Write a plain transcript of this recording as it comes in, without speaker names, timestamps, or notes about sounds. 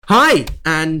Hi,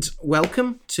 and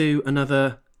welcome to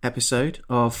another episode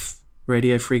of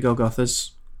Radio Free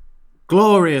Golgotha's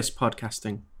glorious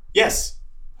podcasting. Yes.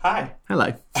 Hi.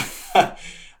 Hello.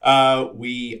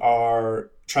 We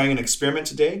are trying an experiment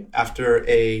today after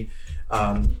a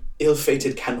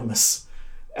ill-fated Canomus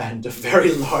and a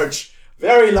very large,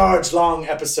 long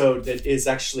episode that is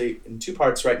actually in two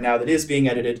parts right now that is being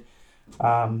edited.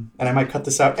 And I might cut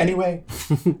this out anyway.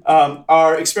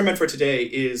 Our experiment for today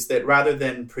is that rather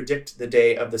than predict the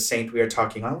day of the saint we are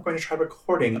talking on, we're going to try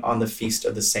recording on the feast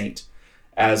of the saint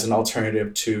as an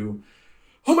alternative to,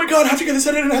 oh my God, I have to get this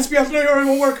edited. It has to be out today or it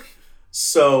won't work.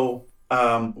 So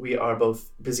we are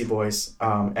both busy boys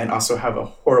and also have a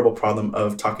horrible problem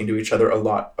of talking to each other a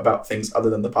lot about things other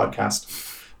than the podcast.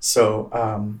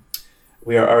 So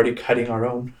we are already cutting our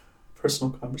own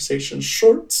personal conversations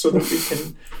short so that we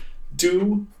can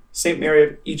do St. Mary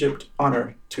of Egypt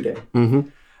honor today.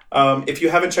 Mm-hmm. If you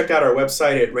haven't checked out our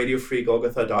website at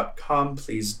radiofreegolgotha.com,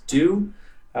 please do.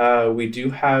 We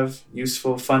do have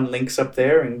useful, fun links up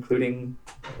there, including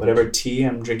whatever tea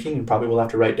I'm drinking and probably will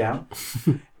have to write down.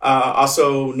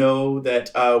 Also know that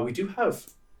we do have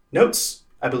notes,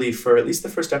 I believe, for at least the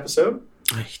first episode.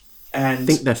 I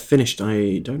think they're finished.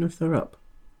 I don't know if they're up.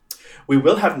 We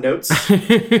will have notes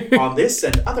on this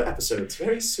and other episodes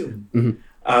very soon. Mm-hmm.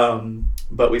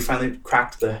 But we finally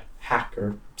cracked the hack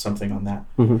or something on that.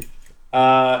 Mm-hmm.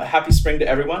 Happy spring to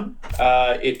everyone.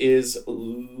 It is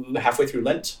halfway through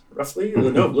Lent, roughly.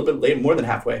 Mm-hmm. No, a little bit late, more than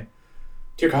halfway.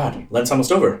 Dear God, Lent's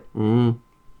almost over. Mm.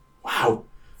 Wow.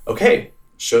 Okay.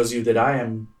 Shows you that I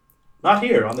am not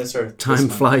here on this earth. Time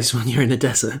flies when you're in a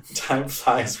desert. Time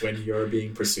flies when you're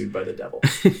being pursued by the devil.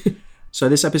 So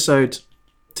this episode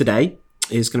today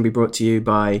is going to be brought to you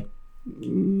by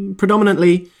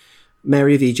predominantly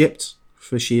Mary of Egypt,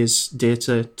 for she is dear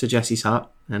to Jesse's heart,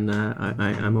 and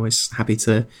I'm always happy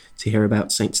to hear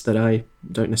about saints that I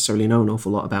don't necessarily know an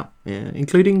awful lot about,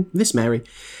 including this Mary.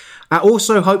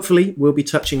 Also, hopefully, we'll be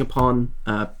touching upon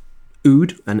oud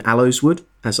and aloes wood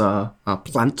as our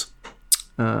plant.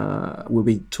 We'll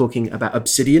be talking about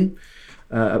obsidian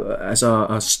as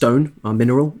our stone, our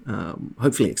mineral,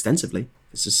 hopefully extensively.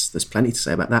 There's plenty to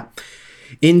say about that.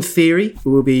 In theory,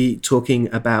 we'll be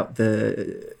talking about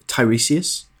the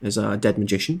Tiresias as our dead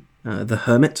magician. The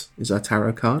Hermit is our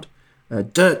tarot card.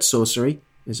 Dirt sorcery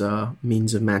is our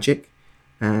means of magic.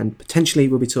 And potentially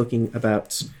we'll be talking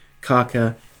about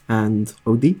Karka and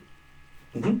Odi,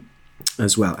 Mm-hmm.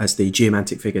 as well as the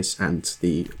geomantic figures and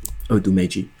the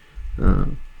Odumeji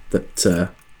that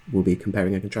we'll be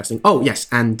comparing and contrasting. Oh, yes,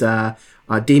 and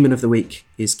our demon of the week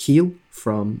is Keel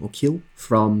from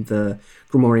the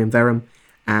Grimorium Verum,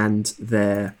 and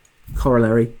their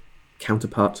corollary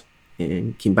counterpart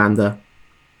in Kimbanda,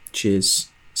 which is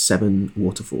 7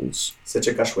 waterfalls.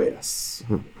 Sete Cachoeiras.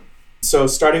 Mm-hmm. So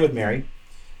starting with Mary,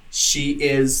 she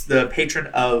is the patron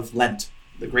of Lent,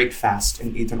 the great fast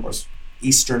in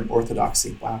Eastern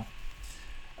Orthodoxy. Wow.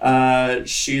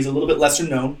 She's a little bit lesser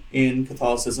known in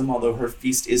Catholicism, although her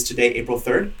feast is today, April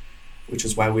 3rd, which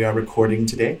is why we are recording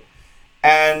today.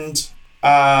 And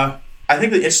I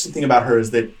think the interesting thing about her is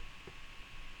that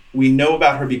we know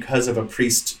about her because of a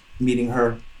priest meeting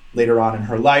her later on in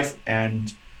her life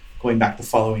and going back the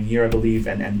following year, I believe,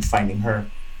 and finding her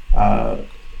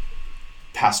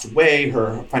passed away,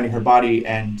 finding her body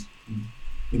and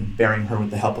burying her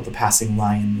with the help of a passing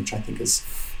lion, which I think is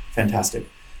fantastic.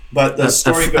 But the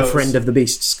story goes... A friend of the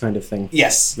beasts kind of thing.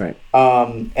 Yes. Right.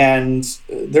 And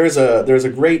there's a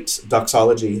great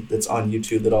doxology that's on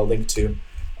YouTube that I'll link to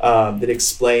that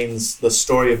explains the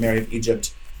story of Mary of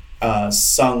Egypt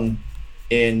sung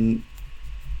in,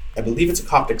 I believe it's a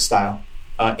Coptic style,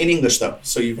 in English though,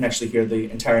 so you can actually hear the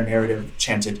entire narrative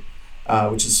chanted,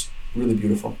 which is really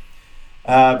beautiful.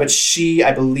 But she,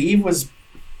 I believe, was,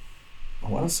 I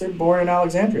want to say, born in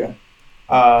Alexandria,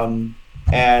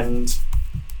 and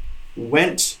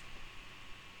went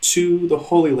to the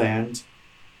Holy Land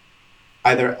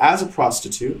either as a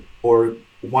prostitute or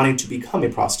wanting to become a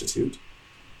prostitute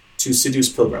to seduce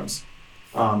pilgrims,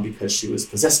 because she was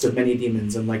possessed of many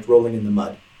demons and liked rolling in the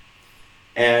mud.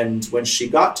 And when she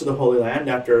got to the Holy Land,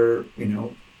 after,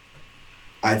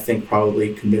 I think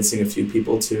probably convincing a few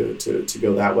people to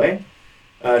go that way,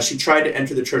 she tried to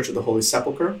enter the Church of the Holy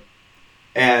Sepulchre,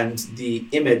 and the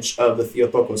image of the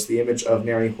Theotokos, the image of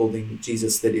Mary holding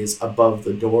Jesus that is above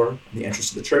the door, the entrance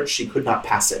to the church, she could not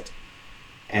pass it.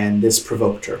 And this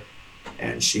provoked her.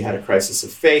 And she had a crisis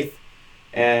of faith.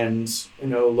 And,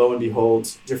 lo and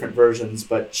behold, different versions,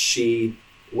 but she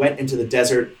went into the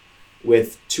desert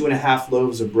with 2.5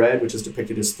 loaves of bread, which is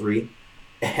depicted as 3,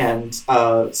 and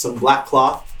some black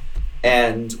cloth,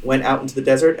 and went out into the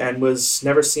desert and was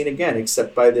never seen again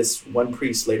except by this one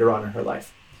priest later on in her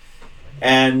life.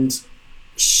 And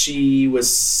she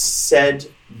was said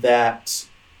that,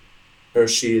 or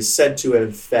she is said to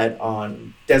have fed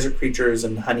on desert creatures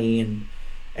and honey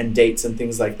and dates and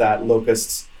things like that,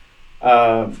 locusts.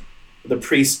 The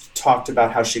priest talked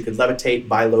about how she could levitate,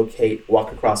 bilocate,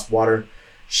 walk across water.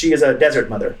 She is a desert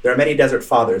mother. There are many desert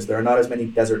fathers. There are not as many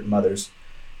desert mothers.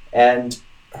 And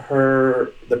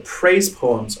the praise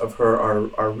poems of her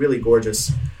are really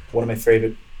gorgeous. One of my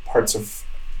favorite parts of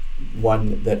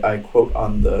one that I quote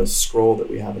on the scroll that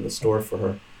we have in the store for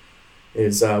her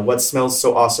is, what smells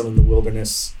so awesome in the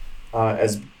wilderness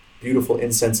as beautiful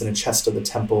incense in a chest of the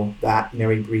temple, that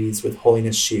Mary breathes, with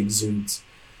holiness she exudes.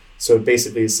 So it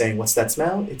basically is saying, what's that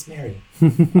smell? It's Mary.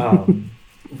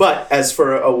 But as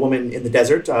for a woman in the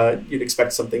desert, you'd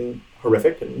expect something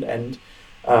horrific and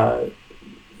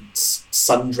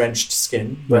sun-drenched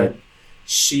skin. But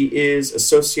she is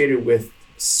associated with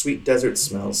sweet desert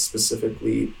smells,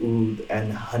 specifically oud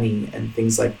and honey and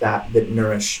things like that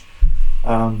nourish.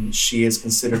 She is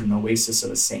considered an oasis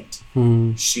of a saint.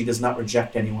 She does not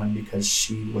reject anyone because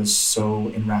she was so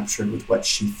enraptured with what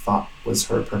she thought was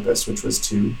her purpose, which was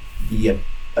to be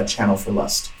a channel for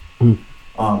lust,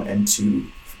 and to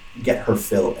get her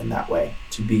fill in that way,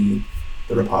 to be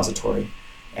the repository.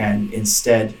 And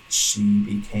instead, she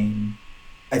became,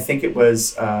 I think it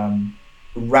was,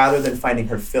 rather than finding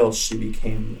her fill, she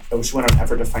went on an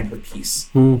effort to find her peace,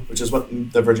 which is what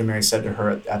the Virgin Mary said to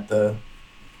her at the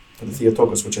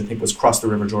Theotokos, which I think was, cross the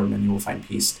River Jordan and you will find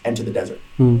peace. Enter the desert.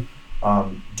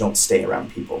 Don't stay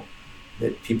around people.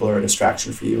 That people are a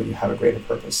distraction for you and you have a greater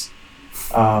purpose.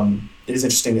 It is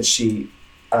interesting that she,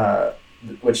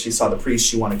 when she saw the priest,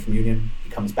 she wanted communion. He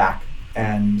comes back,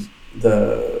 and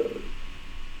the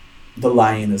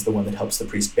lion is the one that helps the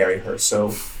priest bury her.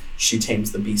 So she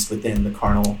tames the beast within, the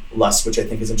carnal lust, which I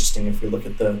think is interesting if we look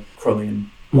at the Crowleyan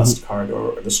lust card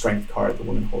or the strength card, the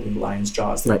woman holding the lion's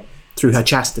jaws. Right. Through her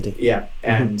chastity. Yeah,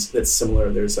 and that's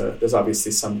similar. There's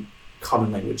obviously some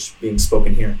common language being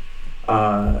spoken here,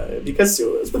 because it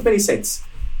was with many saints.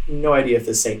 No idea if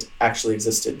the saint actually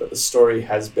existed, but the story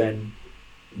has been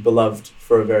beloved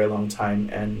for a very long time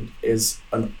and is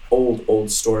an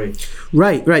old story.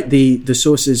 Right. The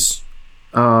sources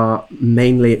are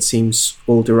mainly, it seems,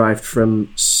 all derived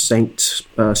from Saint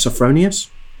Sophronius.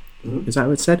 Is that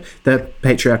what it said? The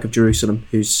Patriarch of Jerusalem,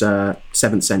 who's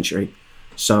 7th century.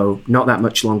 So not that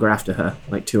much longer after her,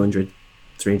 like 200,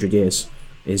 300 years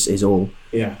is all.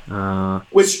 Yeah.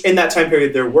 Which in that time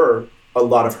period, there were a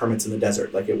lot of hermits in the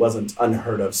desert. Like, it wasn't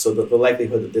unheard of. So the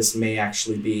likelihood that this may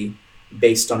actually be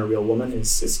based on a real woman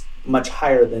is much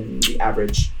higher than the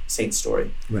average saint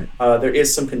story. Right. There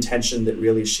is some contention that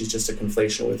really she's just a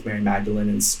conflation with Mary Magdalene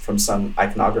and from some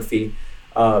iconography,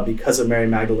 because of Mary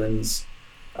Magdalene's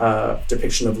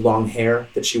depiction of long hair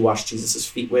that she washed Jesus'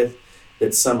 feet with,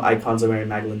 that some icons of Mary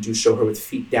Magdalene do show her with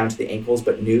feet down to the ankles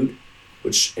but nude,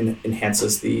 which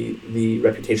enhances the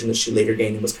reputation that she later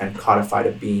gained and was kind of codified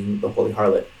of being the Holy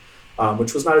Harlot,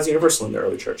 which was not as universal in the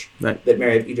early church. Right. That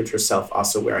Mary of Egypt herself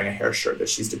also wearing a hair shirt, that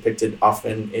she's depicted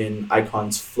often in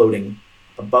icons floating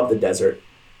above the desert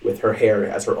with her hair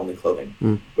as her only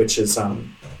clothing, which is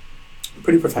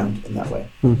pretty profound in that way.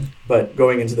 But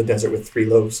going into the desert with 3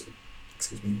 loaves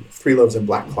and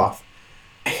black cloth,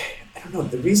 I don't know,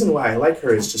 the reason why I like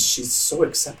her is just she's so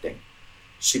accepting.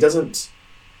 She doesn't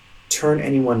turn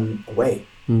anyone away.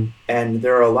 And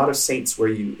there are a lot of saints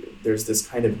where there's this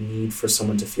kind of need for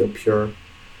someone to feel pure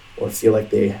or feel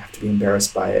like they have to be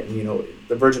embarrassed by it. And,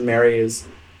 the Virgin Mary is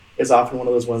often one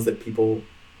of those ones that people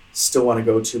still want to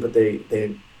go to, but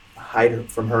they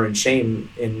hide from her in shame.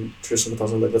 In traditional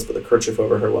Catholicism, like, let's put the kerchief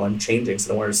over her while I'm changing so I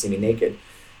don't want her to see me naked.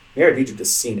 Mary of Egypt has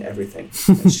seen everything,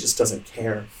 and she just doesn't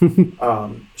care.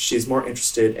 She's more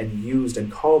interested and used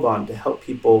and called on to help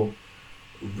people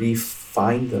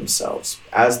refine themselves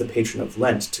as the patron of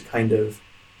Lent, to kind of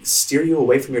steer you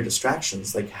away from your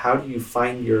distractions. Like, how do you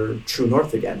find your true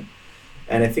north again?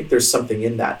 And I think there's something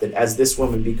in that as this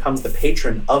woman becomes the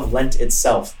patron of Lent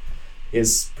itself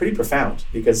is pretty profound,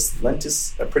 because Lent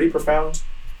is a pretty profound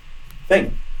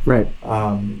thing. Right.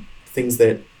 Things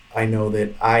that I know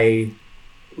that I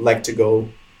like to go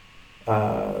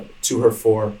to her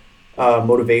for,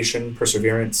 motivation,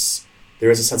 perseverance.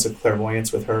 There is a sense of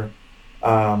clairvoyance with her.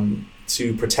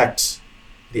 To protect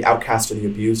the outcast or the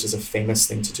abused is a famous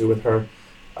thing to do with her.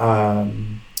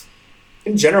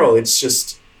 In general, it's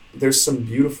just, there's some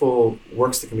beautiful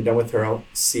works that can be done with her. I'll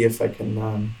see if I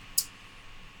can.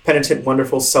 Penitent,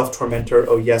 wonderful, self-tormentor,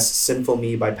 oh yes, sinful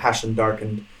me by passion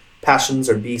darkened. Passions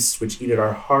are beasts which eat at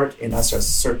our heart, in us are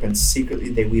serpents, secretly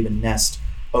they weave a nest.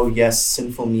 Oh yes,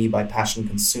 sinful me by passion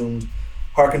consumed.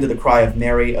 Hearken to the cry of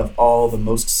Mary, of all the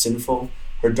most sinful.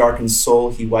 Her darkened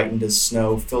soul he whitened as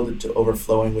snow, filled it to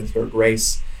overflowing with your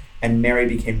grace. And Mary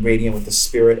became radiant with the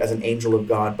Spirit as an angel of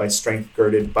God, by strength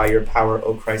girded, by your power,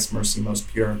 O Christ, mercy most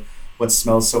pure. What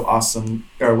smells so awesome,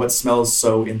 or what smells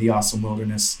so in the awesome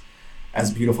wilderness,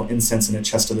 as beautiful incense in a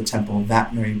chest of the temple,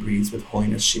 that Mary breathes, with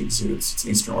holiness she exudes. It's an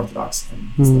Eastern Orthodox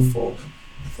hymn. It's the full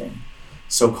thing.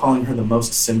 So calling her the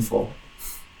most sinful.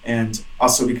 And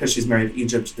also because she's Mary of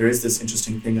Egypt, there is this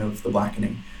interesting thing of the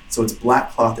blackening. So it's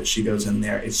black cloth that she goes in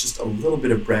there. It's just a little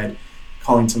bit of bread,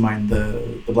 calling to mind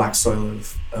the black soil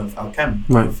of Al-Kem,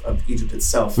 Right. of Egypt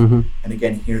itself. Mm-hmm. And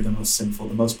again, here the most sinful,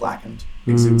 the most blackened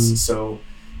exudes. So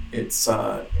it's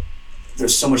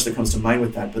there's so much that comes to mind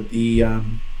with that. But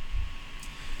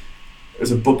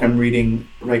there's a book I'm reading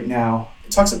right now.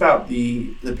 It talks about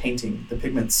the painting, the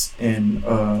pigments in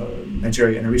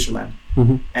Nigeria and Orisha land.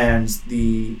 Mm-hmm. And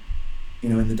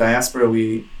in the diaspora,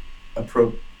 we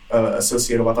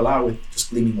associate Owatala with just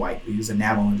gleaming white. We use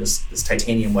enamel and just this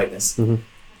titanium whiteness. Mm-hmm.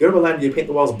 Yoruba land, you paint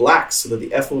the walls black so that the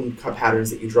Efun patterns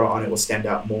that you draw on it will stand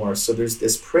out more. So there's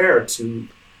this prayer to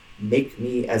make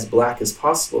me as black as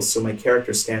possible so my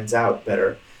character stands out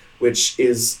better, which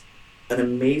is an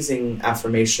amazing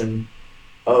affirmation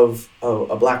of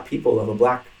a black people, of a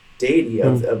black deity,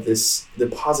 of this, the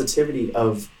positivity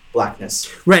of blackness.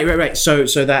 Right. So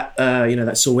that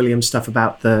that Saul Williams stuff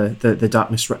about the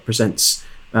darkness represents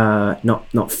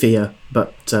not fear,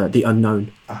 but the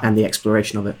unknown and the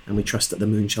exploration of it, and we trust that the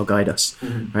moon shall guide us.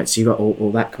 Mm-hmm. Right. So you got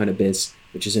all that kind of biz,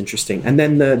 which is interesting, and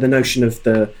then the notion of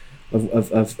the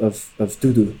of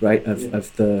dudu, right,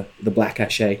 of the black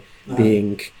ashe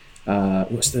being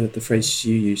what's the phrase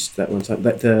you used that one time,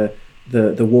 that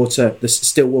the water, the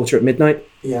still water at midnight.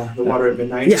 Yeah, the water at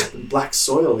midnight. Yeah. Black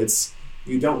soil.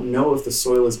 You don't know if the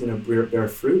soil is going to bear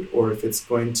fruit or if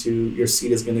your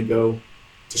seed is going to go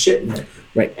to shit in it.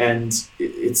 Right. And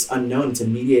it's unknown. It's a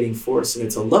mediating force, and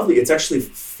it's actually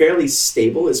fairly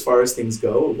stable as far as things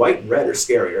go. White and red are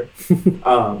scarier.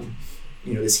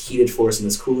 This heated force and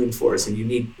this cooling force, and you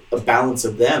need a balance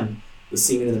of them, the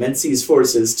Semen and the Menses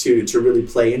forces, to really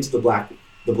play into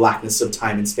the blackness of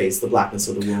time and space, the blackness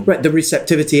of the womb. Right, the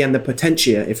receptivity and the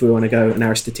potentia, if we want to go an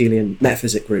Aristotelian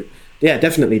metaphysic route. Yeah,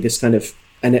 definitely this kind of,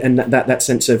 and that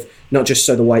sense of not just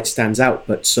so the white stands out,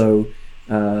 but so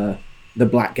the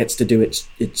black gets to do its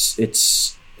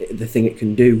the thing it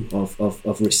can do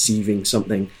of receiving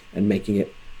something and making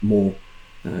it more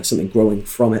something growing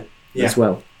from it as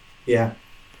well. Yeah.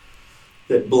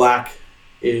 That black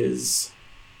is,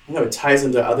 it ties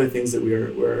into other things that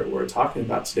we're talking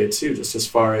about today too, just as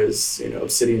far as,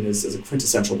 obsidian is a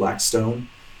quintessential black stone,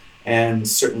 and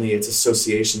certainly its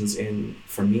associations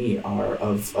for me are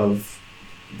of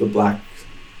the black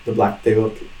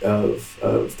teot of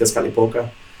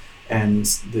Tezcatlipoca, and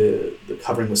the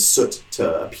covering with soot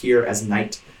to appear as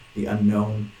night, the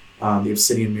unknown, the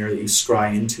obsidian mirror that you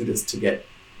scry into to get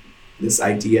this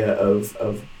idea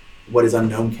of what is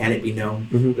unknown, can it be known?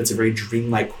 Mm-hmm. But it's a very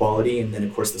dreamlike quality, and then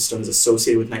of course the stone is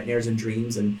associated with nightmares and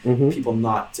dreams, and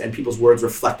people's words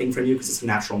reflecting from you because it's a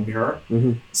natural mirror.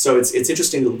 Mm-hmm. So it's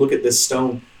interesting to look at this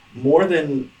stone more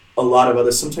than a lot of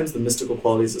others. Sometimes the mystical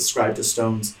qualities ascribed to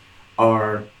stones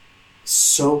are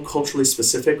so culturally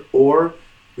specific, or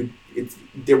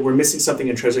we're missing something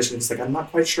in translation. It's like, I'm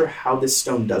not quite sure how this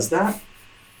stone does that,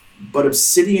 but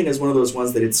obsidian is one of those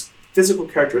ones that its physical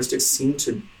characteristics seem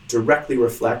to directly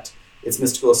reflect its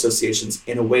mystical associations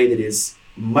in a way that is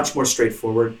much more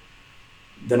straightforward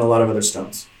than a lot of other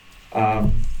stones.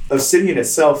 Obsidian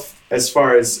itself, as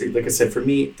far as, like I said, for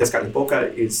me,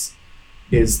 Tezcatlipoca is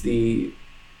the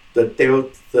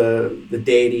teot, the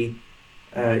deity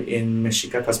in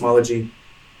Mexica cosmology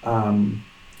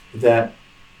that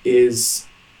is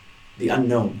the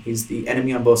unknown. He's the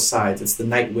enemy on both sides. It's the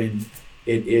night wind.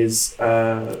 It is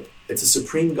it's a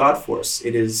supreme God force.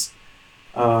 It is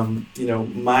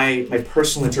my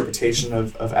personal interpretation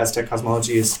of Aztec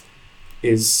cosmology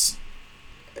is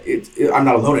I'm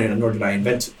not alone in it, nor did I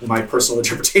invent my personal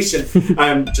interpretation.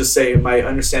 I'm just saying my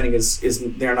understanding is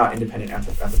they're not independent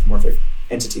anthropomorphic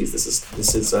entities.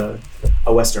 This is a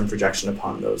Western projection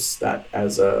upon those that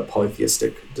as a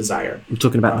polytheistic desire. I'm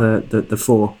talking about the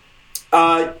four.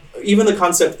 Even the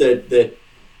concept that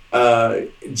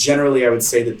generally I would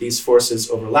say that these forces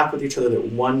overlap with each other, that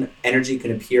one energy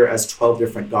can appear as 12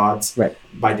 different gods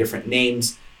by different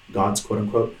names, gods, quote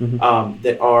unquote,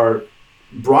 that are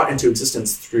brought into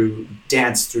existence through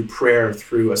dance, through prayer,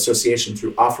 through association,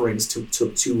 through offerings,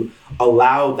 to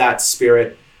allow that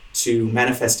spirit to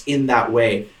manifest in that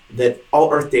way, that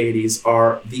all earth deities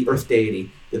are the earth deity,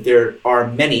 that there are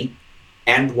many,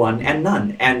 and one and none.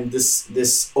 And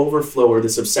this overflow or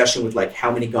this obsession with like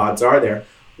how many gods are there?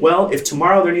 Well, if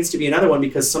tomorrow there needs to be another one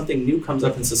because something new comes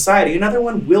up in society, another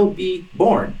one will be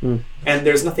born. And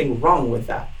there's nothing wrong with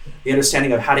that. The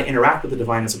understanding of how to interact with the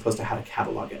divine as opposed to how to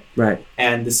catalog it. Right.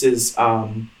 And this is,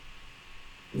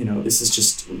 this is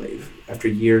just after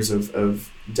years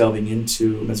of delving into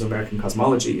Mesoamerican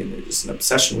cosmology, and it's just an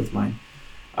obsession with mine.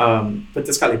 But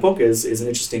Tezcatlipoca is an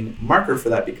interesting marker for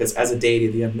that, because as a deity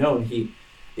of the unknown,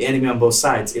 the enemy on both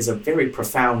sides is a very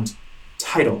profound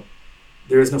title.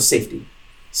 There is no safety.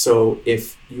 So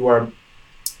if you are,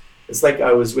 it's like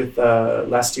I was with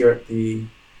last year at the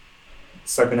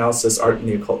Psychoanalysis, Art, and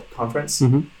the Occult conference.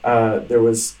 There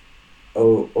was a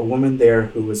woman there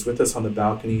who was with us on the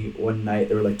balcony one night.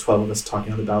 There were like 12 of us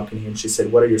talking on the balcony, and she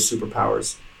said, "What are your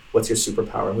superpowers? What's your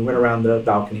superpower?" And we went around the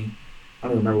balcony. I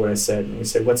don't remember what I said. And we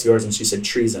said, "What's yours?" And she said,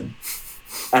 "Treason."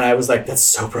 And I was like, that's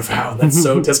so profound. That's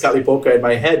so Tezcatlipoca in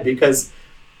my head, because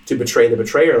to betray the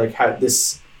betrayer, like how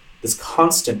this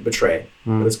constant betray,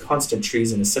 or this constant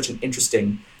treason is such an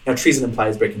interesting. Now, treason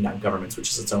implies breaking down governments, which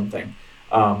is its own thing.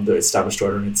 The established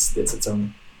order, and it's its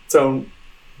own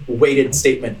weighted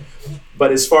statement.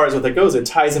 But as far as what that goes, it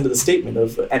ties into the statement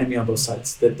of enemy on both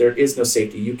sides, that there is no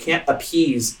safety. You can't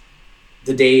appease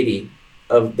the deity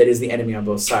that is the enemy on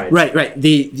both sides. Right.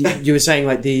 You were saying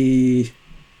like the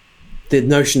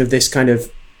notion of this kind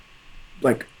of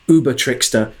like uber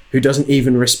trickster who doesn't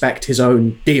even respect his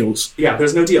own deals. Yeah,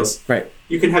 there's no deals. Right.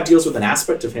 You can have deals with an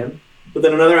aspect of him, but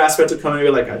then another aspect will come and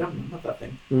you're like, I'm not that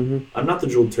thing. I'm not the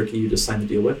jeweled turkey you just signed the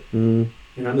deal with. I'm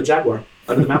the jaguar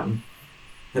under the mountain.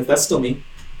 If that's still me,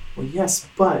 well, yes,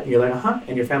 but you're like,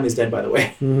 and your family's dead, by the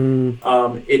way.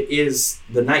 It is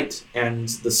the night and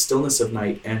the stillness of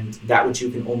night and that which you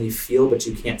can only feel but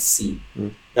you can't see.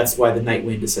 That's why the night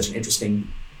wind is such an interesting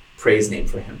praise name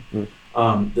for him.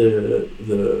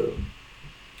 The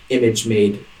image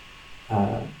made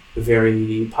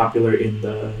very popular in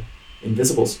the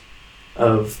Invisibles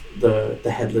of the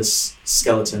headless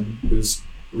skeleton whose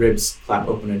ribs clap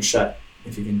open and shut.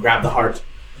 If you can grab the heart,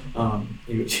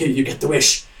 you get the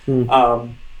wish.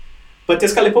 But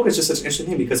Tezcatlipoca is just such an interesting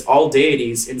thing, because all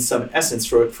deities, in some essence,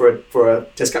 for a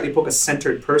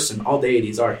Tezcatlipoca-centered person, all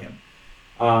deities are him.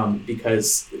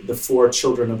 Because the four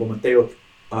children of Ometeotl,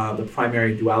 the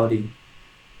primary duality,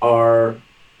 are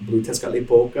blue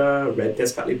Tezcatlipoca, red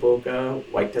Tezcatlipoca,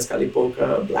 white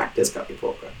Tezcatlipoca, black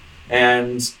Tezcatlipoca.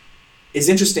 And it's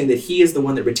interesting that he is the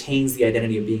one that retains the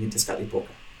identity of being a Tezcatlipoca.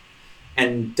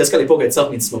 And Tezcatlipoca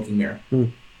itself means smoking mirror,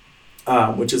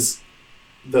 which is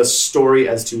the story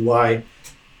as to why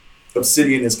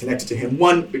obsidian is connected to him.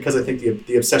 One, because I think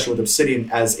the obsession with obsidian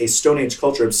as a Stone Age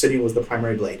culture, obsidian was the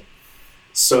primary blade.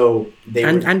 So they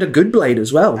and a good blade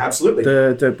as well. Absolutely.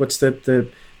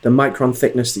 The micron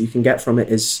thickness that you can get from it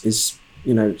is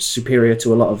superior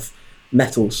to a lot of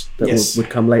metals that would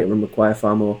come later and require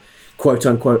far more quote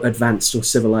unquote advanced or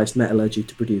civilized metallurgy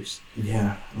to produce.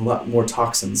 Yeah, a lot more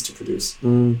toxins to produce.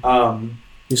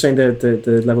 You're saying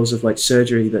the levels of like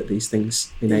surgery that these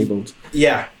things enabled.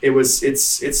 Yeah,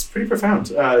 it's pretty profound.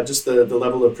 Just the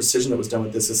level of precision that was done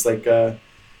with this is like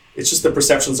it's just the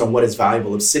perceptions on what is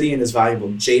valuable. Obsidian is valuable,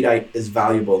 jadeite is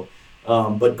valuable,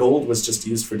 but gold was just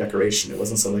used for decoration. It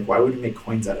wasn't so like, why would we make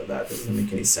coins out of that? That doesn't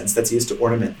make any sense. That's used to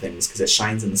ornament things because it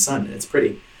shines in the sun and it's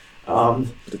pretty. But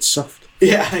it's soft.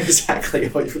 Yeah, exactly.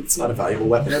 It's not a valuable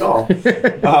weapon at all.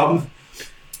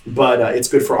 But it's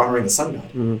good for honoring the sun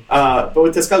god. But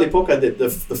with Tezcatlipoca,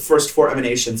 the first four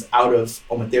emanations out of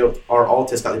Ometeotl are all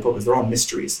Tezcatlipocas. They're all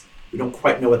mysteries. We don't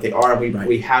quite know what they are.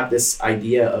 We have this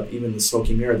idea of even the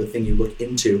smoky mirror, the thing you look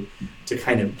into to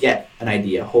kind of get an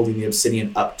idea, holding the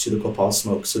obsidian up to the copal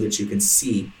smoke so that you can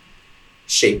see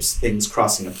shapes, things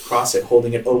crossing across it,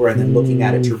 holding it over and then looking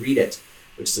at it to read it,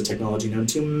 which is a technology known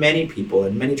to many people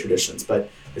in many traditions. But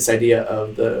this idea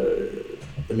of the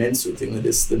Mensu thing, that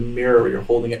is the mirror where you're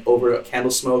holding it over a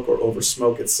candle smoke or over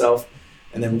smoke itself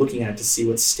and then looking at it to see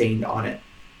what's stained on it,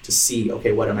 to see,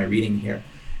 okay, what am I reading here?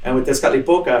 And with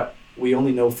Tezcatlipoca, we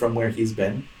only know from where he's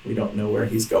been. We don't know where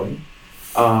he's going.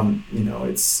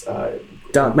 It's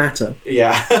dark matter.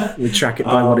 Yeah. We track it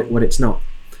by what it's not.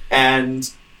 And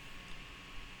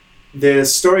the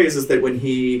story is that when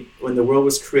the world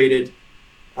was created,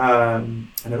 and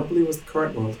I don't believe it was the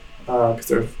current world, because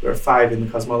there are 5 in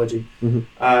the cosmology.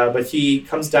 But he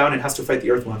comes down and has to fight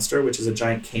the earth monster, which is a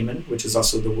giant caiman, which is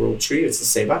also the world tree. It's the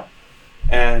Seba.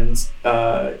 And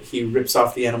he rips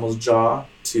off the animal's jaw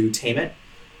to tame it.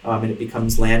 And it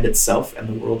becomes land itself and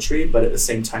the world tree. But at the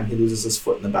same time, he loses his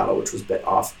foot in the battle, which was bit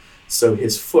off. So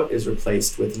his foot is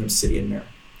replaced with an obsidian mirror.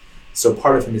 So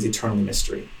part of him is eternally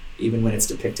mystery. Even when it's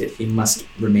depicted, he must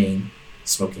remain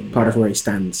smoking. Part of where he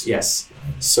stands. Yes.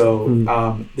 So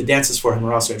the dances for him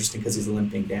are also interesting because he's a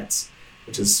limping dance,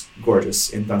 which is gorgeous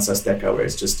in Danza Azteca, where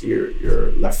it's just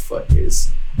your left foot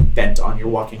is bent on, you're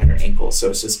walking on your ankle, so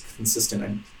it's just consistent.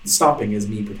 And stomping is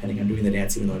me pretending I'm doing the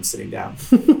dance even though I'm sitting down.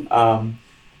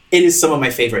 It is some of my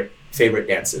favorite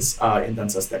dances in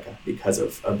Danza Azteca because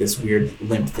of this weird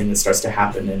limp thing that starts to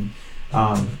happen.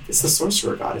 And it's the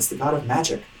sorcerer god. It's the god of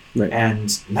magic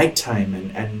and nighttime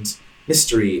and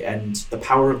mystery and the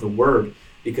power of the word,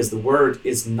 because the word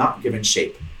is not given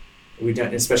shape. We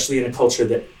don't, especially in a culture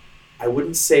that I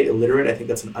wouldn't say illiterate. I think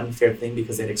that's an unfair thing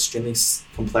because they had extremely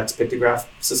complex pictograph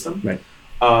system. Right.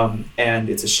 And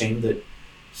it's a shame that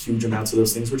huge amounts of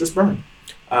those things were just burned.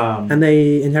 And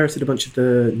they inherited a bunch of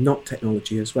the knot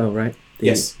technology as well, right?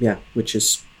 Yes. Yeah, which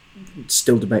is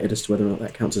still debated as to whether or not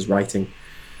that counts as writing.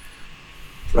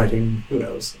 Writing, who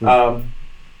knows?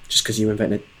 Just because you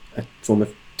invented a form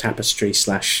of tapestry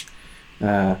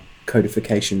 /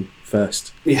 codification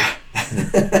first. Yeah.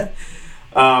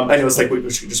 I know it's like we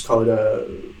should just call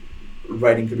it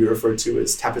writing could be referred to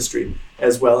as tapestry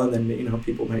as well, and then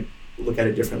people might look at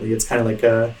it differently. It's kind of like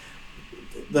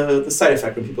the side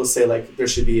effect when people say like there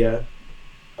should be a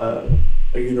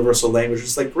universal language.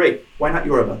 It's like, great, why not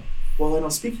Yoruba? Well, I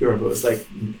don't speak Yoruba. It's like,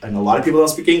 and a lot of people don't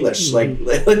speak English.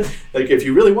 Mm-hmm. Like if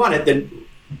you really want it, then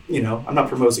I'm not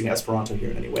promoting Esperanto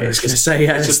here in any way. I was going to say,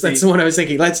 yeah, that's the one I was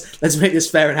thinking. Let's make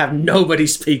this fair and have nobody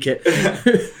speak it.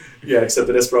 Yeah, except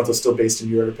that Esperanto is still based in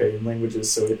European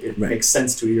languages, so it makes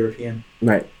sense to a European.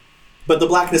 Right. But the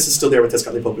blackness is still there with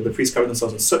Tezcatlipoca. The priests cover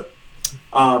themselves in soot.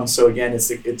 So again, it's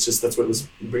just that's what was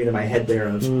bringing to my head there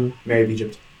of Mary of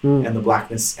Egypt and the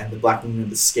blackness and the blackening of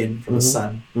the skin from the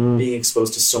sun, being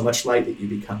exposed to so much light that you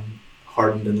become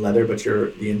hardened in leather, but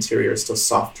the interior is still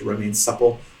soft to remain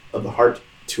supple of the heart,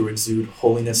 to exude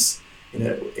holiness. In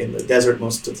the desert,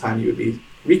 most of the time you would be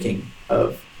reeking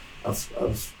of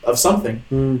something,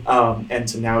 and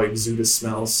to now exude a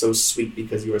smell so sweet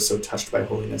because you are so touched by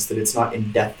holiness that it's not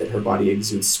in death that her body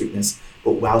exudes sweetness,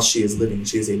 but while she is living,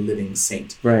 she is a living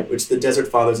saint, right? Which the desert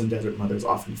fathers and desert mothers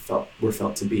often were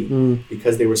felt to be,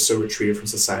 because they were so retreated from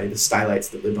society. The stylites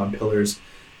that lived on pillars,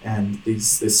 and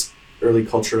this early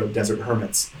culture of desert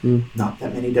hermits. Not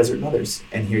that many desert mothers,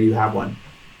 and here you have one,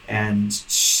 and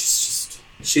she's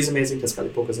amazing.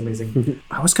 Tezcatlipoca is amazing.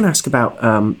 I was going to ask about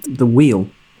the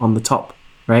wheel on the top,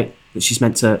 right? That she's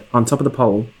meant to, on top of the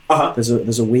pole, there's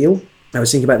a wheel. I was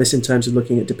thinking about this in terms of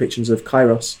looking at depictions of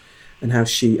Kairos and how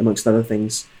she, amongst other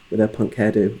things, with her punk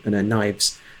hairdo and her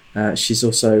knives, she's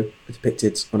also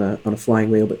depicted on a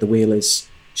flying wheel, but the wheel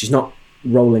she's not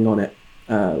rolling on it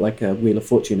like a wheel of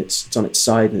fortune. It's on its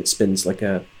side and it spins like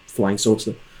a flying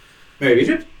saucer. Mary of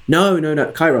Egypt? No,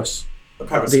 Kairos.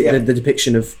 The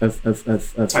depiction of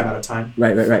time out of time,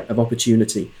 right, of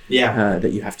opportunity,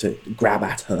 that you have to grab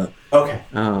at her. Okay.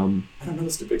 I don't know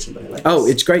this depiction, but I like. Oh,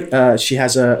 it's great. She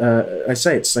has I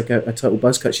say it's like a total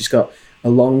buzz cut. She's got a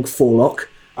long forelock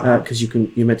because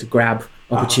you're meant to grab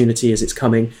opportunity as it's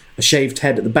coming. A shaved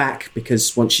head at the back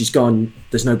because once she's gone,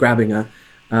 there's no grabbing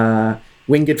her.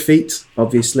 Winged feet,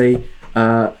 obviously.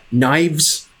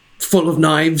 Knives. Full of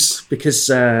knives because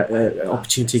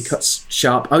opportunity cuts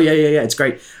sharp. Oh yeah, it's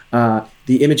great.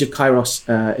 The image of Kairos,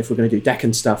 if we're going to do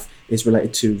Deccan stuff, is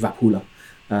related to Vapula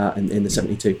in the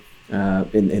 72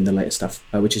 in the later stuff,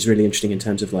 which is really interesting in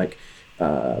terms of like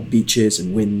beaches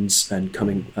and winds and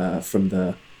coming from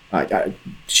the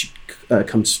she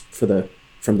comes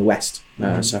from the west,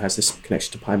 so has this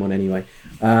connection to Paimon anyway.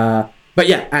 But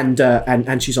yeah,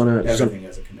 and she's on a everything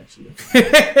has a connection.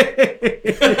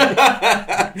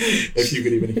 If you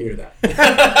could even hear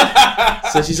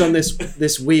that. So she's on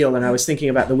this wheel, and I was thinking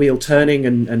about the wheel turning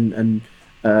and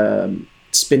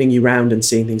spinning you round and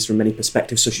seeing things from many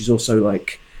perspectives. So she's also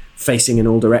like facing in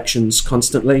all directions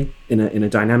constantly in a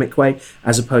dynamic way,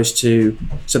 as opposed to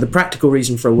the practical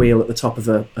reason for a wheel at the top of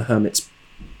a hermit's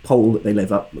pole that they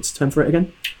live up. What's the term for it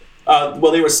again?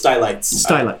 Well, they were stylites.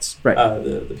 Stylites, right.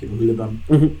 The people who lived on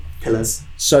pillars.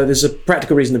 So there's a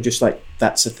practical reason of just like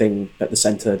that's a thing at the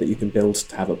centre that you can build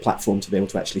to have a platform to be able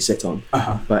to actually sit on.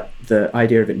 But the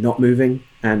idea of it not moving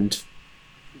and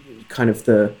kind of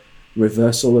the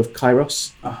reversal of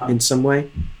Kairos in some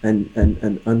way and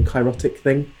an unkairotic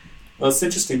thing. Well, it's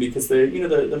interesting because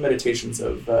the meditations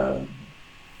of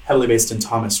heavily based in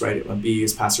Thomas, right? Be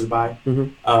as passersby,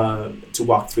 to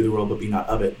walk through the world but be not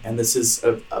of it. And this is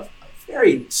a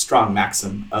very strong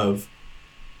maxim of,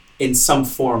 in some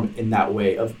form, in that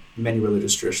way, of many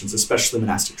religious traditions, especially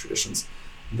monastic traditions,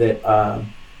 that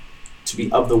to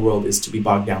be of the world is to be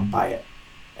bogged down by it.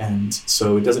 And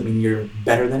so it doesn't mean you're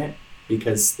better than it,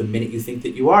 because the minute you think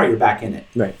that you are, you're back in it.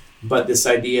 Right. but this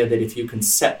idea that if you can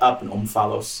set up an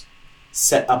omphalos,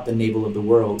 set up the navel of the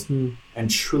world, and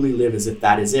truly live as if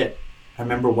that is it. I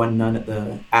remember one nun at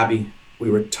the abbey, we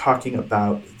were talking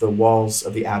about the walls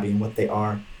of the abbey and what they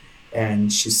are,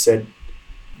 and she said,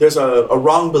 there's a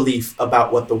wrong belief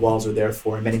about what the walls are there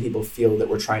for, and many people feel that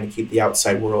we're trying to keep the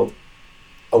outside world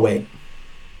away.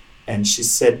 And she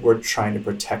said, we're trying to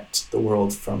protect the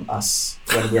world from us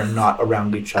when we're not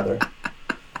around each other.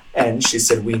 And she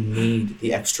said, we need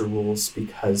the extra rules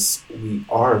because we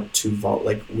are too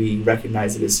we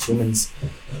recognize it as humans.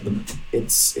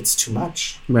 It's too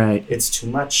much. Right. It's too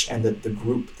much. And that the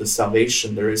group, the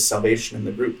salvation, there is salvation in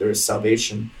the group, there is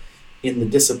salvation in the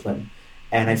discipline.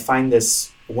 And I find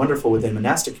this wonderful within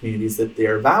monastic communities that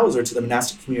their vows are to the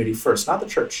monastic community first, not the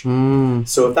church.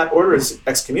 So if that order is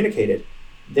excommunicated,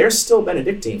 they're still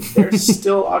Benedictine, they're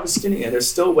still Augustinian, they're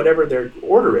still whatever their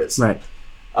order is. Right.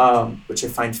 Which I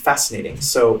find fascinating.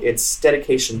 So it's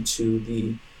dedication to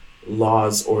the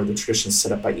laws or the traditions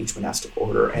set up by each monastic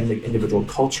order and the individual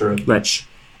culture of each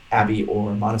abbey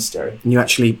or monastery. And you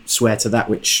actually swear to that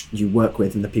which you work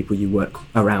with and the people you work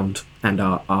around and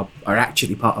are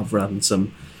actually part of, rather than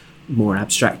some more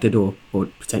abstracted or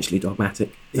potentially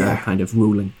dogmatic kind of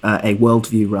ruling, a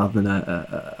worldview rather than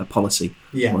a policy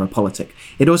or a politic.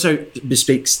 It also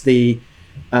bespeaks the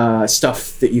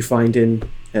stuff that you find in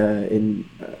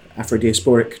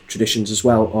Afro-diasporic traditions as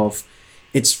well, of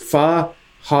it's far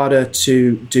harder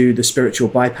to do the spiritual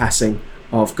bypassing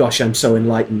of, gosh, I'm so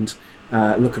enlightened,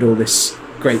 look at all this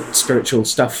great spiritual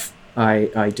stuff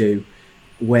I do,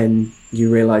 when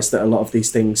you realize that a lot of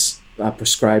these things are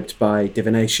prescribed by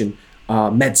divination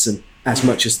are medicine as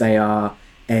much as they are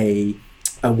a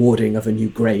awarding of a new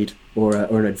grade or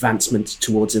an advancement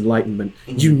towards enlightenment.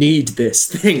 You need this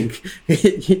thing.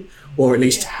 Or at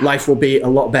least life will be a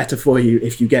lot better for you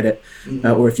if you get it,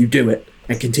 or if you do it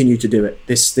and continue to do it.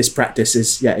 This practice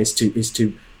is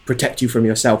to protect you from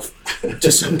yourself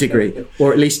to some degree,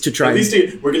 or at least to try. At least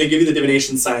we're going to give you the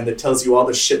divination sign that tells you all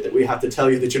the shit that we have to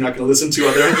tell you that you're not going to listen to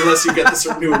unless you get this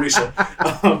new Orisha.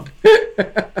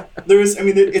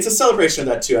 It's a celebration of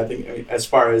that too. I think as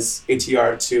far as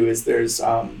ATR too is there's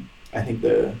I think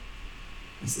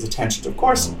this is a tangent of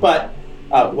course, but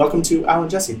welcome to Al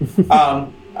and Jesse.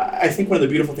 I think one of the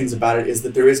beautiful things about it is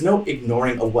that there is no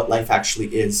ignoring of what life actually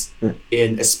is,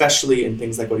 especially in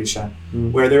things like Orisha,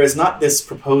 where there is not this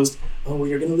proposed, well,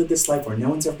 you're going to live this life where no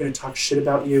one's ever going to talk shit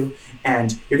about you,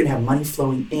 and you're going to have money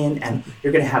flowing in, and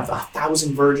you're going to have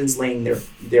 1,000 virgins laying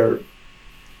their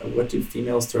what do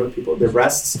females throw at people? Their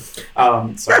breasts.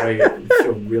 Sorry, I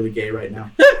feel really gay right now.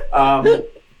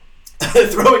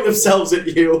 Throwing themselves at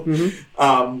you.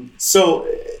 So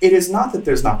it is not that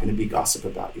there's not going to be gossip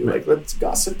about you. Right.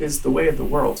 Gossip is the way of the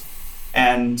world.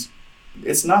 And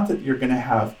it's not that you're going to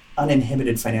have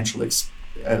uninhibited financial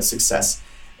success.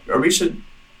 Orisha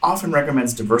often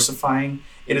recommends diversifying.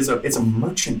 It's a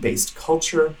merchant-based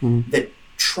culture that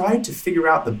tried to figure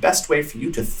out the best way for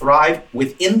you to thrive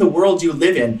within the world you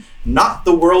live in, not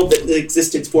the world that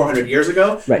existed 400 years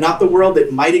ago, not the world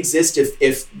that might exist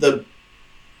if the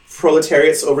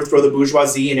proletariats overthrow the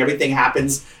bourgeoisie and everything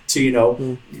happens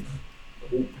to,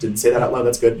 didn't say that out loud,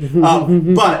 that's good.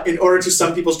 But in order to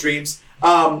some people's dreams.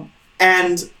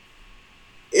 And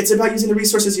it's about using the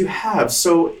resources you have.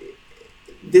 So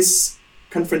this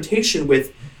confrontation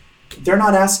with, they're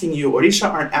not asking you, Orisha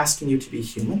aren't asking you to be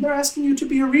human, they're asking you to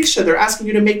be Orisha. They're asking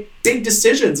you to make big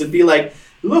decisions and be like,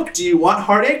 look, do you want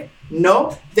heartache?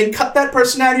 No? Then cut that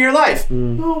person out of your life.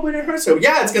 Oh, but it hurts. So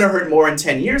yeah, it's going to hurt more in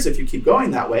 10 years if you keep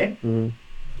going that way.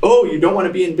 Oh, you don't want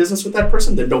to be in business with that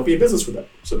person? Then don't be in business with them.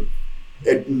 So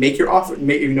make your offer.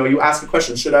 You ask a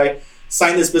question, should I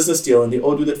sign this business deal? And the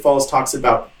Odu that falls talks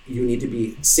about you need to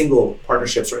be single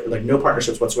partnerships, right? Like no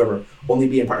partnerships whatsoever. Only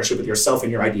be in partnership with yourself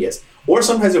and your ideas. Or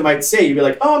sometimes it might say, you'd be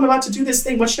like, oh, I'm about to do this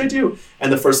thing. What should I do?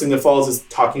 And the first thing that falls is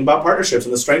talking about partnerships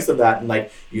and the strengths of that. And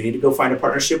like, you need to go find a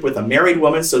partnership with a married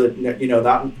woman so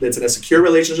that, that's in a secure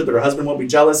relationship, that her husband won't be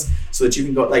jealous, so that you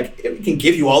can go, like, it can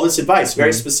give you all this advice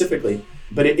very specifically.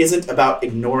 But it isn't about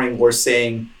ignoring or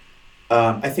saying,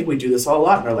 I think we do this all a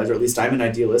lot in our lives, or at least I'm an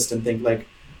idealist and think like,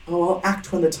 oh, I'll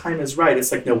act when the time is right.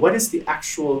 It's like, no, what is the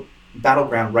actual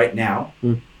battleground right now?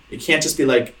 It can't just be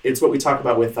like, it's what we talk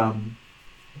about with,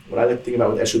 what I like to think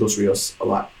about with Eshu dos Rios a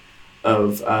lot.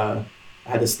 I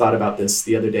had this thought about this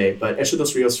the other day, but Eshu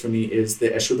dos Rios for me is the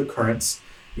Eshu of the currents.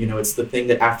 It's the thing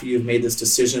that after you've made this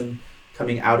decision,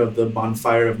 coming out of the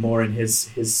bonfire of Moore and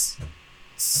his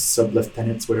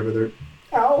sub-lieutenants, whatever they're...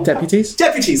 Deputies?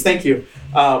 Deputies, thank you.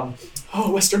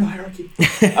 Western hierarchy.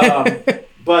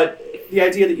 But the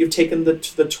idea that you've taken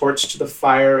the torch to the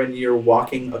fire and you're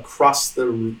walking across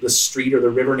the street or the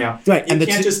river now. Right, You and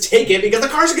can't just take it because the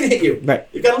cars are going to hit you. Right.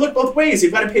 You've got to look both ways.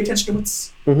 You've got to pay attention to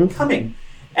what's coming.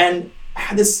 And I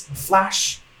had this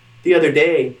flash the other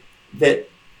day that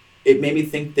it made me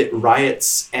think that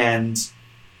riots and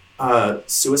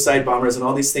suicide bombers and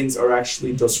all these things are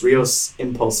actually Dos Rios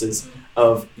impulses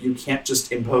of you can't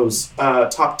just impose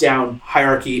top-down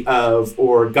hierarchy of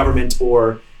or government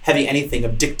or heavy anything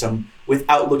of dictum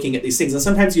without looking at these things. And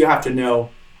sometimes you have to know,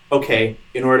 okay,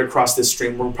 in order to cross this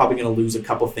stream, we're probably going to lose a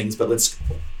couple things, but let's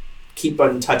keep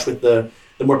in touch with the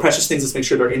more precious things. Let's make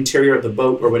sure they're interior of the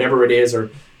boat or whatever it is,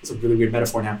 or it's a really weird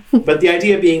metaphor now. But the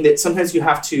idea being that sometimes you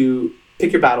have to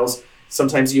pick your battles.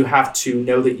 Sometimes you have to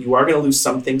know that you are going to lose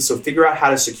some things. So figure out how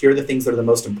to secure the things that are the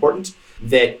most important.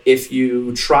 That if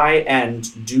you try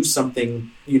and do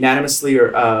something unanimously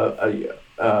or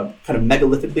kind of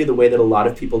megalithically the way that a lot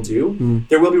of people do,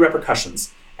 there will be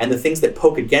repercussions. And the things that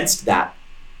poke against that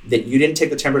you didn't take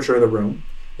the temperature of the room,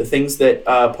 the things that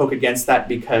poke against that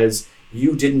because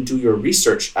you didn't do your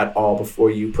research at all before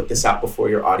you put this out before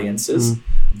your audiences,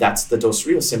 that's the Dos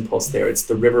Rios impulse there. It's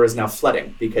the river is now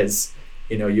flooding because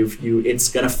it's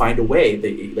going to find a way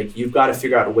that you've got to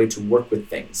figure out a way to work with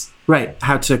things. Right.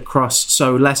 How to cross.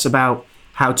 So less about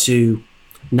how to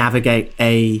navigate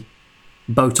a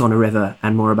boat on a river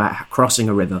and more about crossing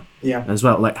a river as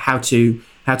well. Like how to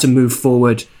move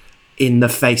forward in the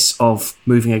face of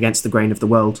moving against the grain of the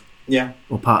world. Yeah.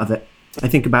 Or part of it. I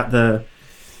think about the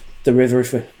river,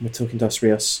 if we're talking Dos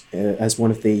Rios, as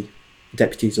one of the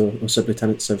deputies or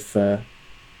sub-lieutenants of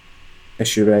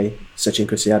Eshure Sechin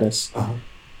Cruciadas,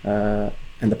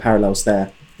 and the parallels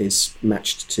there is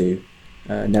matched to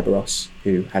Neberos,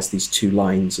 who has these two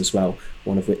lines as well,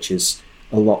 one of which is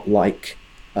a lot like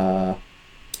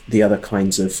the other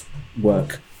kinds of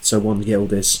work. So one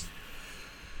guild is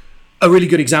a really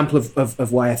good example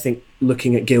of why I think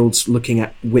looking at guilds, looking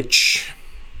at which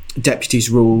deputies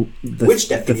rule the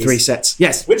three sets.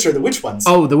 Yes. Which are the which ones?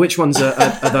 Oh, the which ones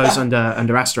are those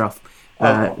under Astaroth.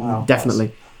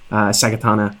 Definitely.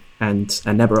 Sagatana and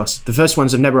Neberos. The first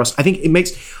ones of Neberos. I think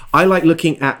I like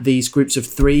looking at these groups of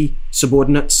three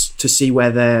subordinates to see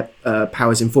where their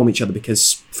powers inform each other,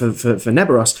 because for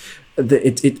Neberos,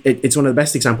 it's one of the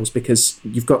best examples because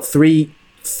you've got three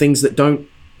things that don't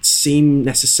seem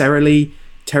necessarily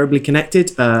terribly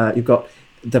connected. You've got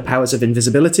the powers of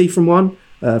invisibility from one,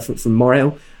 from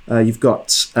Morel. You've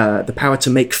got the power to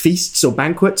make feasts or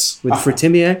banquets with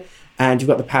Fritimir. And you've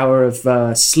got the power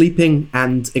of sleeping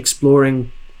and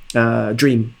exploring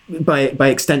dream by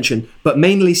extension, but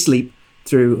mainly sleep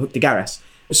through Hook de Garras.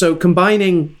 So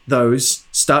combining those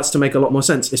starts to make a lot more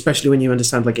sense, especially when you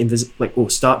understand or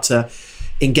start to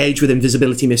engage with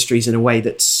invisibility mysteries in a way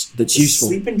that's useful.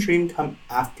 Sleep and dream come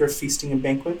after feasting and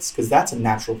banquets, because that's a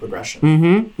natural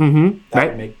progression. That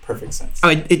would make perfect sense.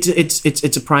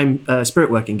 It's a prime spirit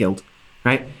working guild,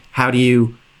 right? How do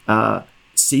you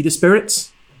see the spirits?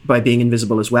 By being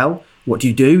invisible as well. What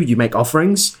do? You make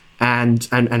offerings, and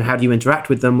how do you interact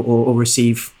with them or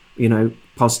receive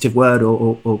positive word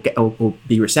or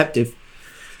be receptive?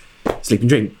 Sleep and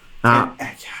dream. And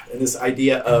this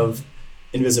idea of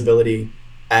invisibility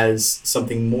as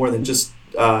something more than just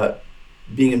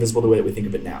being invisible the way that we think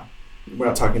of it now. We're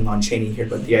not talking Lon Chaney here,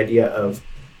 but the idea of,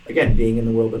 again, being in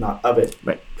the world but not of it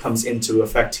comes into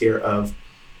effect here of,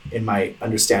 in my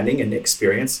understanding and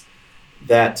experience,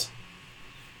 that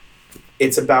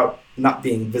it's about not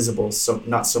being visible, so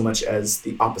not so much as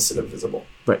the opposite of visible.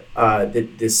 Right.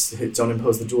 Don't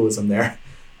impose the dualism there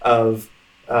of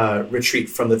retreat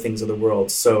from the things of the world.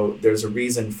 So there's a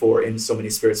reason for, in so many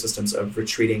spirit systems, of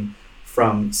retreating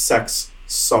from sex,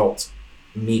 salt,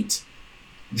 meat,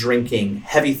 drinking,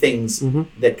 heavy things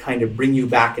that kind of bring you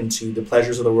back into the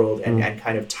pleasures of the world and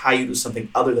kind of tie you to something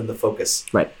other than the focus.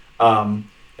 Right.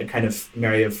 A kind of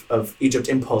Mary of Egypt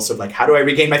impulse of like, how do I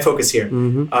regain my focus here?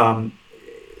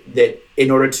 That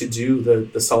in order to do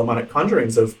the Solomonic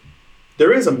conjurings of,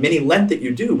 there is a mini Lent that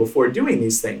you do before doing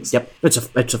these things. Yep, it's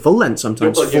a full Lent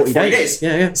sometimes. 40 days.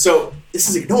 Yeah. So this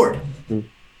is ignored.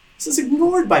 This is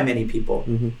ignored by many people,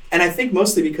 and I think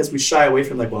mostly because we shy away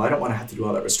from I don't want to have to do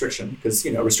all that restriction, because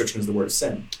restriction is the word of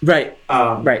sin. Right.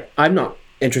 Right. I'm not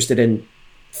interested in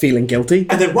feeling guilty.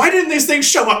 And then why didn't these things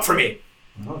show up for me?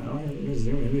 I don't know.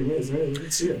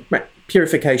 Right.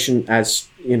 Purification as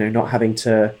not having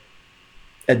to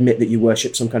admit that you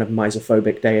worship some kind of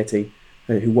misophobic deity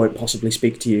who won't possibly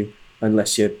speak to you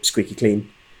unless you're squeaky clean,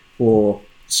 or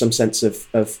some sense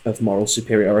of moral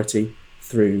superiority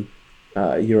through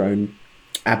your own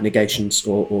abnegations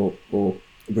or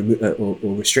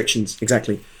restrictions.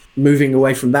 Exactly. moving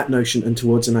away from that notion and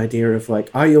towards an idea of like,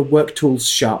 are your work tools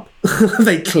sharp? Are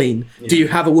they clean? Yeah. Do you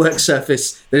have a work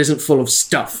surface that isn't full of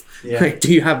stuff? Yeah. Like,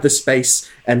 do you have the space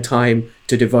and time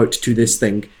to devote to this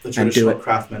thing The and do traditional it?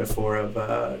 craft metaphor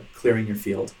of clearing your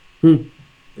field. Hmm.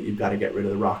 That you've got to get rid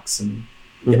of the rocks and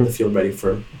get the field ready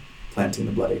for planting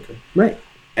the blood acre. Right.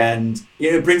 And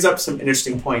it brings up some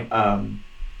interesting point.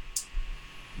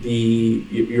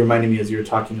 You reminded me as you were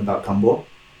talking about kambo,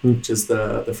 which is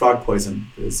the frog poison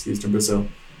that is used in Brazil.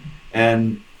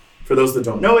 And for those that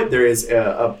don't know it, there is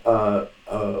a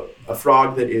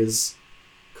frog that is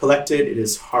collected. It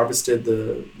is harvested,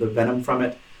 the venom from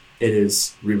it. It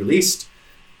is re-released,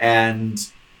 and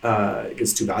it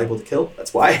gets too valuable to kill.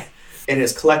 That's why. And it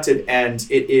is collected, and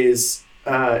it is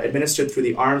administered through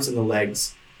the arms and the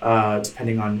legs,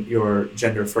 depending on your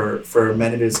gender. For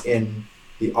men, it is in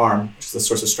the arm, which is the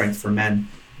source of strength for men.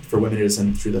 For women, it is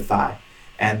in through the thigh.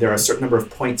 And there are a certain number of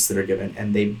points that are given,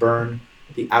 and they burn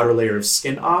the outer layer of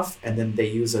skin off, and then they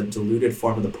use a diluted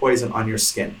form of the poison on your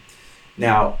skin.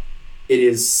 Now, it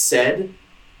is said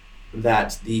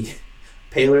that the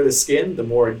paler the skin, the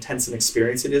more intense an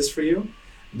experience it is for you.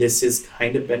 This has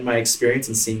kind of been my experience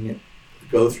in seeing it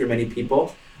go through many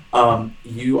people.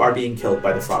 You are being killed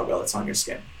by the frog while it's on your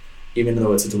skin, even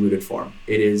though it's a diluted form.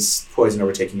 It is poison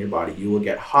overtaking your body. You will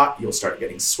get hot, you'll start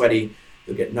getting sweaty,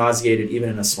 you'll get nauseated, even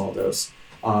in a small dose.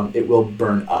 It will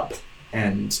burn up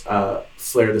and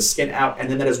flare the skin out, and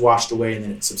then that is washed away and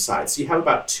then it subsides. So you have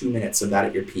about 2 minutes of that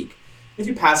at your peak. If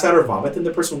you pass out or vomit, then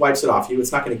the person wipes it off you.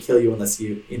 It's not going to kill you unless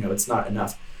it's not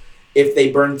enough. If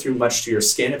they burn through much to your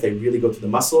skin, if they really go through the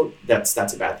muscle, that's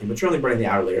a bad thing. But you're only burning the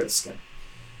outer layer of the skin.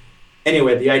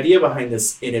 Anyway, the idea behind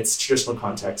this in its traditional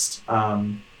context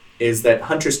is that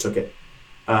hunters took it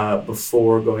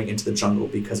before going into the jungle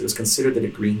because it was considered that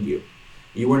it greened you.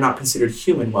 You were not considered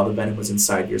human while the venom was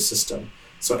inside your system.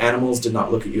 So animals did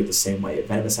not look at you the same way.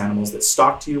 Venomous animals that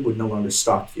stalked you would no longer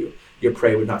stalk you. Your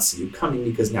prey would not see you coming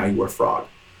because now you were a frog.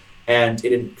 And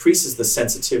it increases the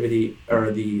sensitivity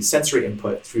or the sensory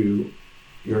input through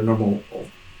your normal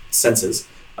senses,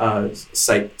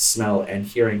 sight, smell, and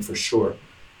hearing for sure.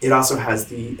 It also has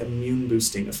the immune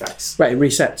boosting effects. Right, it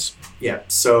resets. Yeah,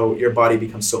 so your body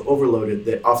becomes so overloaded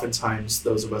that oftentimes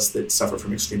those of us that suffer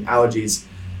from extreme allergies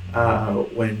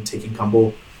when taking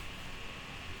kambo,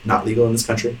 not legal in this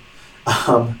country,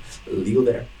 legal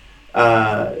there,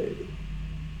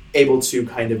 able to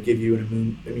kind of give you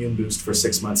an immune boost for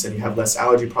 6 months, and you have less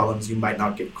allergy problems. You might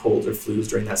not get colds or flus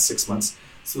during that 6 months.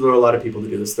 So there are a lot of people that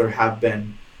do this. There have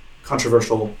been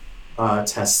controversial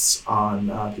tests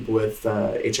on people with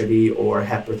HIV or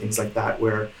HEP or things like that,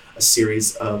 where a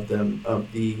series of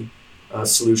the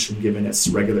solution given at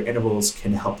regular intervals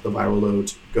can help the viral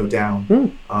load go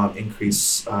down,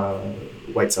 increase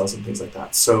white cells and things like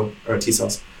that. So, or T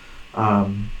cells,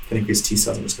 can increase T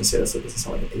cells. I'm just going to say that so it doesn't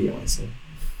sound like an idiot when I say it.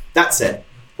 That said,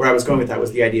 where I was going with that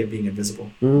was the idea of being invisible.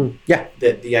 Yeah.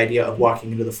 That the idea of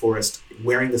walking into the forest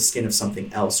wearing the skin of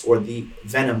something else, or the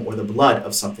venom or the blood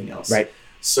of something else. Right.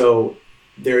 So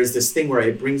there is this thing where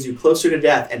it brings you closer to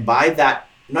death, and by that,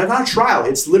 not a trial,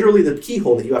 it's literally the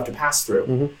keyhole that you have to pass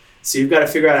through. So you've got to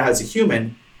figure out as a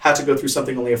human how to go through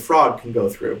something only a frog can go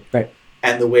through. Right.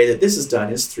 And the way that this is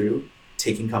done is through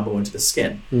taking kambo into the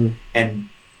skin and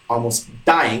almost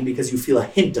dying because you feel a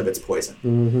hint of its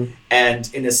poison.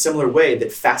 And in a similar way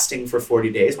that fasting for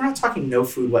 40 days, we're not talking no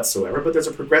food whatsoever, but there's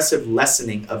a progressive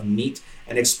lessening of meat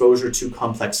and exposure to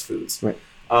complex foods. Right.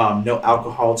 No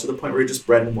alcohol to the point where you're just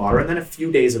bread and water, and then a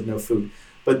few days of no food.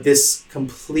 But this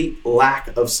complete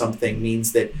lack of something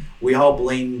means that we all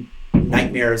blame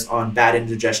nightmares on bad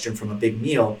indigestion from a big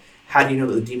meal. How do you know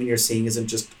that the demon you're seeing isn't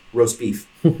just roast beef?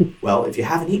 Well, if you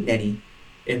haven't eaten any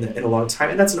in a long time,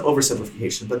 and that's an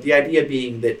oversimplification, but the idea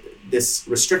being that this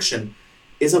restriction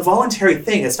is a voluntary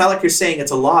thing. It's not like you're saying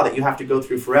it's a law that you have to go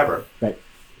through forever. Right.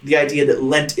 The idea that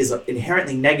Lent is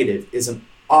inherently negative is an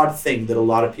odd thing that a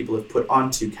lot of people have put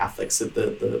onto Catholics, that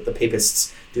the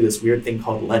papists do this weird thing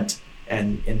called Lent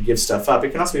and give stuff up. It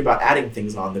can also be about adding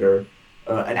things on that are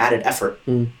an added effort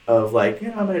of like,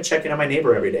 I'm going to check in on my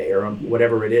neighbor every day, or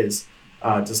whatever it is.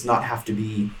 It does not have to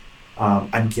be,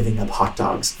 I'm giving up hot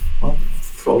dogs. Well,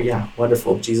 oh yeah,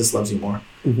 wonderful. Jesus loves you more.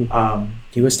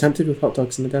 He was tempted with hot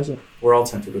dogs in the desert. We're all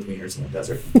tempted with wieners in the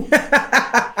desert.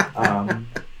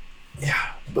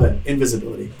 Yeah, but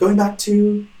invisibility. Going back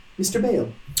to Mr.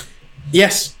 Bale.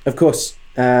 Yes, of course.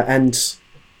 And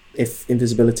if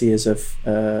invisibility is of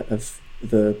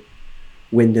the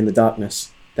wind in the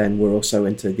darkness, then we're also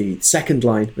into the second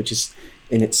line, which is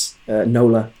in its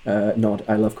Nola nod.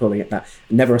 I love calling it that.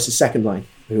 Neveros' second line,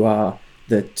 who are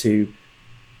the two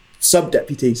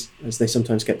sub-deputies, as they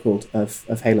sometimes get called, of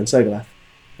Halen Sogolath.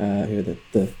 who are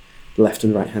the left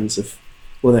and right hands of,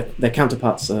 well, their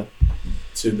counterparts are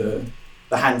to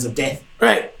the hands of death.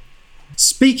 right.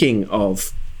 Speaking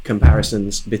of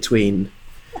comparisons between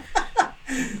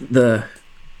the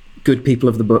good people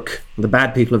of the book, the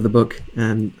bad people of the book,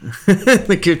 and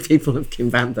the good people of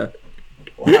Kimbanda,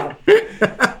 Wow.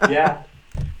 Yeah.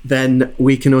 then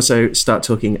we can also start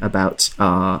talking about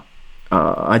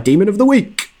our demon of the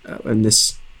week. And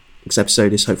this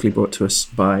episode is hopefully brought to us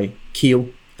by Keel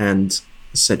and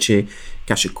Seche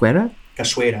Cachoeira.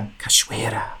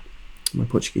 Cachoeira. My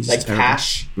Portuguese Like is terrible.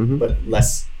 cash, Mhm. but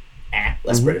less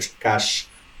British.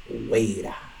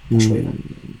 Cachoeira.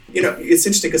 You know, it's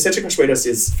interesting because Seche Cachoeira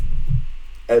is,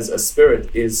 as a spirit,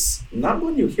 is not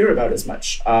one you hear about as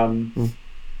much.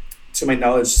 To my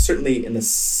knowledge, certainly in the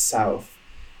south.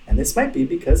 And this might be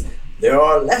because there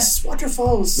are less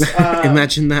waterfalls.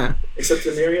 Imagine that. Except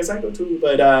in the areas I go to.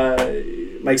 But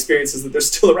my experience is that they're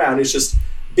still around. It's just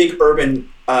big urban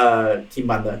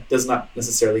Kimbanda does not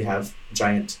necessarily have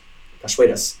giant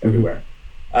cachoeiras everywhere.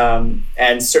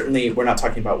 And certainly we're not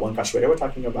talking about one cachoeira. We're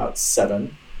talking about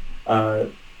 7.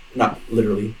 Not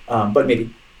literally, but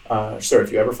maybe. Sure,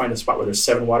 if you ever find a spot where there's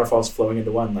 7 waterfalls flowing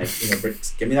into one, like,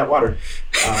 give me that water.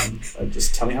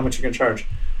 Just tell me how much you're going to charge.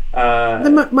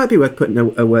 There might be worth putting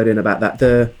a word in about that.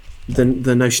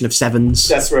 The notion of sevens.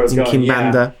 That's where I was in going.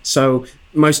 Kimbanda. Yeah. So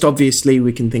most obviously,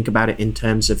 we can think about it in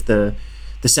terms of the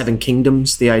 7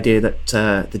 kingdoms. The idea that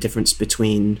the difference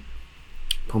between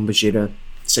Pombagira,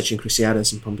 Sete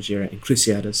Encruzilhadas, and Pombagira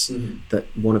Encruzilhadas, that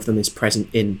one of them is present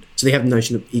in. So they have the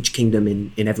notion of each kingdom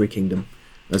in every kingdom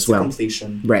as well.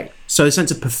 Completion. Right. So a sense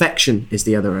of perfection is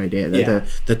the other idea.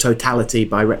 The totality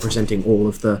by representing all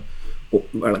of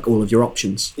all of your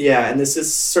options. Yeah, and this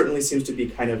certainly seems to be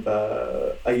kind of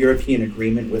a European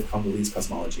agreement with Congolese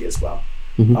cosmology as well.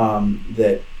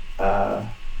 That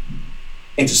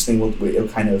interestingly, it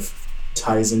kind of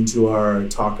ties into our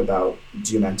talk about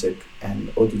geomantic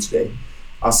and Odu today.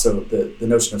 Also, the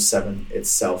notion of 7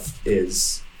 itself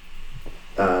is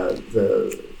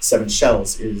the 7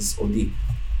 shells is Odi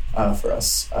for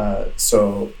us.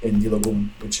 So in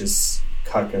Dilogum, which is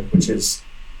Karka, which is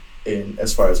in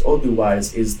as far as Odu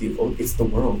wise is it's the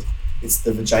world. It's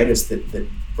the Vagitus that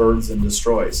burns and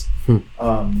destroys.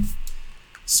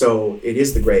 So it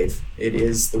is the grave. It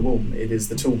is the womb. It is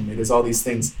the tomb. It is all these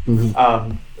things.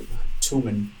 Tomb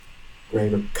and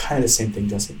grave are kind of the same thing,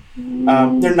 Jesse.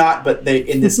 They're not, but they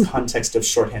in this context of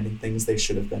shorthanding things, they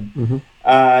should have been.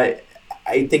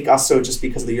 I think also just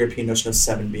because of the European notion of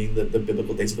 7 being the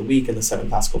biblical days of the week and the 7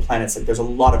 classical planets, like there's a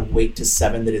lot of weight to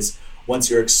 7 that is once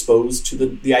you're exposed to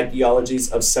the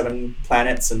ideologies of 7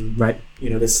 planets and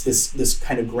this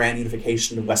kind of grand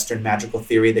unification of Western magical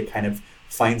theory that kind of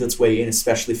finds its way in,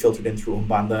 especially filtered in through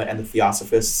Umbanda and the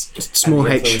Theosophists. Just small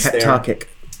h, heptarchic.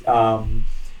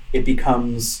 It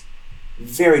becomes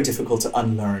very difficult to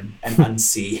unlearn and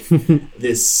unsee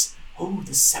this. Oh,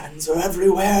 the 7s are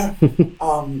everywhere.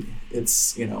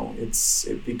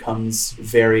 It becomes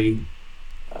very.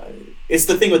 It's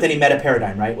the thing with any meta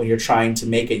paradigm, right? When you're trying to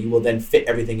make it, you will then fit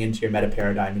everything into your meta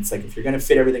paradigm. It's like if you're going to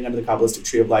fit everything under the Kabbalistic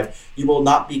tree of life, you will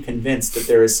not be convinced that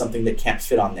there is something that can't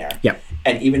fit on there. Yeah.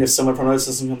 And even if someone from another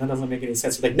system, that doesn't make any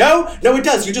sense. You're like, no, it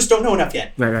does. You just don't know enough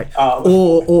yet. Right.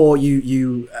 Or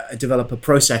you develop a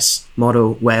process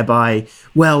model whereby,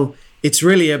 well, it's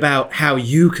really about how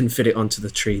you can fit it onto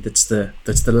the tree. That's the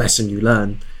lesson you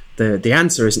learn. The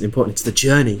answer isn't important. It's the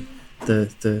journey.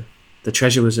 The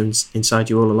treasure was inside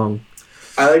you all along.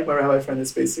 I like my rabbi friend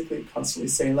that's basically constantly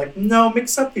saying, like, no,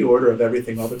 mix up the order of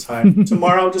everything all the time.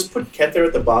 Tomorrow, just put Keter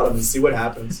at the bottom and see what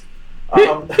happens.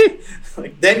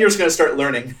 Then you're just going to start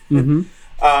learning.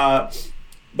 But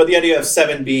the idea of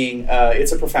 7 being,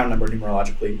 it's a profound number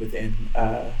numerologically within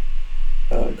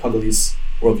Congolese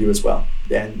worldview as well.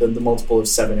 And the multiple of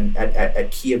 7 at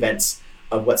key events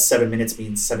of what 7 minutes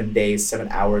means, 7 days, 7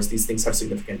 hours, these things have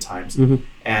significant times.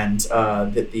 And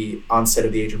that the onset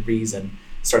of the age of reason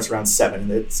starts around 7.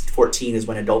 And 14 is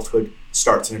when adulthood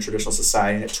starts in a traditional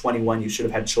society. And at 21, you should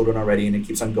have had children already, and it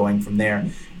keeps on going from there.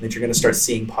 And that you're going to start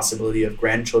seeing possibility of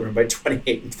grandchildren by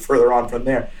 28 and further on from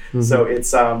there. So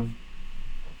it's an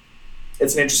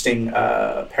interesting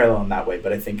parallel in that way.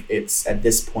 But I think it's at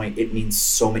this point, it means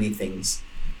so many things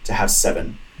to have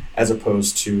 7 as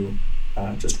opposed to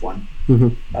just 1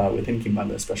 within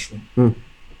Kimbanda especially.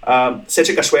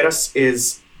 Seche Cachoeiras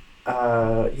is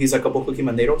he's a Caboclo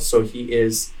Kimbandeiro, so he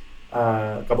is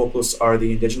Caboclos are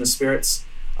the indigenous spirits.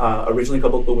 Originally,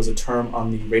 Caboclo was a term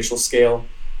on the racial scale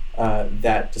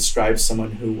that describes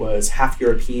someone who was half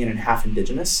European and half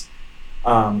indigenous.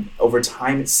 Over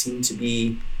time, it seemed to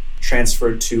be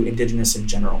transferred to indigenous in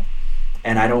general,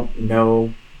 and I don't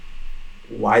know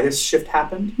why this shift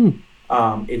happened.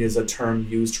 It is a term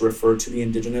used to refer to the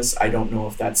indigenous. I don't know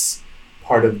if that's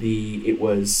part of it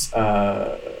was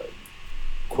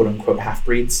quote unquote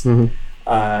half-breeds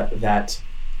that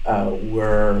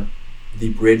were the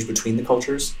bridge between the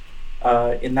cultures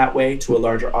in that way to a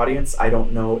larger audience. I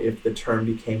don't know if the term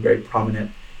became very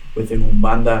prominent within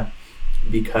Umbanda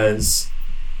because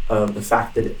of the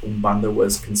fact that Umbanda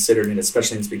was considered, and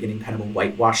especially in its beginning, kind of a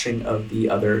whitewashing of the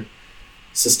other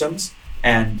systems.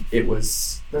 And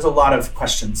there's a lot of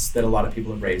questions that a lot of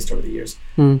people have raised over the years.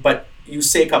 But you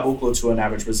say caboclo to an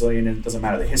average Brazilian, and it doesn't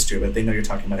matter the history, but they know you're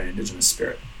talking about an indigenous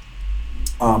spirit,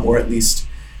 or at least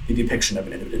the depiction of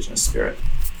an indigenous spirit.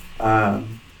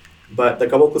 But the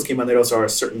caboclos quimbanderos are a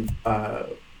certain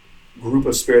group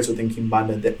of spirits within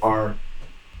Quimbanda that are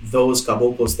those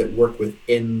caboclos that work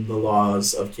within the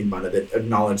laws of Quimbanda, that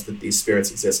acknowledge that these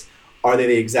spirits exist. Are they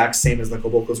the exact same as the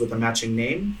caboclos with a matching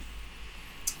name?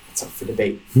 It's up for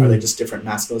debate. Are they just different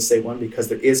masculine, say one? Because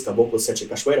there is caboclo Seche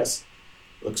Cachoeiras.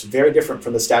 It looks very different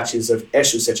from the statues of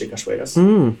Eshu Seche Cachoeiras.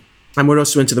 And we're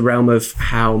also into the realm of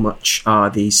how much are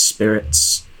these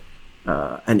spirits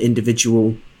an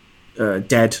individual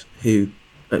dead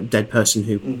person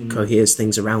who coheres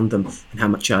things around them, and how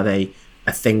much are they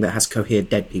a thing that has cohered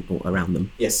dead people around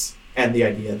them. Yes, and the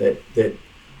idea that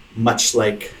much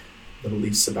like the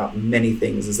beliefs about many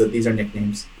things is that these are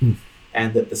nicknames,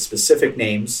 and that the specific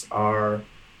names are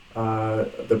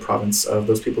the province of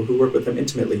those people who work with them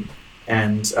intimately.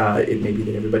 And it may be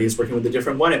that everybody is working with a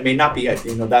different one. It may not be.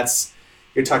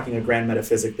 You're talking a grand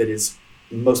metaphysic that is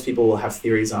most people will have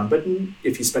theories on, but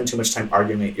if you spend too much time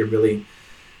arguing it,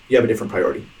 you have a different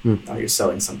priority. You're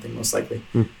selling something most likely.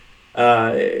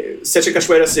 Seche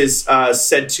Cachoeiras is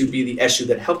said to be the Eshu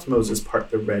that helped Moses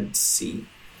part the Red Sea,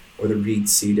 or the Reed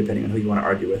Sea, depending on who you want to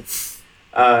argue with.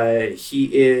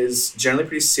 He is generally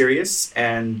pretty serious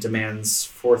and demands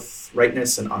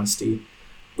forthrightness and honesty,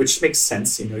 which makes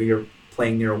sense. You're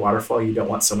playing near a waterfall. You don't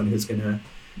want someone who's going to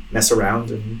mess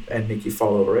around and make you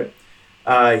fall over it.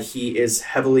 He is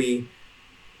heavily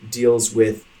deals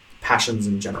with passions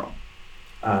in general.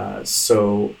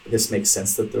 So this makes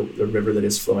sense that the river that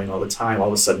is flowing all the time all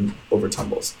of a sudden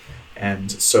overtumbles.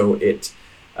 And so it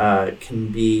can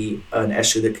be an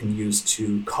Eshu that can use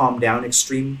to calm down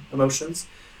extreme emotions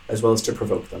as well as to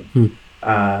provoke them.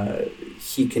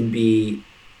 He can be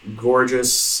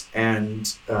gorgeous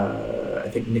and I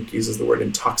think Nick uses the word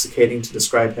intoxicating to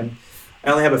describe him.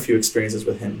 I only have a few experiences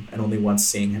with him and only once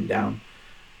seeing him down.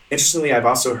 Interestingly, I've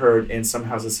also heard in some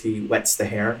houses he wets the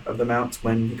hair of the mount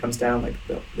when he comes down. Like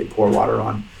they pour water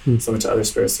on, similar to other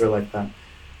spirits that are like that.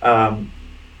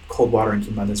 Cold water in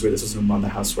Quimbanda is where this was in Umbanda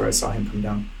house where I saw him come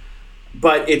down.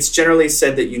 But it's generally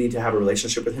said that you need to have a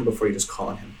relationship with him before you just call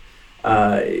on him.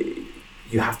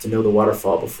 You have to know the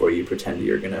waterfall before you pretend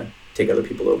you're going to take other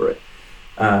people over it.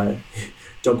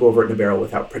 Don't go over it in a barrel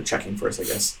without checking first, I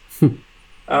guess.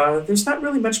 There's not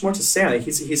really much more to say on it.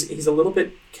 He's a little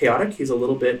bit chaotic. He's a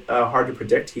little bit hard to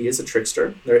predict. He is a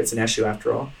trickster. It's an Eshu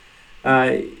after all.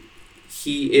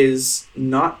 He is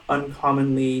not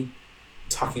uncommonly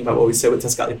talking about what we said with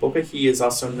Tezcatlipoca. He is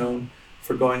also known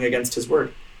for going against his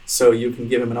word. So you can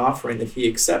give him an offering that he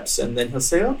accepts, and then he'll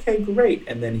say, okay, great.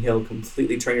 And then he'll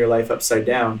completely turn your life upside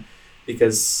down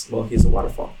because, well, he's a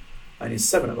waterfall. And he's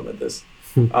 7 of them at this.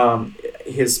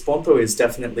 His ponto is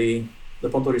definitely, the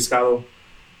ponto riscado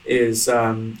is,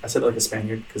 I said it like a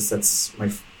Spaniard because that's my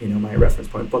reference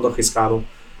point. Ponto riscado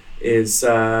is,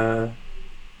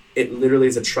 it literally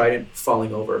is a trident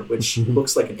falling over, which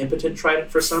looks like an impotent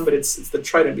trident for some, but it's the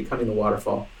trident becoming the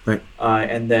waterfall. Right.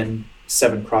 And then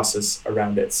 7 crosses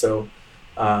around it. So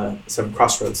 7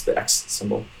 crossroads, the X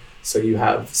symbol. So you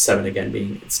have 7 again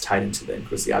being, it's tied into the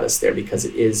encruciadas there because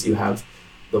it is, you have,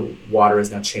 the water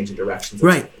is now changing directions.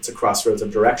 It's a crossroads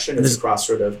of direction. It's a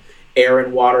crossroad of air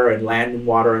and water and land and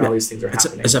water and all these things are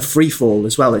happening. It's a free fall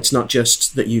as well. It's not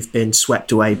just that you've been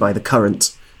swept away by the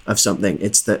current of something.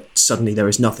 It's that suddenly there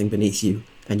is nothing beneath you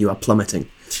and you are plummeting.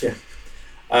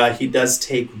 Yeah. He does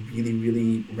take really,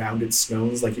 really rounded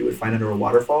stones like you would find under a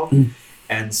waterfall.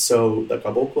 And so the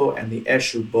caboclo and the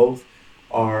Eshu both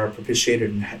are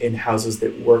propitiated in houses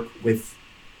that work with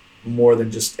more than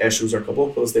just Eshus or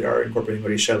caboclos that are incorporating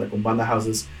Orisha, like Umbanda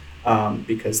houses,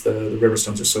 because the river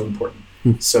stones are so important.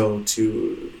 So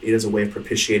it is a way of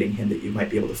propitiating him that you might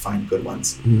be able to find good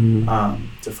ones,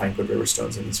 to find good river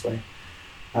stones in this way.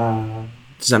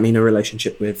 Does that mean a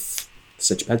relationship with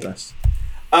Seche Pedras?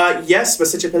 Yes, but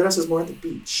Seche Pedras is more at the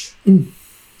beach.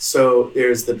 So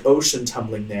there's the ocean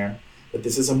tumbling there, but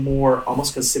this is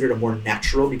almost considered a more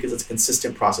natural because it's a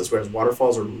consistent process, whereas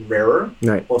waterfalls are rarer.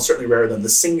 Right. Well, certainly rarer than the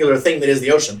singular thing that is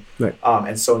the ocean. Right.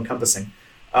 And so encompassing.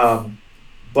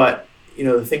 But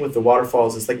the thing with the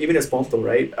waterfalls is like even as Ponto,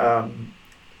 right?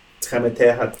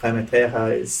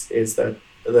 Tremeterra is the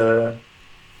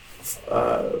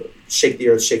shake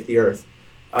the earth.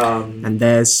 And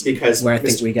there's because where I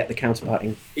think we get the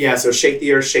counterparting. Yeah, so shake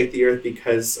the earth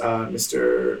because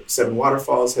Mr. Seven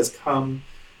Waterfalls has come,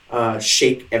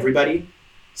 shake everybody.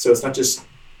 So it's not just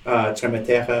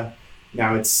Tremeterra,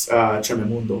 now it's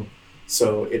Trememundo.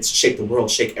 So it's shake the world,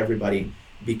 shake everybody,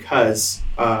 because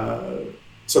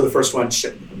so the first one,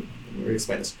 let me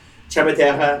explain this.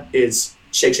 Tremeterra is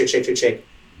shake,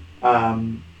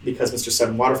 because Mr.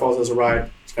 Seven Waterfalls has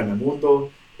arrived.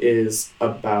 Trememundo is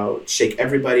about shake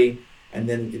everybody, and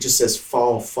then it just says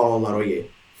fall Laroye,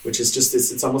 which is just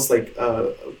this. It's almost like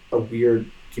a weird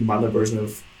Kimbanda version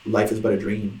of Life is But a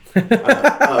Dream.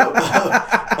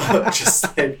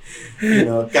 Just like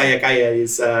Kaya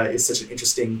is such an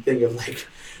interesting thing of like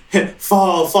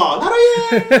fall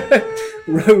Laroye.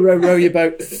 row your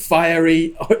boat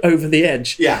fiery over the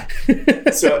edge. Yeah.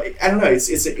 So I don't know.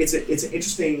 It's an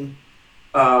interesting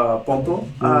ponto.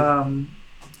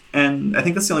 And I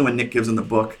think that's the only one Nick gives in the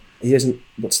book. He isn't.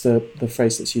 What's the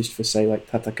phrase that's used for, say, like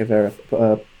Tata Caveira,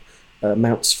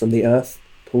 mounts from the earth,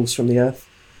 pulls from the earth?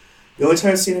 The only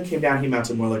time I've seen him came down, he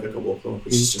mounted more like a caboclo,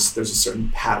 which is just, there's a certain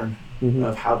pattern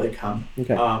of how they come.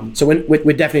 Okay. So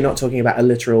we're definitely not talking about a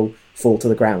literal fall to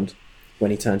the ground when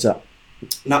he turns up.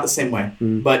 Not the same way.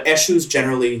 But Eshus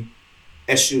generally,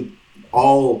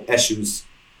 all Eshus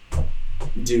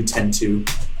do tend to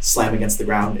slam against the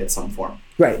ground in some form.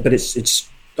 Right, but it's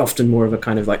often more of a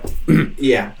kind of like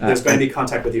yeah, there's going to be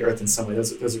contact with the earth in some way.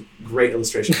 Those are great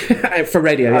illustrations for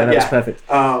radio. Yeah, that was perfect.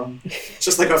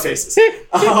 Just like our faces.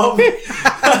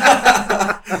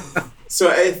 So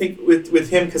I think with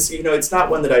him, because it's not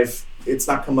one that it's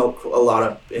not come out a lot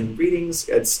of in readings.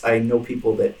 I know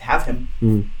people that have him,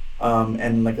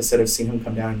 and like I said, I've seen him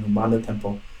come down in the Umbanda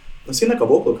temple. I've seen the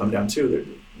caboclo come down too. They're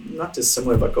not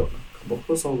dissimilar, but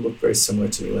caboclos all look very similar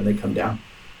to me when they come down.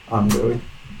 They're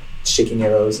shaking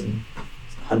arrows and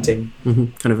hunting.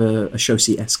 Kind of a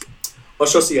Shosi-esque. Oh,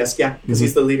 Shosi-esque, yeah, because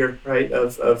he's the leader, right,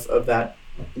 of that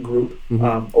group. I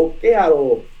have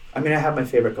my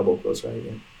favorite caboclos, right?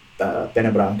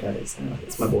 Pena Branca it's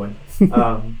my boy,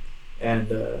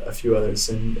 and a few others.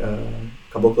 And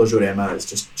Caboclo Jurema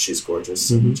she's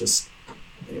gorgeous. And just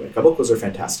anyway, caboclos are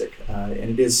fantastic, and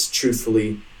it is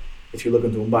truthfully. If you look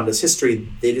into Umbanda's history,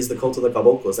 it is the cult of the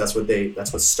caboclos. That's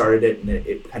what started it, and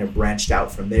it kind of branched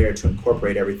out from there to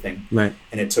incorporate everything. Right.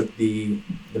 And it took the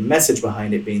message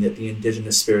behind it being that the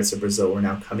indigenous spirits of Brazil were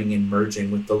now coming in,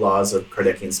 merging with the laws of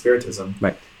Kardecian Spiritism,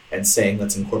 right, and saying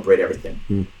let's incorporate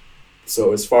everything.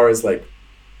 So as far as like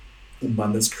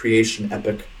Umbanda's creation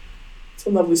epic, it's a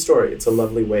lovely story. It's a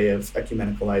lovely way of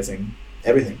ecumenicalizing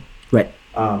everything. Right.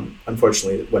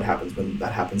 Unfortunately, what happens when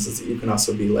that happens is that you can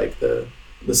also be like the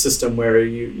system where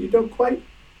you don't quite,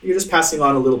 you're just passing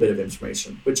on a little bit of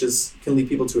information, which can lead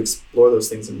people to explore those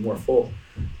things in more full.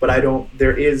 But there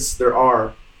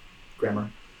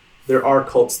are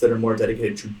cults that are more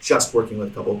dedicated to just working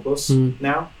with caboclos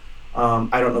now.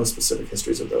 I don't know the specific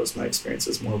histories of those. My experience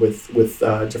is more with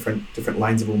different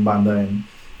lines of Umbanda and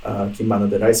Kimbanda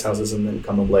de Rice houses and then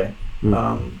Candomblé.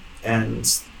 And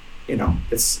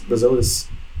Brazil is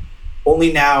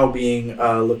only now being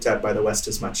looked at by the West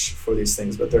as much for these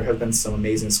things, but there have been some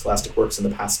amazing scholastic works in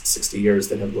the past 60 years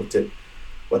that have looked at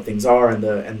what things are and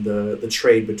the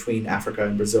trade between Africa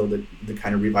and Brazil that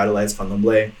kind of revitalized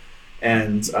Candomblé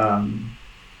and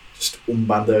just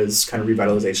Umbanda's kind of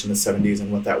revitalization in the 70s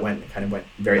and what that went. It kind of went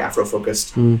very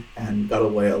Afro-focused and got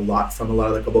away a lot from a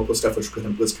lot of the caboclo stuff, which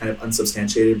was kind of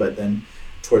unsubstantiated, but then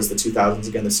towards the 2000s,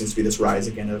 again, there seems to be this rise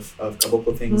again of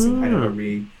caboclo things and kind of a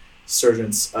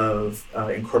resurgence of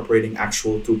incorporating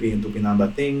actual Tupi and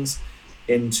Tupinamba things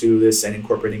into this and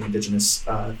incorporating indigenous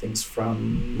things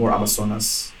from more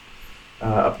Amazonas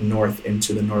up north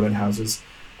into the northern houses.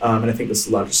 And I think this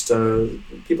is a lot of just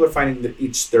people are finding that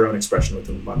each their own expression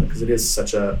within Umbanda because it is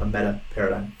such a meta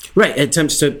paradigm. Right, it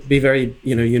attempts to be very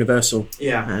universal.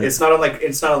 Yeah, it's not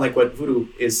unlike what voodoo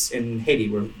is in Haiti,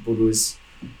 where voodoo is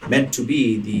meant to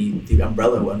be the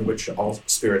umbrella under which all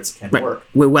spirits can work.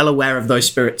 We're well aware of those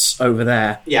spirits over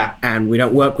there. Yeah, and we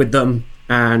don't work with them,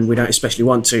 and we don't especially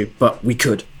want to, but we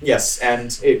could. Yes,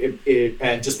 and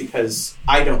and just because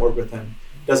I don't work with them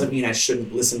doesn't mean I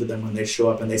shouldn't listen to them when they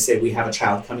show up and they say, we have a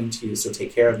child coming to you, so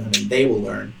take care of them and they will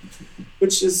learn,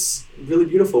 which is really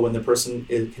beautiful when the person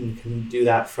can do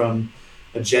that from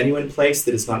a genuine place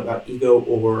that is not about ego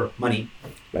or money,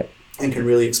 right, and can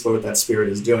really explore what that spirit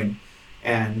is doing.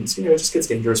 And it just gets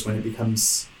dangerous when it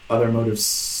becomes other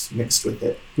motives mixed with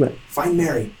it. Right. Find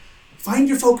Mary. Find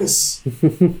your focus.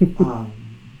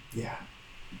 Yeah.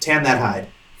 tan that hide.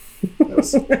 That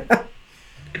was...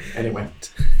 Anyway.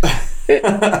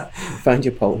 Find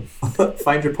your pole.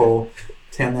 Find your pole.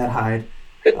 Tan that hide.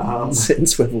 Sit and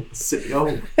swivel.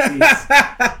 Oh,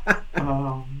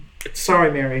 jeez.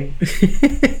 Sorry, Mary.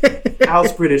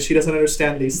 Al's British. She doesn't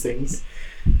understand these things.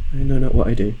 I know not what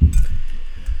I do.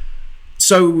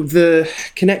 So the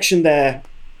connection there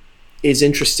is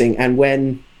interesting, and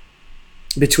when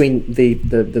between the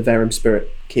Verum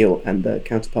spirit Keel and the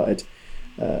counterparted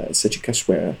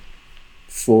Sechikaswera,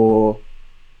 for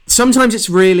sometimes it's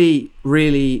really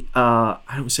I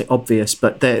don't want to say obvious,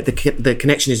 but the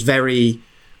connection is very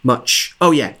much,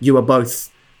 oh yeah, you are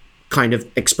both kind of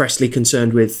expressly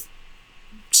concerned with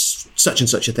such and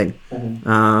such a thing.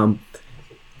 Mm-hmm.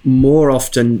 More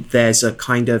often there's a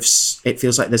kind of, it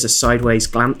feels like there's a sideways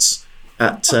glance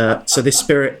at so this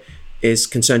spirit is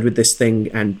concerned with this thing,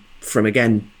 and from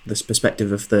again this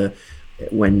perspective of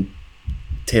when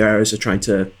Te-Aras are trying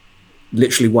to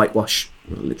literally whitewash,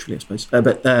 well, literally I suppose,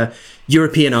 but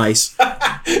Europeanize.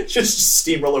 Just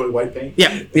steamroller with white paint.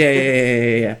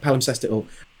 Yeah. Palimpsest it all.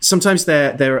 Sometimes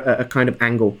they're a kind of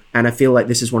angle, and I feel like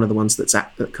this is one of the ones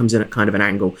that comes in at kind of an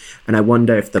angle, and I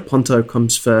wonder if the Ponto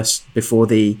comes first before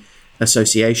the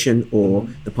association, or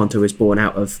the Ponto is born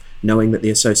out of knowing that the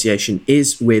association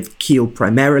is with Keel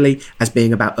primarily as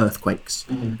being about earthquakes,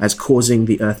 as causing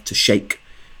the earth to shake.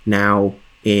 Now,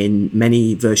 in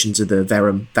many versions of the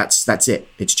Verum, that's it.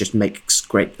 It just makes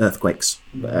great earthquakes.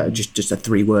 Just a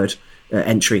 3-word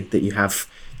entry that you have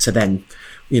to then,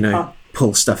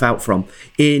 pull stuff out from.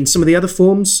 In some of the other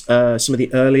forms, some of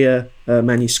the earlier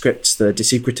manuscripts, the De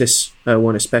Secretis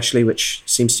one especially, which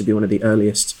seems to be one of the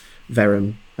earliest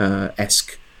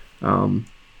Verum-esque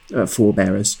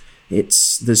forebearers,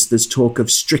 there's talk of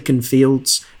stricken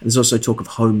fields, and there's also talk of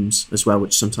homes as well,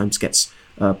 which sometimes gets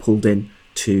pulled in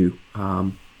to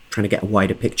trying to get a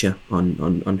wider picture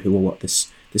on who or what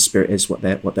this spirit is, what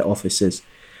their office is.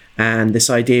 And this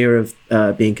idea of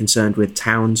being concerned with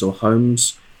towns or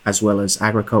homes, as well as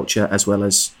agriculture, as well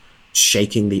as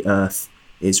shaking the earth,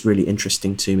 is really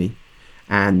interesting to me.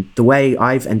 And the way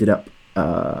I've ended up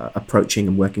approaching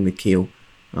and working with Keel,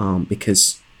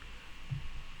 because,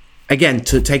 again,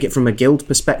 to take it from a guild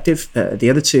perspective, the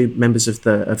other two members of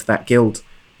that guild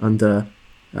under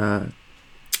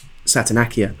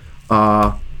Satanakia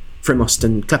are Frimost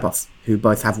and Klepoth, who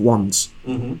both have wands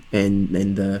in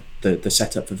the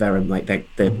setup for Verum. Like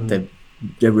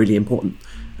they're really important,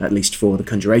 at least for the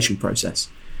conjuration process.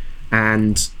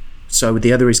 And so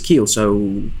the other is Keel.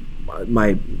 So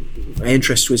my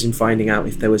interest was in finding out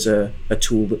if there was a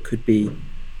tool that could be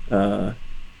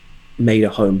made a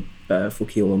home for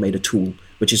Keel, or made a tool,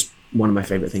 which is one of my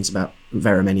favourite things about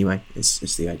Verum anyway, is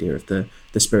the idea of the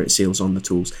spirit seals on the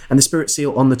tools. And the spirit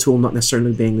seal on the tool not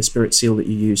necessarily being the spirit seal that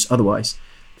you use otherwise,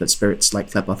 that spirits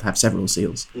like Klepoth have several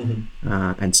seals,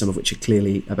 and some of which are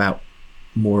clearly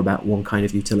more about one kind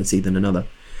of utility than another.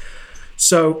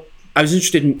 So I was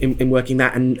interested in working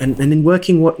that, and in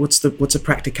working what's a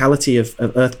practicality of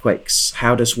earthquakes.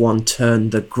 How does one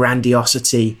turn the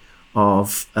grandiosity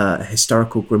of a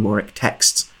historical grimoire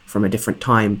text from a different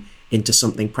time into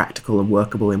something practical and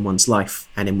workable in one's life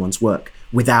and in one's work,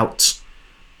 without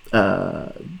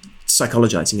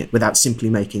psychologizing it, without simply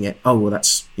making it, oh well,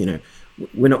 that's,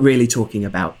 we're not really talking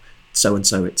about so and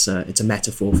so. It's a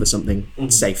metaphor for something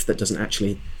safe that doesn't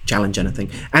actually challenge anything.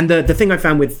 And the thing I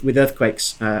found with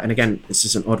earthquakes, and again, this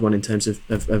is an odd one in terms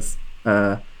of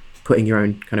putting your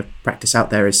own kind of practice out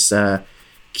there, is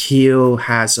Keel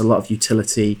has a lot of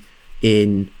utility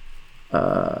in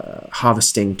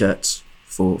harvesting dirt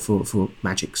for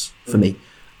magics. For me,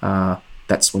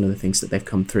 that's one of the things that they've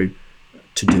come through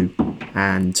to do,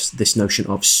 and this notion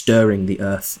of stirring the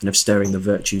earth and of stirring the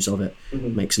virtues of it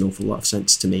makes an awful lot of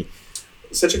sense to me.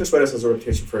 Sechikaswera has a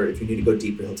reputation for, if you need to go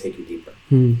deeper, he'll take you deeper.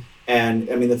 And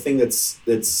I mean, the thing that's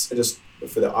just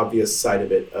for the obvious side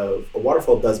of it, of a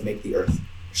waterfall does make the earth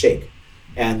shake,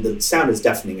 and the sound is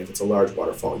deafening if it's a large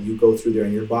waterfall. You go through there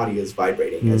and your body is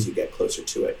vibrating as you get closer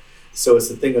to it. So it's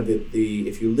the thing of the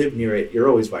if you live near it, you're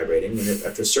always vibrating, and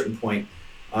after a certain point,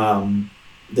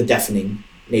 the deafening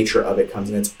nature of it comes,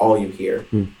 and it's all you hear.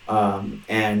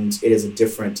 And it is a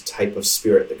different type of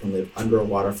spirit that can live under a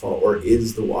waterfall, or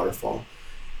is the waterfall.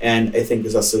 And I think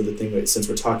there's also the thing that, since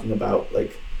we're talking about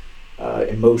like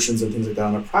emotions and things like that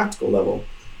on a practical level,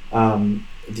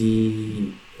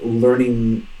 the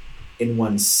learning in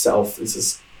oneself, this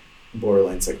is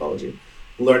borderline psychology,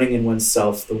 learning in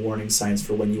oneself the warning signs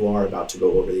for when you are about to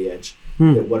go over the edge.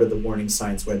 What are the warning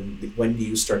signs? When do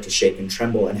you start to shake and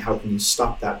tremble, and how can you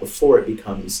stop that before it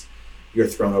becomes you're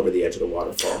thrown over the edge of the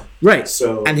waterfall? Right.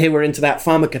 So, and here we're into that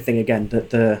pharmaca thing again, that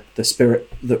the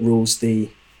spirit that rules the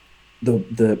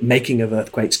the making of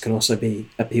earthquakes can also be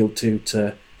appealed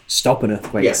to stop an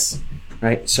earthquake. Yes.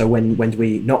 Right. So when do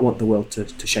we not want the world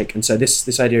to shake? And so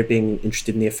this idea of being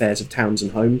interested in the affairs of towns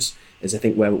and homes is, I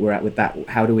think, where we're at with that.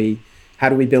 How do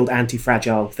we build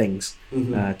anti-fragile things?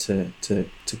 To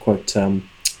quote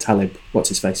Talib, what's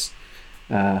his face?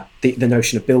 The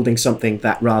notion of building something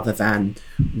that, rather than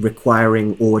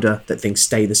requiring order, that things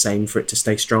stay the same for it to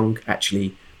stay strong,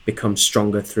 actually becomes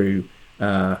stronger through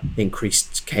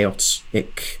increased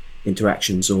chaotic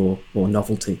interactions or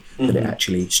novelty, that it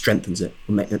actually strengthens it,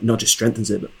 not just strengthens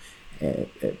it, but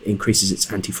increases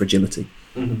its anti-fragility.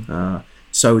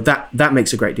 So that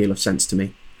makes a great deal of sense to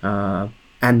me.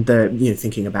 And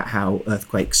thinking about how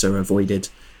earthquakes are avoided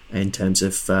in terms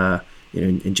of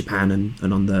in Japan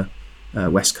and on the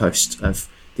west coast, of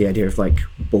the idea of like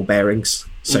ball bearings.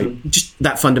 So just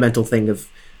that fundamental thing of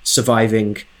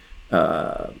surviving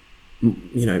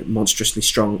monstrously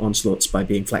strong onslaughts by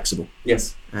being flexible.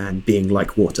 Yes. And being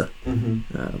like water.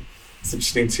 It's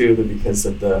interesting too, that because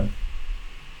of the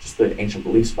ancient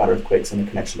beliefs about earthquakes and the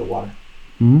connection to water.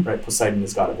 Right, Poseidon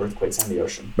is god of earthquakes and the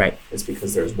ocean. Right, it's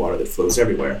because there's water that flows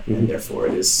everywhere, and therefore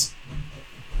it is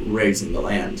raising the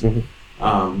land.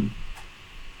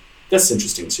 That's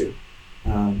interesting too,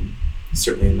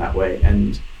 certainly in that way.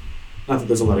 And not that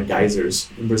there's a lot of geysers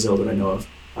in Brazil that I know of,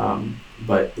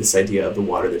 but this idea of the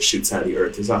water that shoots out of the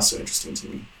earth is also interesting to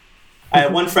me. I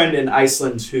have one friend in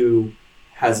Iceland who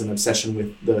has an obsession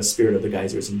with the spirit of the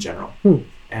geysers in general,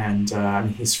 and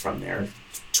he's from there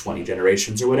 20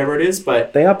 generations or whatever it is,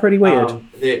 but they are pretty weird.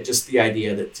 Just the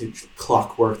idea that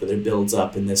clockwork that it builds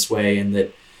up in this way, and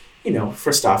that,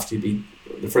 first off, the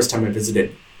first time I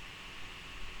visited,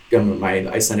 my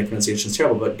Icelandic pronunciation is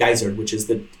terrible, but geyser, which is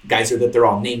the geyser that they're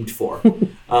all named for,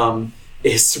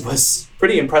 was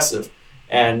pretty impressive.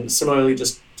 And similarly,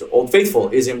 just Old Faithful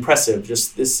is impressive.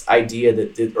 Just this idea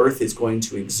that the earth is going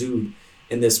to exude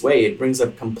in this way, it brings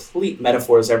up complete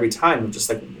metaphors every time of just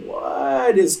like,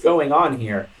 what is going on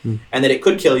here? And that it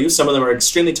could kill you. Some of them are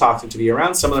extremely toxic to be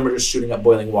around. Some of them are just shooting up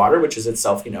boiling water, which is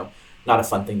itself, not a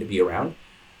fun thing to be around.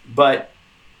 But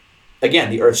again,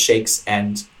 the earth shakes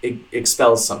and it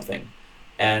expels something.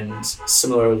 And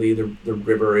similarly, the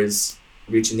river is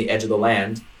reaching the edge of the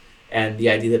land. And the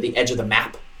idea that the edge of the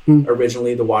map,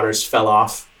 originally the waters fell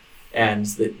off, and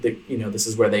this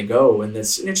is where they go. And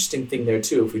there's an interesting thing there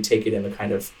too, if we take it in the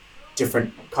kind of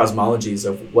different cosmologies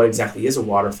of what exactly is a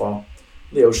waterfall.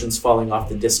 The ocean's falling off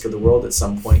the disk of the world at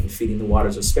some point and feeding the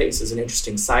waters of space is an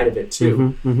interesting side of it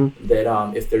too.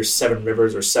 That if there's 7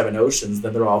 rivers or 7 oceans,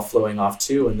 then they're all flowing off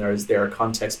too, and there are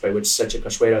contexts by which Sete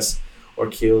Cachoeiras or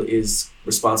Keel is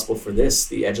responsible for this,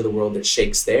 the edge of the world that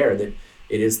shakes there, that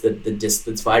it is the disk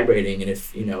that's vibrating. And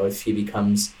if he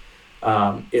becomes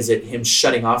is it him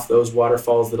shutting off those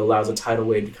waterfalls that allows a tidal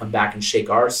wave to come back and shake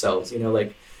ourselves?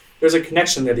 There's a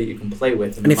connection there that you can play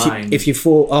with in the mind. If you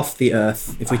fall off the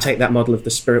earth, if we take that model of the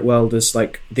spirit world as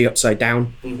like the upside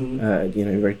down,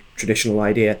 very traditional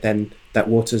idea, then that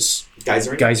water's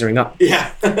geysering up.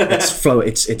 Yeah, it's flow.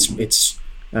 It's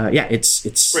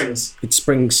springs. It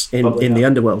springs in the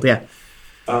underworld. Yeah,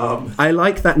 I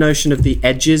like that notion of the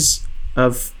edges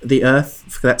of the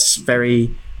earth. That's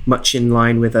very much in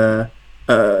line with a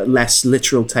less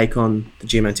literal take on the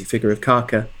geomantic figure of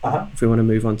Karka. If we want to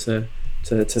move on to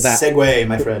that. Segue,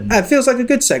 my friend. It feels like a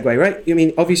good segue, right? I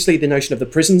mean, obviously the notion of the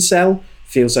prison cell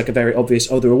feels like a very obvious,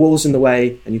 there are walls in the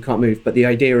way and you can't move. But the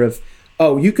idea of,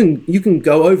 you can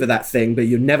go over that thing, but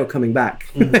you're never coming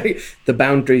back. The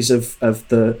boundaries of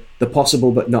the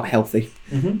possible but not healthy,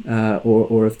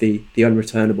 or of the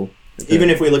unreturnable.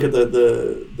 Even if we look at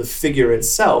the figure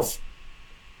itself,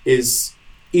 is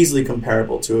easily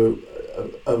comparable to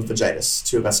a Vagitus,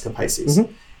 to a Vesica Pisces.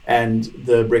 And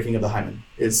the breaking of the hymen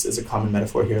is a common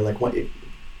metaphor here. Like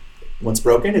once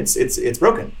broken, it's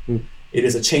broken. It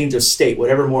is a change of state.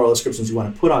 Whatever moral descriptions you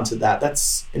want to put onto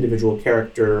that's individual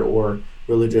character or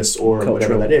religious or cultural,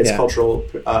 whatever that is, cultural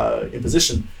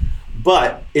imposition.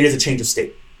 But it is a change of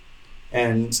state.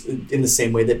 And in the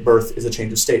same way that birth is a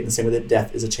change of state, in the same way that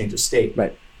death is a change of state.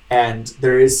 Right. And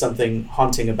there is something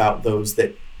haunting about those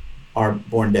that are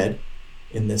born dead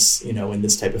in this, in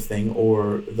this type of thing,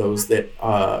 or those that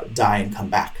die and come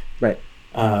back. Right.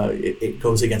 It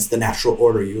goes against the natural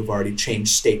order. You've already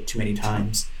changed state too many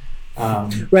times.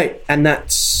 Right, and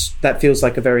that feels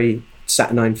like a very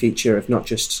Saturnine feature of not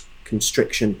just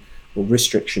constriction or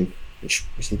restriction, which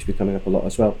seem to be coming up a lot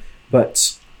as well,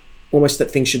 but almost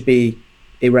that things should be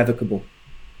irrevocable.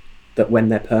 That when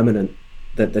they're permanent,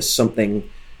 that there's something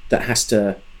that has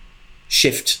to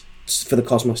shift for the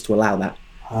cosmos to allow that.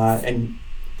 And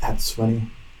that's funny.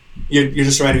 You're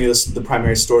just reminding me of the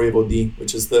primary story of Odi,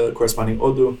 which is the corresponding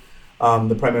Odu,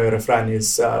 The primary refrain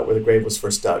is where the grave was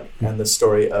first dug, and the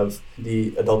story of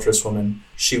the adulterous woman.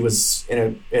 She was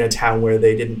in a town where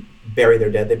they didn't bury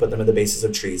their dead; they put them at the bases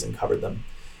of trees and covered them.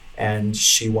 And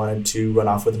she wanted to run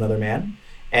off with another man,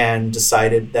 and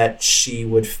decided that she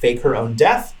would fake her own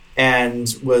death,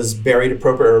 and was buried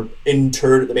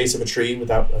interred at the base of a tree.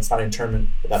 That's not internment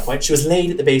at that point. She was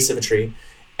laid at the base of a tree.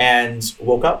 And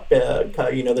woke up,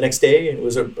 the next day, and it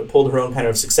was pulled her own kind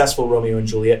of successful Romeo and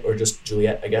Juliet, or just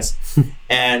Juliet, I guess,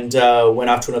 and went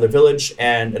off to another village.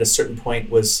 And at a certain point,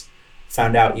 was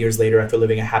found out years later after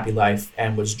living a happy life,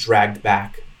 and was dragged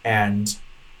back and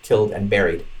killed and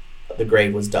buried. The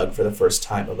grave was dug for the first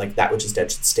time. Like, that which is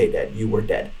dead should stay dead. You were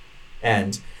dead,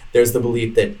 and there's the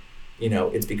belief that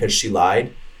it's because she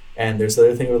lied, and there's the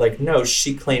other thing where no,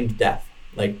 she claimed death.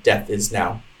 Like, death is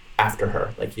now after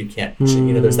her. Like, you can't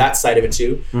there's that side of it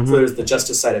too. So there's the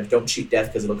justice side of don't cheat death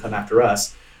because it'll come after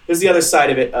us. There's the other side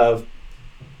of it of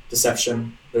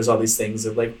deception. There's all these things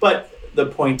of but the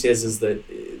point is that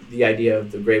the idea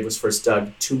of the grave was first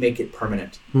dug to make it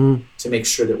permanent, to make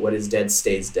sure that what is dead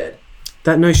stays dead.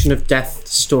 That notion of death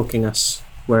stalking us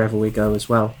wherever we go as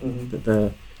well.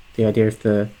 The idea of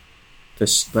that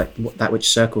which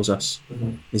circles us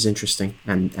is interesting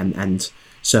and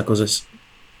circles us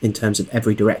in terms of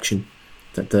every direction,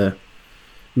 that the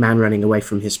man running away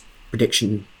from his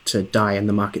prediction to die in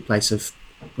the marketplace of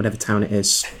whatever town it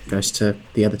is goes to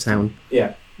the other town,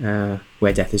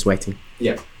 where death is waiting.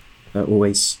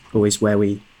 Always where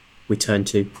we turn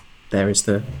to, there is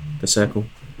the circle.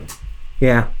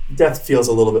 Death feels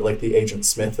a little bit like the Agent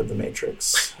Smith of the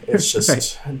Matrix. It's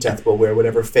just death will wear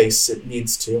whatever face it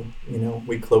needs to.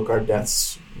 We cloak our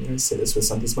deaths. I say this with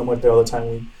Santísima Muerte all the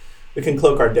time. We can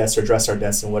cloak our deaths or dress our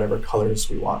deaths in whatever colors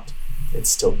we want. It's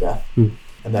still death.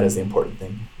 And that is the important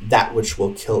thing. That which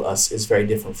will kill us is very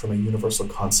different from a universal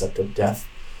concept of death.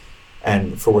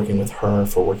 And for working with her,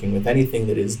 for working with anything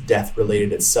that is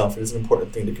death-related itself, it is an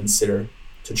important thing to consider,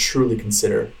 to truly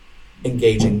consider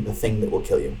engaging the thing that will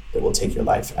kill you, that will take your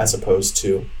life, as opposed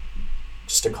to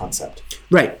just a concept.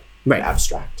 Right.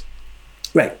 Abstract.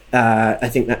 Right. I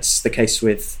think that's the case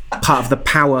with part of the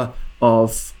power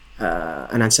of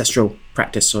an ancestral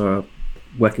practice, or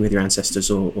working with your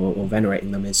ancestors, or venerating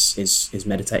them, is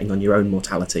meditating on your own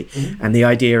mortality, and the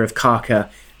idea of Karka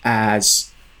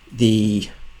as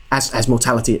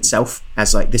mortality itself,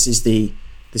 as this is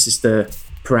the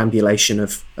perambulation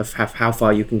of how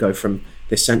far you can go from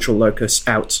this central locus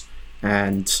out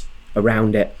and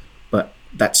around it, but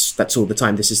that's all the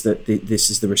time. This is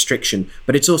the restriction,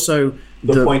 but it's also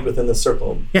the point within the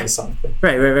circle.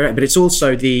 Right. But it's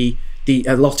also the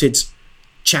allotted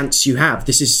chance you have.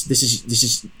 This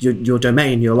is your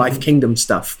domain, your life kingdom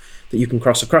stuff that you can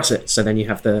cross across it. So then you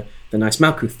have the nice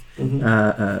Malkuth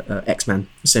X-Man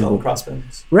symbol.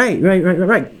 Crossbones.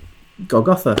 Right.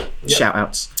 Golgotha shout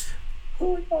outs.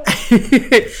 Oh my God.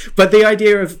 But the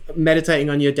idea of meditating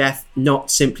on your death, not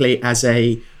simply as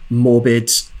a morbid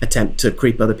attempt to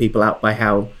creep other people out by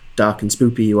how dark and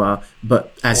spoopy you are,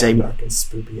 but as dark and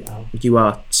spoopy out. You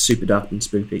are super dark and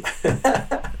spoopy.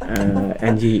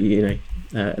 And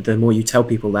the more you tell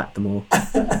people that, the more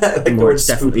it's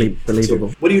definitely believable.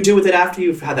 Too. What do you do with it after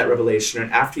you've had that revelation,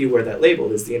 and after you wear that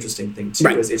label? Is the interesting thing too,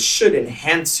 is it should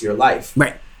enhance your life,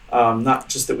 right? Not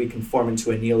just that we conform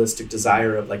into a nihilistic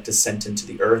desire of descent into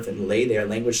the earth and lay there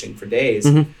languishing for days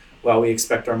while we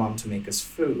expect our mom to make us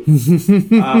food.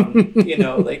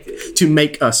 To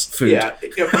make us food. Yeah.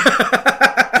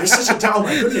 You're such a oh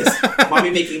my goodness, mommy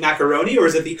making macaroni, or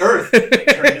is it the earth?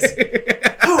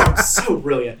 I'm so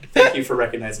brilliant. Thank you for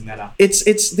recognizing that out. It's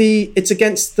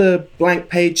against the blank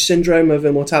page syndrome of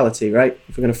immortality, right?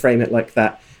 If we're going to frame it like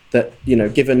that,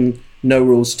 given no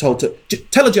rules, told to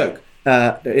tell a joke,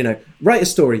 write a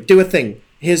story, do a thing.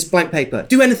 Here's blank paper.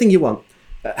 Do anything you want.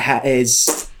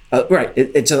 It's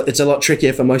a lot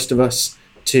trickier for most of us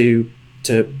to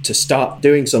start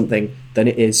doing something than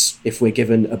it is if we're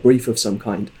given a brief of some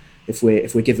kind. If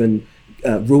we're given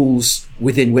rules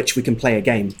within which we can play a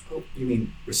game. Oh, you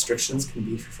mean restrictions can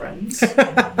be friends?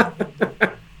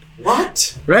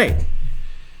 What? Right.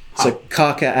 So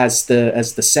Karka as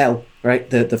the cell, right?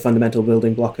 The fundamental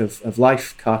building block of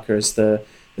life. Karka as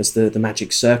the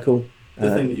magic circle.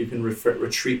 The thing that you can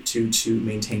retreat to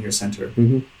maintain your center.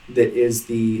 That is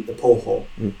the pole hole.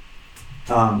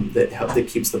 That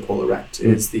keeps the pole erect.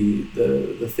 Is the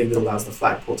thing that allows the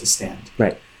flagpole to stand.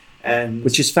 Right. And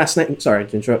which is fascinating. Sorry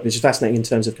to interrupt. Which is fascinating in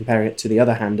terms of comparing it to the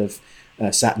other hand of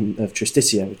Saturn of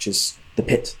Tristitia, which is the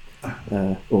pit,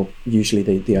 or usually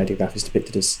the ideograph is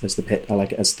depicted as the pit. I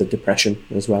like it as the depression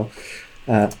as well.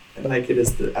 I like it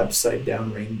as the upside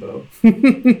down rainbow.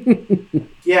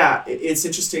 Yeah, it's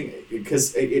interesting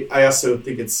because I also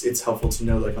think it's helpful to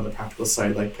know, like on the practical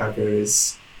side, like Kaka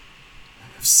is,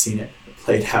 I've seen it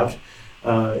played out.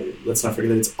 Let's not forget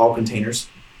that it's all containers,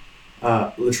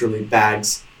 literally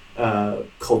bags,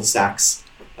 cul-de-sacs,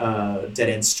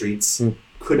 dead-end streets.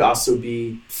 Could also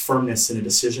be firmness in a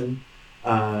decision.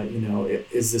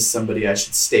 Is this somebody I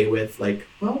should stay with? Like,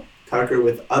 well, Kaka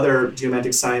with other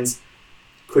geomantic signs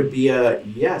could be a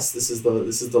yes. This is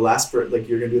the last like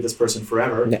you're gonna be with this person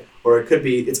forever, yeah. Or it could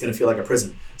be it's gonna feel like a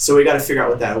prison. So we got to figure out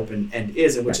what that open end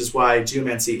is, and which is why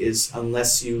geomancy is,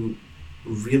 unless you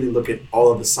really look at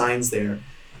all of the signs there,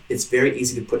 it's very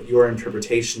easy to put your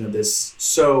interpretation of this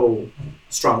so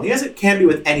strongly, as it can be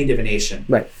with any divination.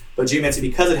 Right. But geomancy,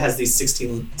 because it has these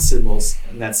 16 symbols,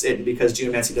 and that's it, and because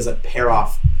geomancy doesn't pair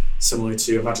off similar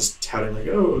to, I'm not just touting like,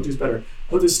 oh, Odu's better.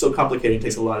 Odu's still complicated, it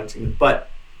takes a lot of time, but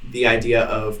the idea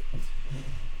of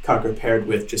Kaka paired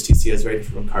with Justicia is very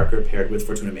different from Kaka paired with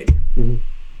Fortuna Major. Mm-hmm.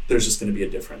 There's just going to be a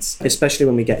difference. Especially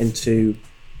when we get into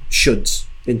shoulds,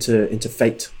 into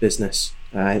fate business.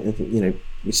 I think,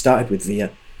 we started with Via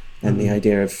and the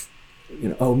idea of,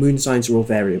 moon signs are all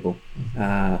variable.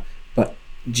 But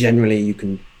generally you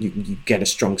get a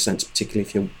strong sense, particularly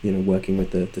if you're working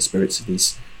with the spirits of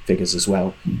these figures as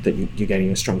well, that you're getting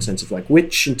a strong sense of like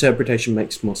which interpretation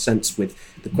makes more sense with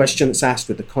the question that's asked,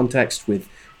 with the context, with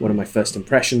what are my first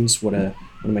impressions, what am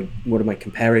I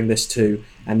comparing this to,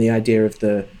 and the idea of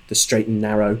the straight and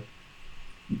narrow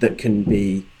that can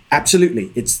be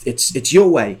absolutely it's your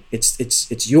way,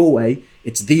 it's your way,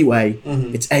 it's the way,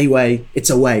 it's a way,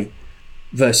 it's a way,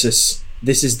 versus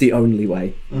this is the only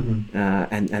way,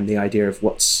 and the idea of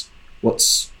what's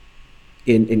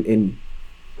in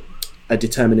a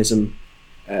determinism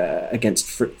against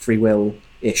free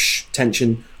will-ish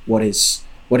tension. What is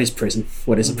prison?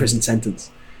 What is a prison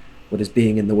sentence? What is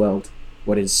being in the world?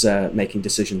 What is making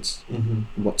decisions?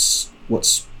 What's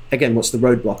the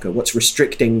roadblocker? What's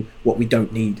restricting what we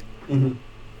don't need?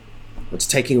 What's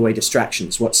taking away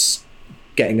distractions? What's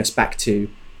getting us back to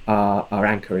our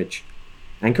anchorage?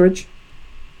 Anchorage?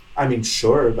 I mean,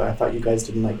 sure, but I thought you guys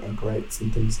didn't like anchorites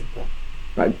and things like that.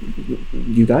 Right,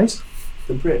 you guys?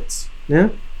 The Brits. Yeah.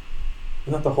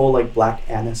 Isn't that the whole like Black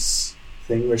Annis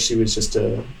thing where she was just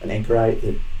an anchorite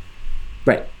that,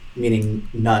 right? Meaning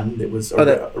nun that was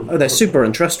they're super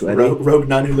untrustworthy. Rogue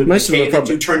nun who lived Most in a of cave them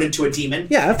that you turned into a demon.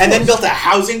 Yeah, and then built a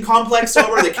housing complex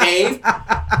over the cave.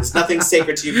 There's nothing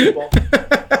sacred to you people.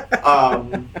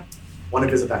 Want to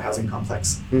visit that housing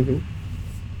complex.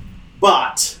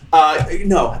 But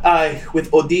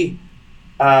with Odi,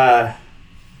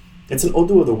 it's an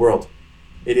Odu of the world.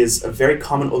 It is a very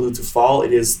common Odu to fall.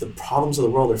 It is the problems of the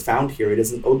world are found here. It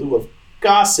is an Odu of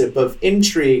gossip, of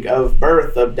intrigue, of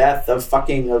birth, of death, of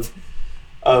fucking, of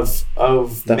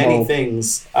many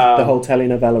things. The whole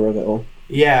telenovela of it all.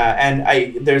 Yeah,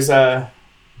 and there's a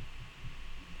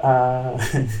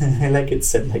I like it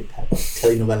said like that,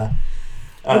 telenovela.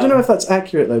 I don't know if that's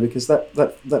accurate though, because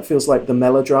that feels like the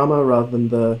melodrama rather than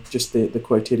the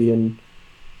quotidian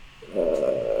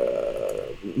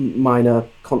minor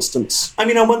constants. I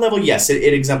mean, on one level, yes,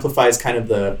 it exemplifies kind of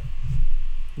the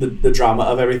drama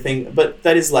of everything, but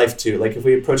that is life too. Like if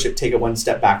we approach it, take it one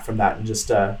step back from that and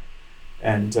just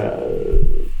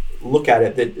look at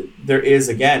it, that there is,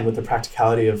 again, with the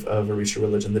practicality of Orisha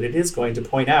religion, that it is going to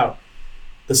point out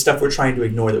the stuff we're trying to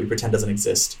ignore that we pretend doesn't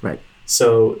exist. Right.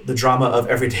 So the drama of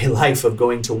everyday life, of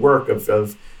going to work,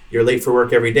 of you're late for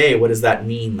work every day. What does that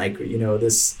mean? Like,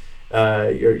 this,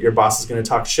 your boss is going to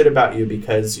talk shit about you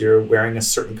because you're wearing a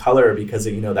certain color because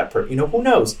of, that who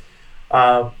knows?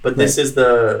 But this is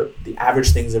the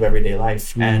average things of everyday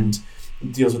life, and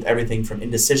deals with everything from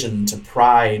indecision to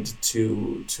pride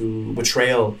to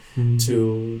betrayal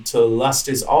to lust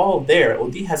is all there.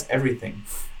 Odi has everything.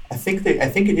 I think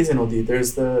it is an Odi.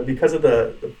 There's because of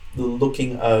the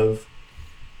looking of,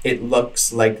 it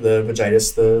looks like the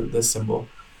Vagitus, the symbol,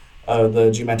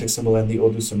 the geometric symbol, and the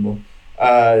Odu symbol.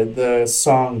 The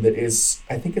song that is,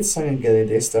 I think it's sung in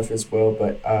Gelede stuff as well,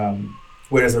 but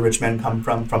where does the rich man come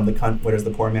from the cunt? Where does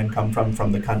the poor man come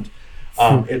from the cunt?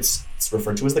 It's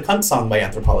referred to as the cunt song by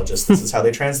anthropologists. This is how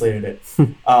they translated it.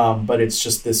 But it's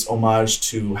just this homage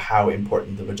to how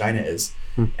important the vagina is,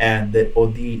 and that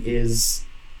Odi is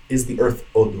the earth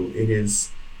Odu. It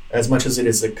is, as much as it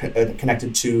is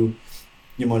connected to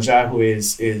Yemoja, who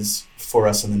is for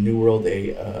us in the New World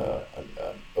a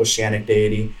oceanic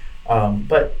deity,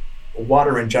 but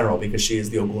water in general, because she is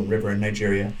the Ogun River in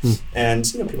Nigeria. And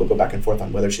people go back and forth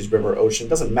on whether she's river or ocean. It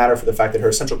doesn't matter for the fact that her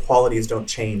essential qualities don't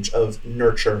change, of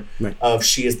nurture, of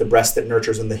she is the breast that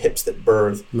nurtures and the hips that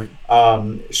birth.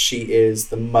 She is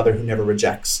the mother who never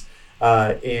rejects.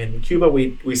 In Cuba,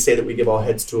 we say that we give all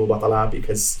heads to Obatala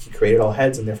because he created all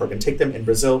heads and therefore can take them. In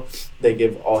Brazil, they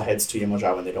give all heads to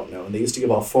Iemoja when they don't know. And they used to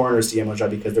give all foreigners to Iemoja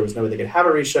because there was no way they could have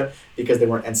Orisha, because they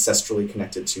weren't ancestrally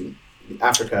connected to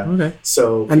Africa. Okay.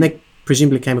 So, and they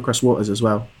presumably came across waters as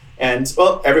well. And,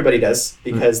 well, everybody does,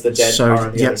 because the dead are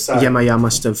on the other side. Yemaya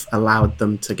must have allowed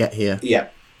them to get here. Yeah.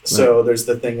 So there's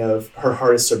the thing of her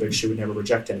heart is so big she would never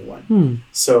reject anyone.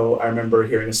 So I remember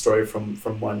hearing a story from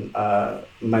one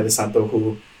Mai de Santo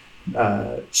who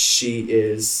she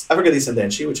is Africa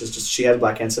descendente, which is just she has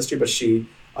black ancestry, but she,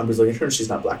 on Brazilian terms, she's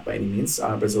not black by any means.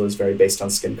 Brazil is very based on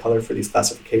skin color for these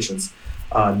classifications,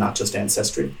 not just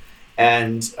ancestry.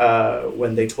 And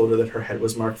when they told her that her head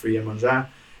was marked for Iemoja,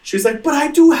 she was like, "But I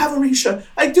do have Orisha.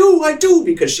 I do,"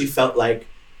 because she felt like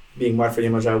being marked for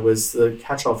Iemoja was the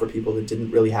catch-all for people that didn't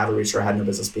really have Orisha or had no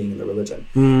business being in the religion.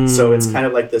 So it's kind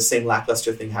of like the same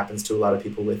lackluster thing happens to a lot of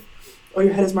people with, "Oh,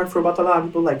 your head is marked for Obatala."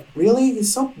 People are like, "Really?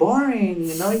 He's so boring,"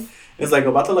 And it's like,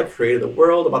 Obatala created the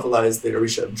world. Obatala is the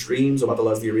Orisha of dreams.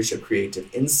 Obatala is the Orisha of creative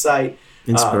insight.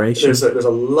 Inspiration. There's a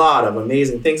lot of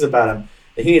amazing things about him.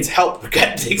 He needs help to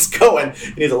get things going.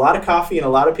 He needs a lot of coffee and a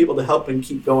lot of people to help him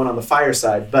keep going on the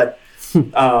fireside. But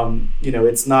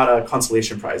it's not a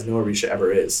consolation prize. No Orisha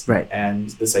ever is. Right. And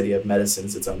this idea of medicine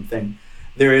is its own thing.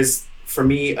 There is, for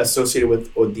me, associated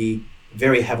with Odi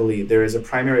very heavily, there is a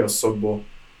primary Osogbo,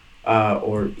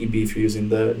 or Ibi if you're using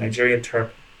the Nigerian term,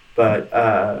 but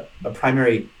a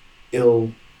primary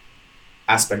ill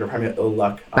aspect or primary ill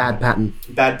luck. Bad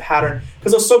pattern.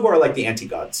 Because Osogbo are like the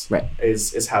anti-gods. Right.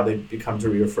 Is how they become to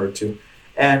be referred to.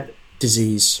 And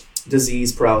disease,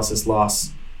 paralysis,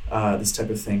 loss, this type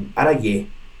of thing. Araye.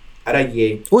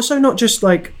 Also, not just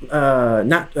like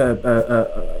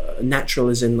natural,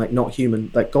 as in like not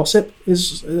human. Like gossip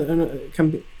is can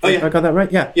be. Oh yeah, I got that right.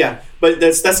 Yeah. Yeah, but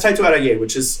that's tied to Araye,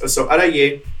 which is so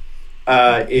Araye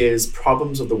is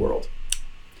problems of the world,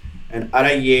 and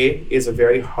Araye is a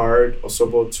very hard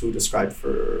osobo to describe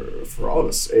for all of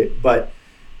us. But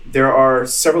there are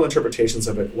several interpretations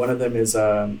of it. One of them is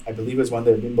I believe is one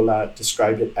that Bimbola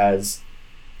described it as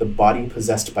the body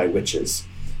possessed by witches.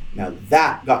 Now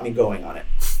that got me going on it,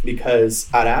 because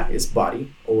Ara is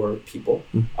body or people,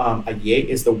 Aye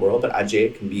is the world, but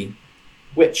Aje can be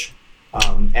witch.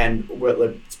 And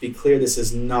let's be clear, this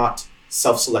is not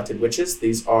self-selected witches.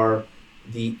 These are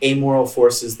the amoral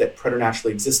forces that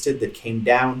preternaturally existed, that came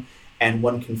down, and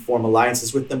one can form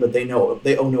alliances with them, but they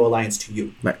owe no alliance to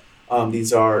you. Right.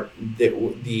 These are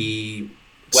the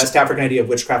West African idea of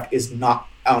witchcraft is not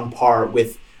on par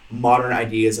with modern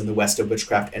ideas in the West of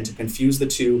witchcraft, and to confuse the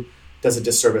two does a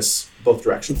disservice both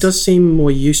directions. It does seem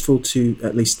more useful to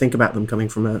at least think about them coming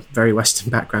from a very Western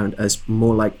background as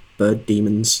more like bird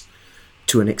demons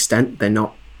to an extent. They're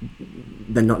not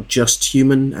just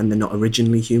human, and they're not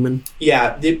originally human.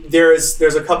 Yeah, there's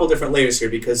a couple different layers here,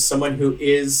 because someone who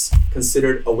is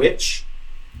considered a witch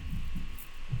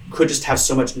could just have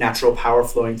so much natural power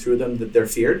flowing through them that they're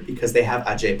feared because they have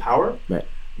Ajay power. Right.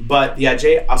 But the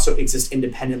Ajay also exist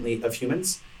independently of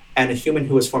humans, and a human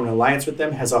who has formed an alliance with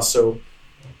them has also,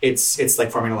 it's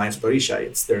like forming an alliance with Orisha.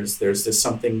 There's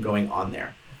something going on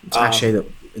there. It's Ajay that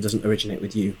it doesn't originate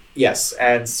with you. Yes,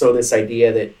 and so this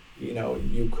idea that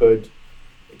it could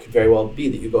very well be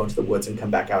that you go into the woods and come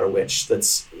back out a witch,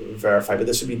 that's verified. But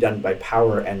this would be done by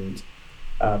power and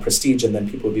prestige, and then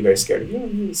people would be very scared of you.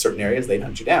 In certain areas, they'd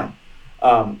hunt you down.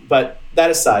 But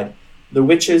that aside, the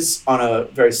witches, on a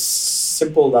very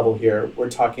simple level here, we're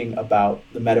talking about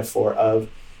the metaphor of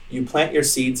you plant your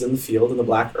seeds in the field, in the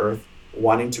black earth,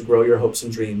 wanting to grow your hopes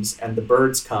and dreams, and the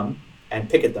birds come and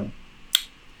pick at them.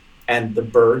 And the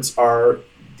birds are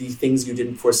the things you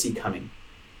didn't foresee coming.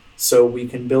 So we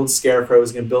can build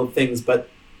scarecrows, we can build things, but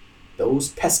those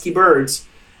pesky birds,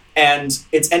 and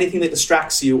it's anything that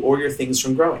distracts you or your things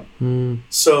from growing.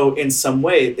 So in some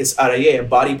way, this Araye, a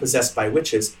body possessed by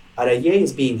witches, Araye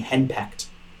is being henpecked.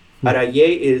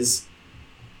 Araye is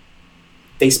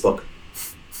Facebook.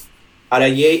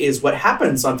 Araye is what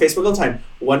happens on Facebook all the time.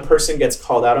 One person gets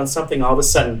called out on something, all of a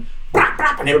sudden,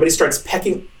 and everybody starts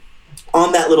pecking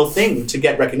on that little thing to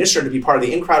get recognition or to be part of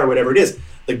the in crowd or whatever it is.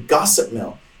 The gossip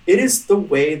mill. It is the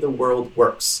way the world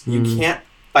works. You can't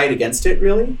fight against it,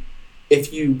 really.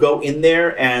 If you go in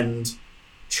there and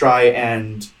try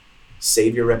and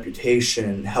save your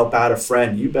reputation, help out a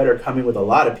friend, you better come in with a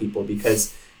lot of people,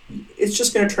 because it's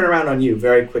just going to turn around on you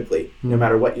very quickly, no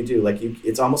matter what you do.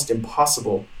 It's almost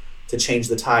impossible to change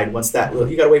the tide. Once that,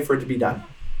 you got to wait for it to be done.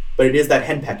 But it is that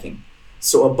henpecking.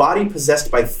 So a body possessed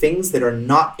by things that are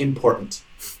not important,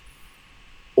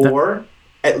 or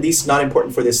at least not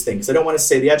important for this thing. Because I don't want to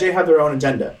say the Ajay have their own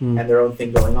agenda and their own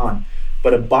thing going on,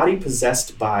 but a body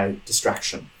possessed by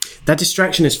distraction. That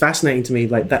distraction is fascinating to me.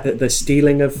 Like that, the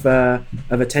stealing of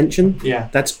attention. Yeah,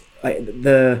 that's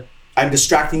I'm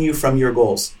distracting you from your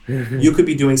goals. You could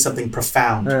be doing something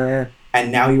profound,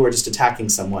 and now you are just attacking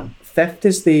someone. Theft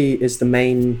is the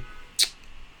main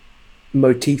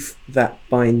motif that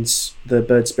binds the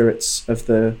bird spirits of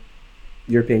the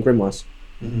European grimoires.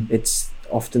 It's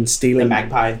often stealing the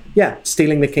magpie. Yeah,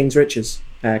 stealing the king's riches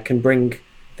can bring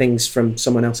things from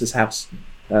someone else's house,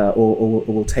 or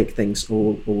will take things,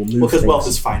 or move things. Well, because wealth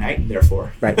is finite, and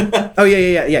therefore. Right. Oh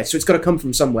yeah. So it's got to come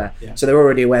from somewhere. Yeah. So they're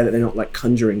already aware that they're not like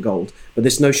conjuring gold, but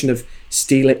this notion of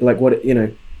stealing, like what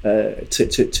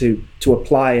to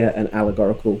apply an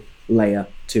allegorical layer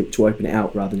to open it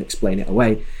out rather than explain it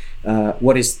away.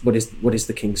 What is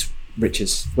the king's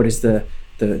riches? What is the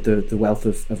wealth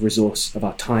of resource of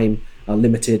our time, our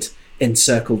limited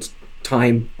encircled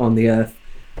time on the earth?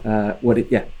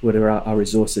 What are our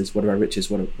resources? What are our riches?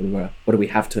 What do we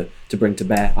have to bring to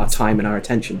bear? Our time and our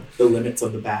attention. The limits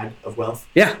of the bag of wealth.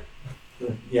 Yeah.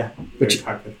 Yeah. Which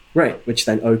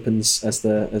then opens as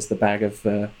the bag of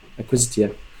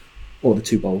Acquisitia, or the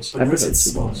two bowls. But notice it's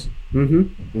small.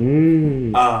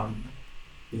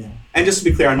 Yeah. And just to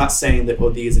be clear, I'm not saying that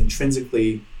Odi is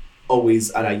intrinsically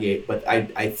always Araye, but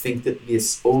I think that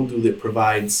this Odu that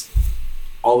provides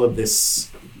all of this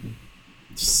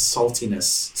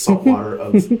saltiness, salt water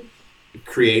of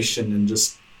creation, and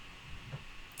just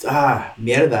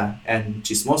mierda and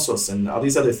chismosos and all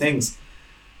these other things,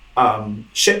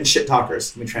 shit and shit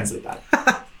talkers. Let me translate that.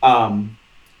 I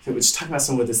was talking about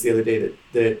someone with this the other day,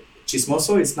 that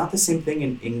chismoso is not the same thing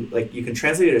in like, you can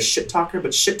translate it as shit talker,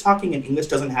 but shit talking in English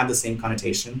doesn't have the same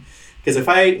connotation. Because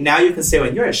now you can say,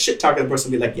 when you're a shit talker, the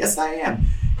person will be like, yes, I am.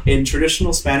 In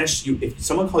traditional Spanish, if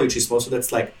someone calls you chismoso,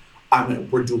 that's like,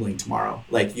 we're dueling tomorrow.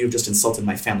 Like, you've just insulted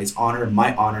my family's honor,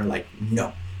 my honor. Like,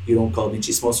 no, you don't call me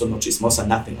chismoso, no chismosa,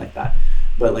 nothing like that.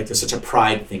 But like, there's such a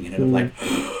pride thing in it of like,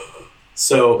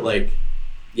 so like,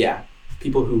 yeah.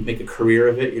 People who make a career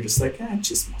of it, you're just like,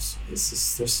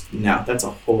 chismoso. No, that's a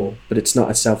whole. But it's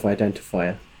not a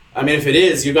self-identifier. I mean, if it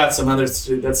is, you got some others.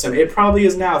 It probably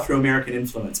is now through American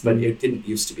influence, but it didn't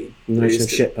used to be. Notion of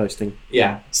shit posting.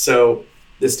 Yeah. So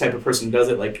this type of person does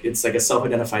it like it's like a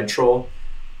self-identified troll.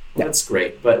 Yeah. That's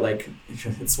great, but like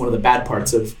it's one of the bad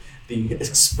parts of the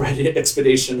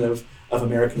expedition of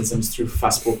Americanisms through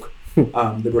Facebook,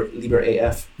 Liber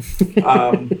AF.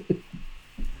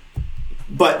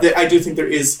 But I do think there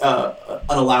is an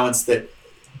allowance that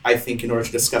I think, in order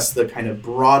to discuss the kind of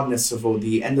broadness of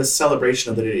Odi and the celebration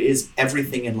of that it is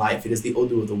everything in life, it is the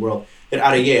Odu of the world, that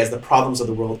Araye, as the problems of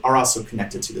the world, are also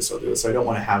connected to this Odu. So I don't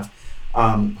want to have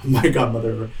my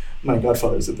godmother or my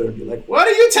godfather sit there and be like, what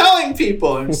are you telling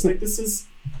people? And I'm just like, this is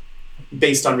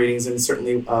based on readings, and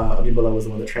certainly Abimbola was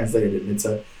the one that translated it, and it's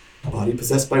a body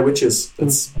possessed by witches.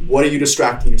 That's what are you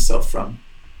distracting yourself from?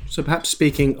 So perhaps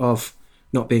speaking of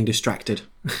not being distracted,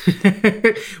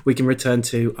 we can return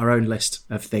to our own list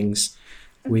of things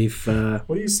we've... What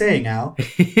are you saying, Al?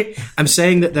 I'm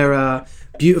saying that there are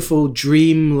beautiful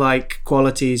dream-like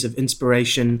qualities of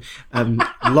inspiration,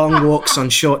 long walks on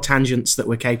short tangents that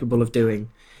we're capable of doing.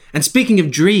 And speaking of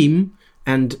dream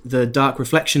and the dark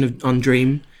reflection on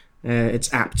dream,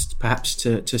 it's apt perhaps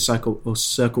to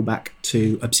circle back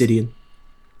to Obsidian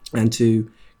and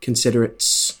to consider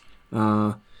its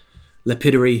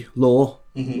lapidary lore,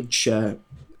 which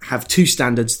have two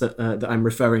standards that I'm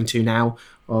referring to now,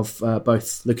 of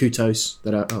both Lakutos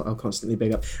that I'll constantly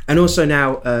big up, and also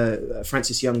now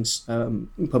Francis Young's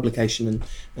publication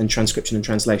and transcription and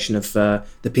translation of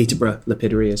the Peterborough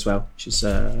lapidary as well, which is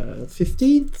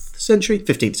 15th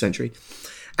century.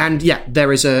 And yeah,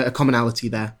 there is a commonality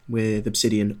there with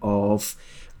Obsidian of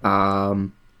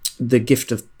the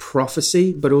gift of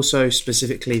prophecy, but also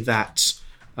specifically that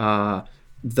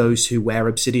those who wear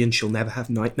Obsidian shall never have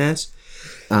nightmares,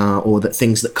 or that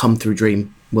things that come through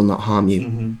dream will not harm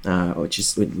you, which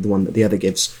is the one that the other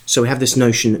gives. So we have this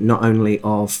notion not only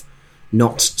of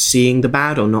not seeing the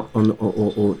bad, or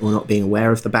not being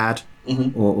aware of the bad,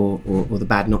 or the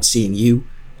bad not seeing you,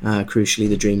 crucially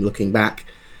the dream looking back,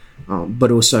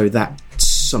 but also that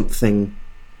something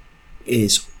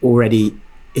is already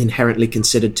inherently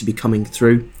considered to be coming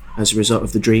through as a result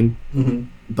of the dream,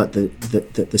 but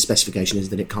the specification is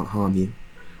that it can't harm you,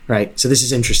 right? So this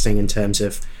is interesting in terms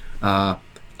of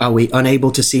are we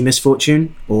unable to see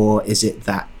misfortune, or is it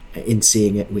that in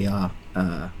seeing it we are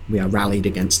we are rallied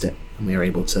against it, and we are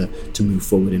able to move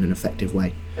forward in an effective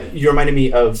way. You reminded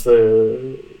me of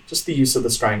just the use of the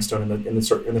scrying stone in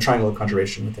the triangle of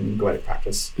conjuration within Goetic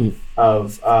practice.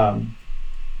 Of I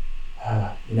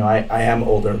am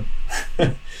older,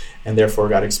 and therefore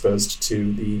got exposed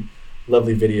to the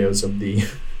lovely videos of the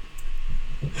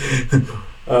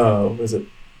what is it?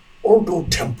 Ordo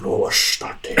Templo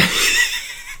Astarte.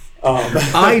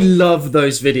 I love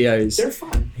those videos. They're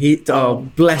fun.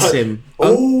 Bless him.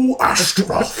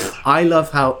 Astaroth. I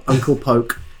love how Uncle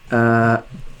Poke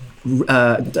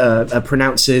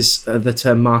pronounces the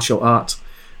term martial art.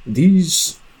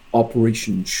 These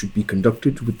operations should be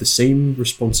conducted with the same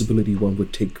responsibility one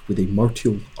would take with a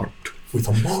martial art. With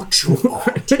a martial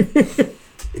art.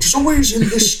 It is always in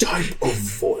this type of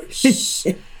voice.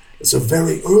 It's a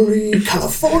very early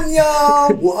California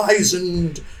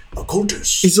wizened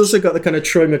occultist. He's also got the kind of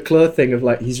Troy McClure thing of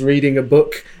like he's reading a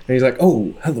book and he's like,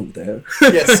 "Oh, hello there."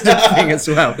 Yes, thing as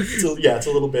well. It's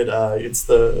a little bit. It's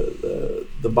the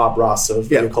Bob Ross of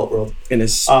the occult world in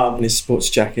his sports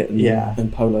jacket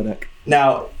and polo neck.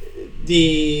 Now,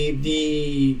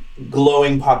 the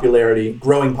growing popularity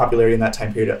in that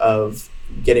time period of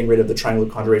getting rid of the triangle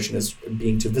of conjuration as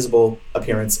being to visible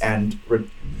appearance and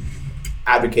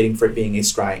advocating for it being a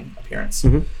scrying appearance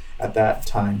at that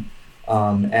time.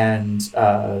 And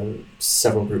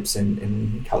several groups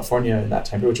in California in that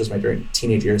time period, which was my during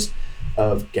teenage years,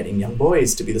 of getting young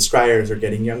boys to be the scryers or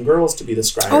getting young girls to be the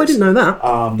scryers. Oh, I didn't know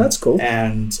that. That's cool.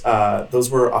 And those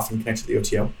were often connected to the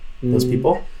OTO, those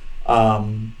people.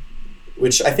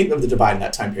 Which I think of the divide in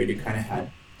that time period, you kind of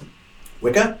had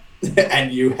Wicca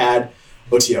and you had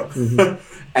OTO.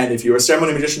 And if you were a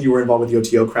ceremony magician, you were involved with the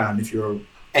OTO crown. If you were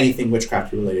anything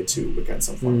witchcraft, you were related to Wicca in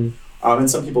some form. And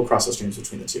some people cross the streams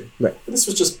between the two. Right. But this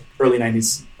was just early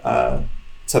 90s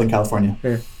Southern California.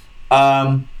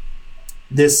 Yeah.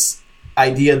 This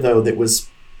idea, though, that was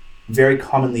very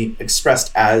commonly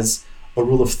expressed as a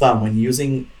rule of thumb when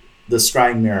using the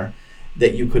scrying mirror,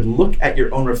 that you could look at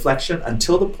your own reflection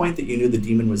until the point that you knew the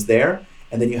demon was there,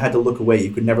 and then you had to look away.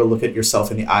 You could never look at yourself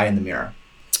in the eye in the mirror.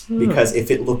 Because if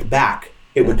it looked back,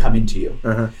 it would come into you.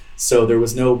 So there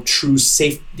was no true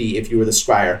safety if you were the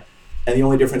scryer. And the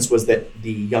only difference was that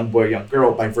the young boy or young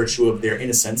girl, by virtue of their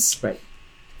innocence,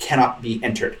 cannot be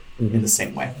entered in the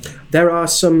same way. There are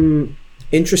some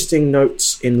interesting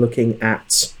notes in looking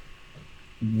at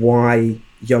why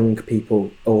young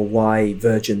people, or why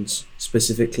virgins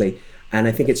specifically. And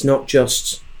I think it's not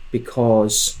just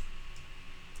because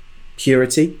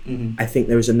purity. I think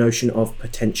there is a notion of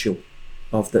potential,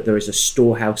 of that there is a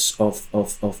storehouse of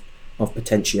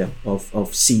potentia,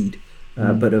 of seed,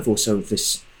 but of also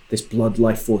this blood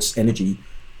life force energy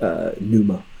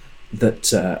pneuma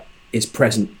that is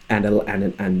present, and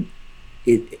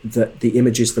that the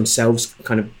images themselves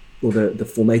kind of, or the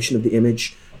formation of the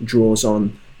image draws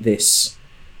on this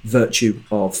virtue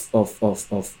of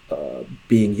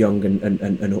being young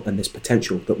and this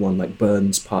potential that one like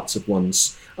burns parts of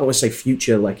one's, I want to say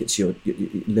future, like it's your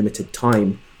limited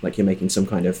time, like you're making some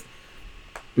kind of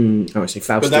I would say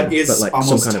Faustian, but that is like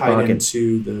almost some kind of tied bargain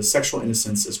into the sexual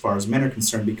innocence as far as men are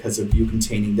concerned, because of you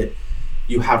containing that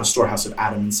you have a storehouse of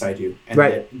Adam inside you, and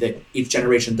that each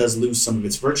generation does lose some of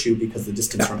its virtue because of the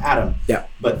distance from Adam,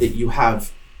 but that you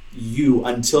have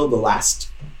until the last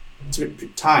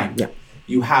time,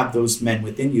 you have those men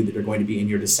within you that are going to be in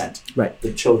your descent,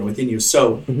 the children within you.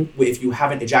 So if you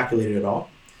haven't ejaculated at all,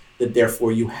 that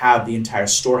therefore you have the entire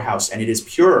storehouse, and it is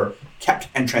pure, kept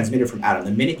and transmitted from Adam.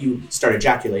 The minute you start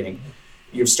ejaculating,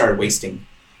 you've started wasting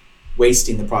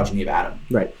the progeny of Adam,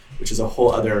 which is a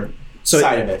whole other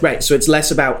side of it. So it's less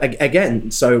about,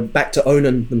 again, so back to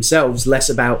Onan themselves,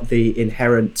 less about the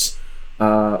inherent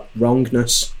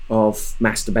wrongness of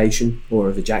masturbation or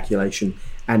of ejaculation,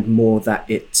 and more that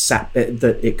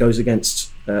it goes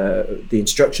against the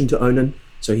instruction to Onan.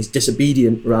 So he's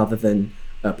disobedient rather than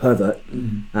a pervert,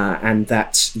 and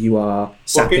that you are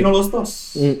sapping. ¿Por qué no los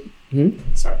dos?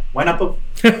 Sorry, why not both?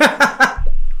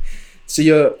 So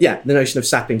you're, the notion of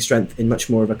sapping strength in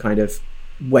much more of a kind of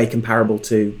way comparable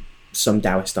to some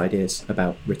Taoist ideas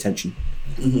about retention.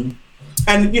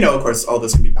 And, of course, all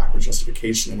this can be backwards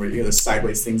justification and where there's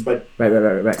sideways things, but right.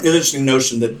 There's an interesting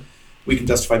notion that we can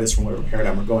justify this from whatever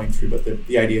paradigm we're going through, but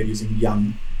the idea of using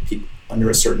young people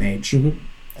under a certain age.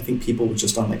 I think people was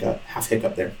just on like a half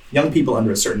hiccup there. Young people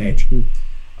under a certain age.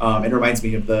 It reminds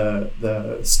me of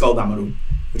the skull damaru,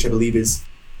 which I believe is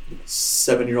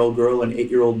 7-year-old girl and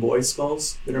 8-year-old boy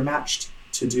skulls that are matched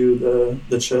to do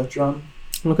the cha drum.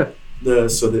 Okay.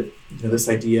 So that this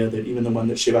idea that even the one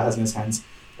that Shiva has in his hands,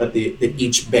 that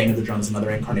each bang of the drum is another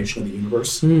incarnation of the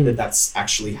universe. That's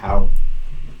actually how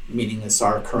meaningless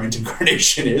our current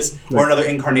incarnation is, or another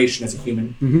incarnation as a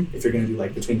human, if you're going to do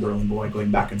like between girl and boy,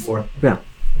 going back and forth. Yeah.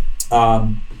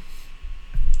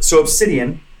 So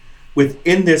obsidian,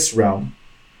 within this realm,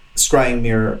 scrying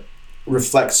mirror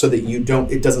reflects so that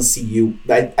it doesn't see you.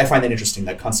 I find that interesting,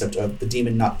 that concept of the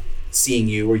demon not seeing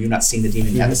you or you not seeing the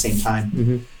demon at the same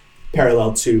time,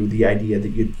 parallel to the idea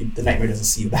that the nightmare doesn't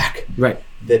see you back. Right.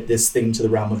 That this thing to the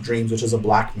realm of dreams, which is a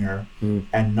black mirror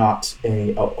and not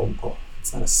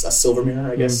it's not a silver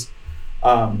mirror, I guess.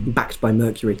 Backed by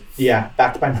Mercury. Yeah,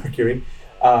 backed by Mercury.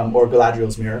 Or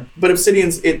Galadriel's mirror. But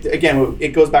obsidian's,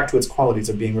 it goes back to its qualities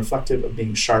of being reflective, of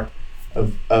being sharp,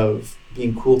 of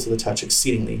being cool to the touch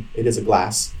exceedingly. It is a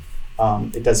glass.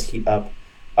 It does heat up.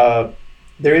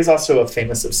 There is also a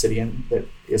famous obsidian that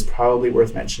is probably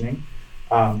worth mentioning,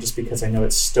 just because I know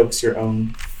it stokes your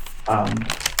own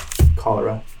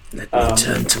cholera. Let me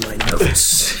turn to my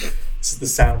notes. This is the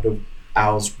sound of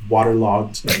Al's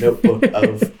waterlogged notebook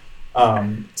of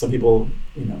some people,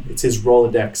 it's his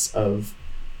Rolodex of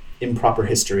improper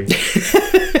history.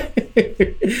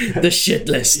 The shit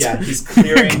list. Yeah, he's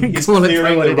clearing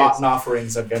the rotten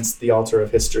offerings against the altar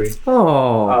of history.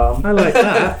 Oh, I like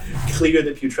that. Clear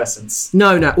the putrescence.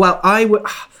 No. Well, I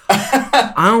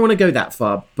don't want to go that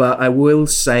far, but I will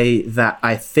say that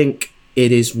I think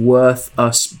it is worth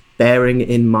us bearing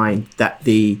in mind that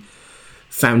the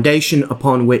foundation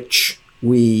upon which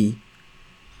we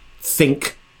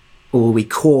think or we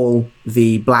call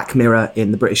the Black Mirror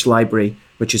in the British Library,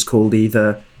 which is called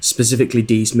either specifically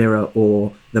Dee's Mirror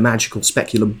or the Magical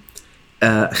Speculum.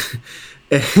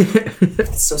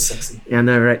 It's so sexy. Yeah, I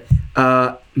know, right?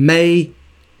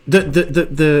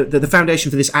 The foundation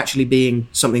for this actually being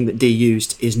something that Dee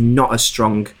used is not as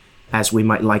strong as we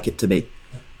might like it to be.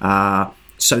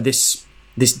 So this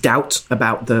doubt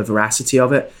about the veracity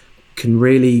of it can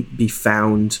really be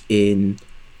found in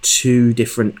two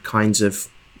different kinds of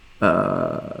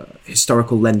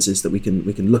historical lenses that we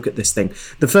can look at this thing.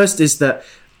 The first is that,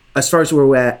 as far as we're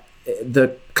aware,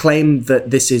 the claim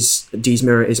that this is Dee's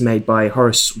Mirror is made by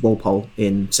Horace Walpole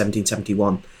in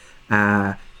 1771,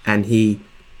 and he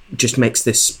just makes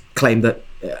this claim that,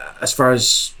 as far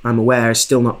as I'm aware, has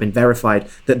still not been verified,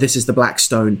 that this is the black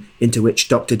stone into which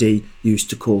Dr. Dee used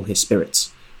to call his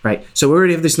spirits. Right. So we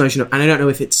already have this notion of, and I don't know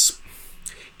if it's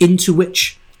into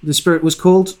which the spirit was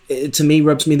called. It, to me,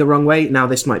 rubs me the wrong way. Now,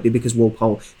 this might be because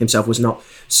Walpole himself was not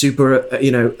super,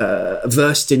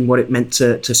 versed in what it meant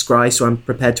to scry, so I'm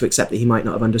prepared to accept that he might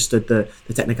not have understood the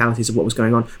technicalities of what was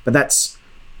going on. But that's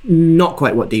not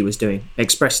quite what Dee was doing.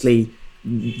 Expressly,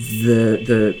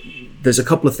 there's a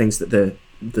couple of things that the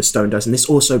stone does, and this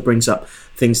also brings up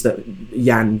things that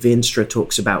Jan Veenstra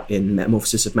talks about in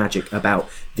Metamorphosis of Magic about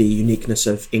the uniqueness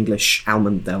of English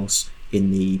almandels in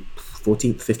the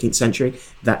 14th, 15th century,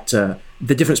 that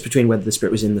the difference between whether the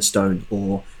spirit was in the stone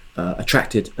or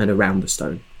attracted and around the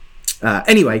stone.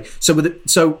 Anyway, so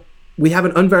we have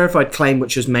an unverified claim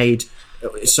which was made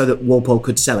so that Walpole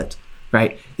could sell it,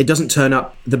 right? It doesn't turn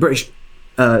up, the British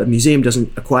Museum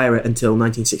doesn't acquire it until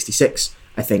 1966,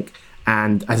 I think,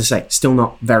 and as I say, still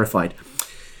not verified.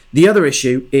 The other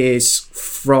issue is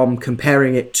from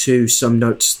comparing it to some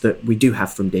notes that we do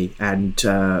have from Dee, and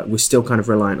we're still kind of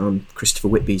reliant on Christopher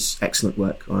Whitby's excellent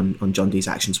work on John Dee's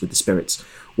actions with the spirits,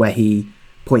 where he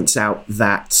points out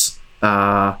that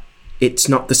it's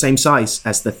not the same size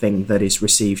as the thing that is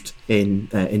received in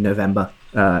November.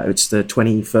 It's the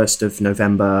 21st of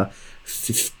November,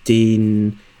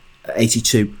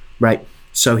 1582, right?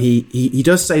 So he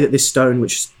does say that this stone,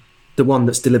 which is the one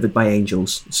that's delivered by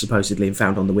angels, supposedly, and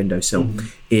found on the windowsill,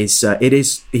 is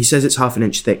he says it's 1/2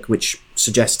 inch thick, which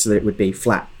suggests that it would be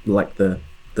flat like the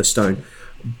stone.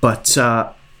 But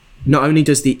not only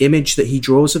does the image that he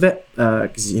draws of it,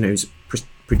 because he's a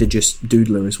prodigious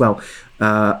doodler as well,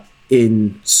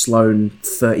 in Sloane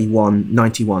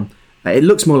 3191, it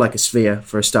looks more like a sphere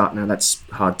for a start. Now that's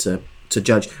hard to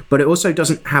judge, but it also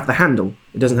doesn't have the handle.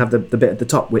 It doesn't have the bit at the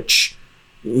top, which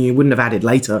you wouldn't have added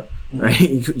later, right?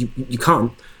 You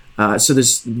can't. So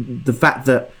there's the fact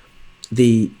that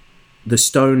the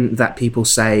stone that people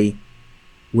say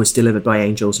was delivered by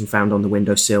angels and found on the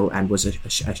windowsill and was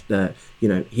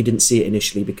he didn't see it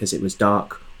initially because it was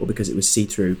dark or because it was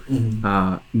see-through,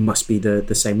 must be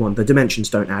the same one. The dimensions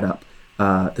don't add up.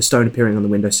 The stone appearing on the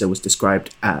windowsill was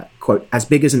described, quote, as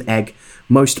big as an egg,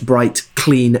 most bright,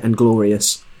 clean and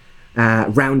glorious,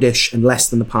 roundish and less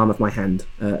than the palm of my hand.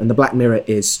 And the Black Mirror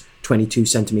is 22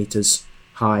 centimeters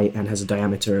high and has a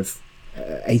diameter of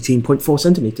 18.4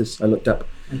 centimeters, I looked up.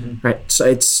 Right, so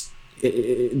it's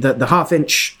the 1/2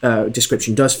 inch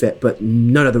description does fit, but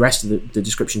none of the rest of the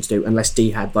descriptions do, unless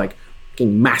Dee had like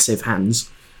fucking massive hands.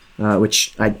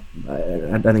 which I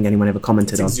don't think anyone ever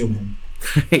commented on. Zoom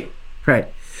in.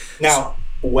 Right. Now,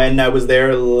 when I was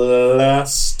there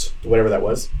last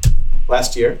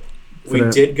year, we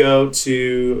did go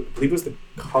to, I believe it was the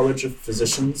College of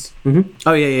Physicians. Mm-hmm.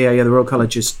 Oh, yeah. The Royal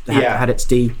College just had its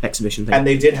D exhibition thing. And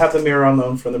they did have the mirror on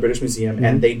loan from the British Museum,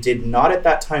 and they did not at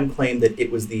that time claim that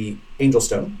it was the Angel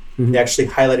Stone. Mm-hmm. They actually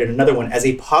highlighted another one as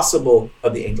a possible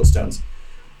of the Angel Stones,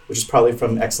 which is probably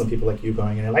from excellent people like you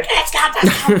going in and like, it's not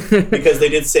that. Because they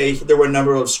did say there were a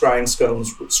number of scrying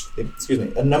stones,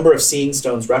 a number of seeing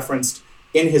stones referenced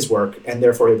in his work, and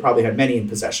therefore he probably had many in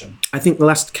possession. I think the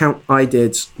last count I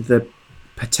did, the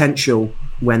potential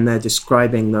when they're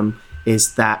describing them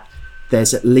is that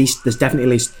there's definitely at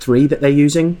least 3 that they're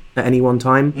using at any one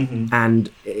time, and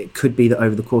it could be that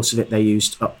over the course of it they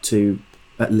used up to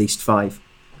at least 5.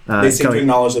 They seem to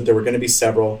acknowledge that there were going to be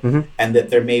several, and that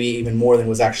there may be even more than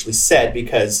was actually said,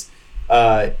 because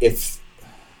if,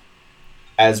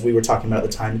 as we were talking about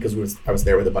at the time, because I was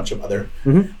there with a bunch of other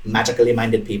magically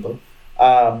minded people,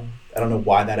 I don't know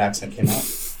why that accent came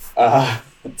out.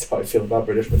 That's how I feel about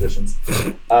British magicians.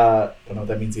 Don't know what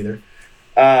that means either.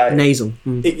 Nasal.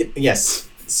 Yes,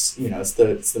 it's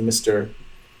the Mr.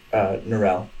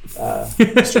 Norrell,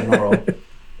 Mr. Norrell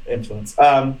influence.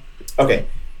 Okay.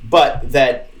 But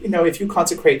that, if you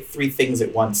consecrate 3 things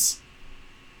at once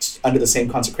under the same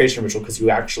consecration ritual, because you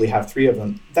actually have 3 of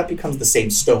them, that becomes the same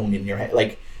stone in your head.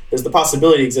 Like, there's the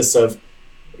possibility exists of,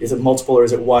 is it multiple or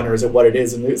is it one or is it what it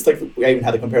is? And it's like, we even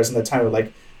had the comparison at that time of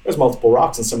like, there's multiple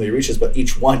rocks in some of the orishas, but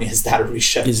each one is that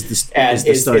orisha. Is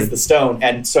the stone.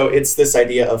 And so it's this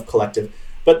idea of collective.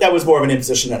 But that was more of an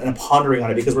imposition and a pondering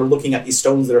on it, because we're looking at these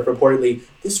stones that are purportedly,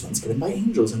 this one's given by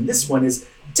angels, and this one is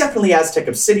definitely Aztec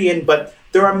obsidian, but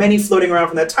there are many floating around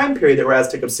from that time period that were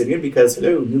Aztec obsidian, because,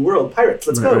 hello, New World, pirates,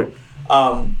 let's go.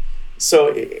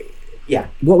 Yeah.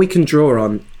 What we can draw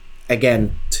on,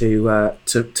 again, to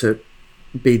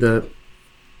be the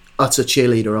utter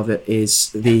cheerleader of it,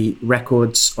 is the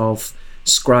records of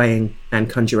scrying and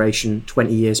conjuration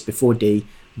 20 years before Dee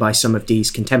by some of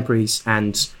Dee's contemporaries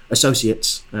and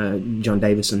associates, John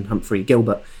Davis and Humphrey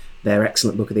Gilbert, their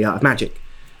excellent book of the Art of Magic,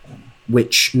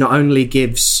 which not only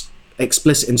gives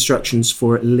explicit instructions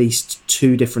for at least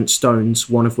 2 different stones,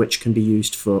 one of which can be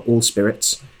used for all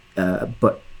spirits,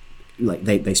 but like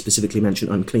they specifically mention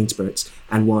unclean spirits,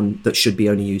 and one that should be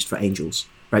only used for angels.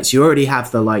 Right, so you already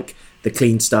have the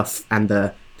clean stuff and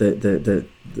the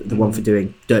one for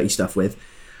doing dirty stuff with.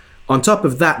 On top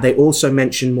of that, they also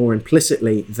mention more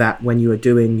implicitly that when you are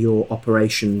doing your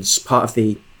operations, part of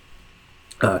the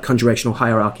conjurational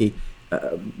hierarchy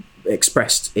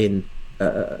expressed in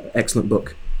excellent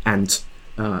book and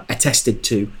attested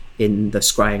to in the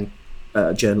scrying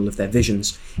journal of their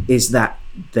visions, is that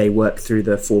they work through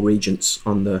the 4 regents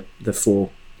on the 4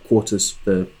 quarters,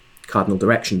 the cardinal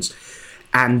directions.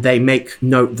 And they make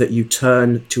note that you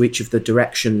turn to each of the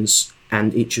directions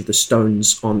and each of the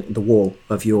stones on the wall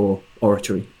of your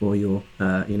oratory or your,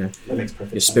 that makes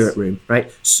perfect your spirit sense. room,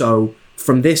 right? So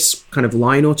from this kind of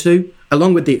line or 2,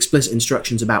 along with the explicit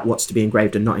instructions about what's to be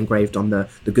engraved and not engraved on the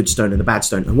good stone and the bad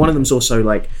stone, and one of them's also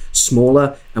like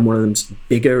smaller and one of them's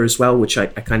bigger as well, which I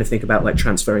kind of think about like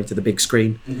transferring to the big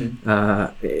screen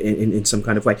in some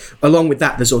kind of way. Along with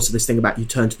that, there's also this thing about you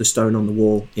turn to the stone on the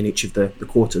wall in each of the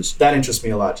quarters. That interests me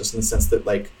a lot, just in the sense that,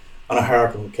 like, on a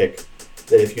hierarchical kick,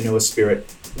 that if you know a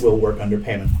spirit will work under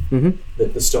Payman,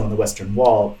 that the stone on the western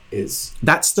wall is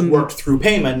worked through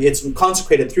Payman. It's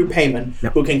consecrated through Payman,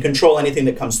 who can control anything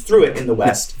that comes through it in the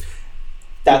west.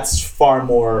 That's far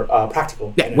more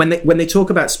practical. Yeah, when they talk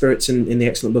about spirits in the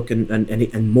excellent book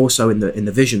and more so in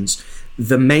the visions,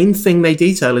 the main thing they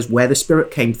detail is where the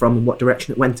spirit came from and what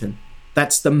direction it went in.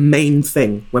 That's the main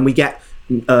thing. When we get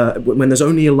when there's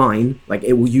only a line, like,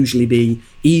 it will usually be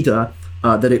either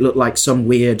that it looked like some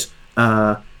weird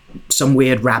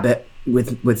rabbit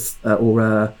with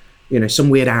or some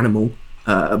weird animal,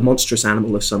 a monstrous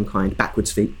animal of some kind,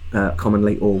 backwards feet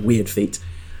commonly, or weird feet.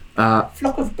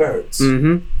 Flock of birds.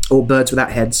 Or birds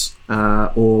without heads,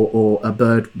 or a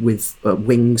bird with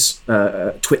wings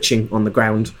twitching on the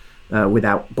ground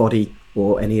without body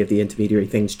or any of the intermediary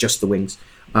things, just the wings.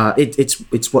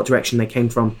 It's what direction they came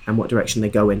from and what direction they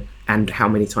go in, and how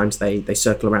many times they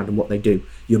circle around and what they do.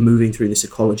 You're moving through this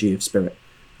ecology of spirit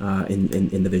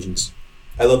in the visions.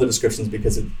 I love the descriptions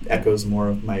because it echoes more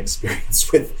of my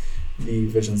experience with the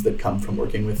visions that come from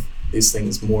working with these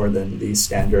things, more than the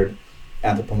standard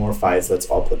anthropomorphized, let's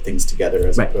all put things together,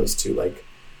 as opposed to, like,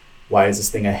 why is this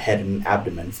thing a head and an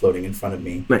abdomen floating in front of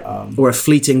me? Right. Or a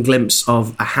fleeting glimpse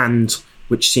of a hand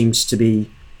which seems to be,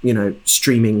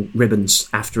 streaming ribbons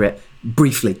after it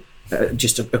briefly.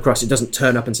 just across. It doesn't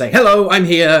turn up and say, "Hello, I'm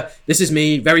here. This is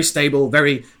me. Very stable.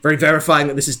 Very, very verifying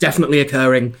that this is definitely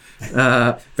occurring.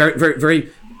 Very, very, very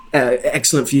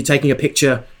excellent for you taking a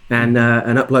picture and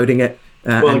uploading it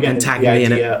and tagging me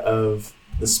in it." The idea of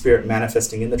the spirit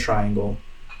manifesting in the triangle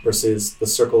versus the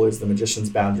circle is the magician's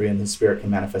boundary, and the spirit can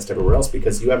manifest everywhere else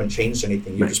because you haven't changed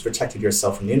anything. You just protected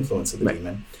yourself from the influence of the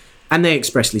demon. And they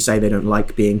expressly say they don't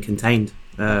like being contained.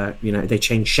 They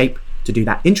change shape to do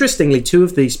that. Interestingly, two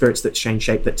of the spirits that change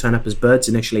shape, that turn up as birds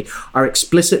initially, are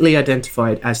explicitly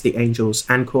identified as the angels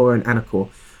Ankor and Anakor,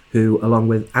 who, along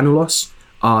with Anulos,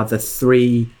 are the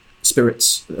three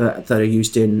spirits that are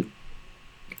used in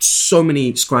so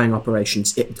many scrying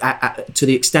operations, to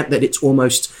the extent that it's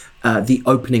almost the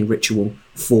opening ritual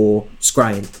for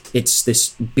scrying. It's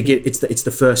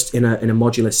the first in a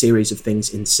modular series of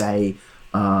things in, say,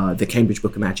 the Cambridge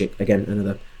Book of Magic, again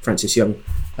another Francis Young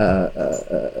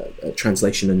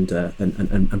translation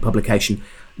and publication,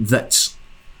 that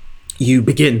you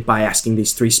begin by asking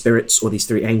these three spirits or these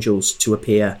three angels to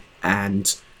appear,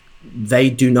 and they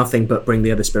do nothing but bring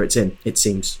the other spirits in, it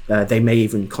seems. They may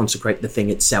even consecrate the thing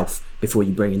itself before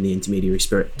you bring in the intermediary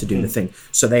spirit to do the thing.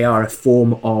 So they are a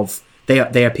form of,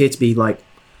 they appear to be like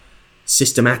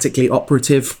systematically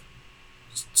operative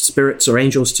spirits or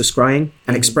angels to scrying,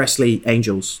 and expressly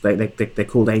angels. They're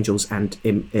called angels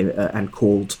and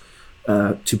called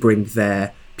to bring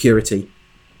their purity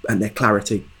and their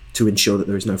clarity to ensure that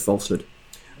there is no falsehood.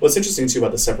 What's interesting too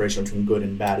about the separation between good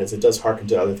and bad is it does harken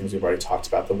to other things we've already talked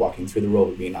about, the walking through the world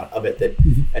and being out of it, that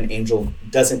an angel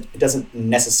doesn't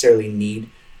necessarily need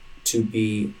to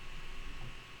be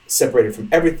separated from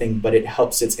everything, but it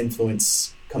helps its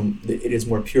influence it is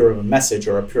more pure of a message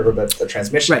or a pure of a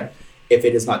transmission, right, if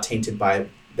it is not tainted by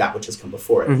that which has come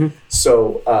before it.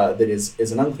 So that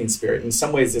is an unclean spirit. In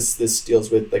some ways this deals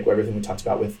with like everything we talked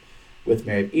about with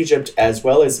Mary of Egypt, as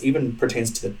well as even pertains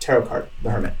to the tarot card,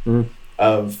 the Hermit,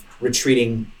 of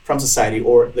retreating from society,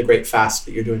 or the great fast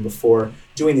that you're doing before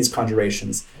doing these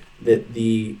conjurations, that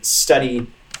the study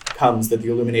comes, that the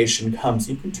illumination comes.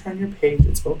 You can turn your page,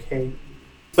 it's okay.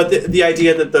 But the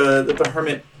idea that the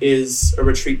hermit is a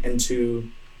retreat into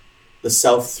the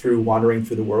self through wandering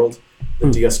through the world, the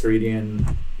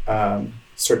Dioscoridian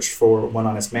search for one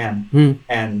honest man.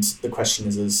 And the question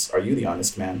is are you the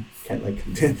honest man?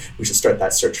 We should start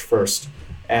that search first.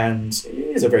 And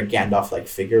it is a very Gandalf-like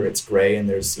figure. It's gray, and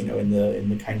there's, in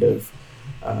the kind of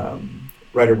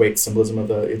Rider-Waite symbolism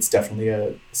of it's definitely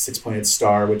a six-pointed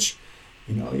star, which,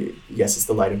 yes, it's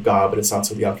the light of God, but it's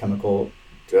also the alchemical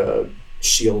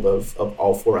shield of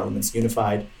all four elements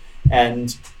unified.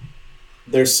 And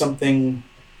there's something,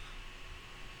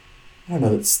 I don't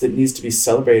know, that needs to be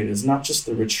celebrated. Is not just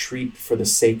the retreat for the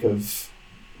sake of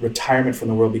retirement from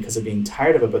the world because of being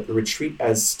tired of it, but the retreat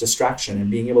as distraction and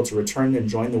being able to return and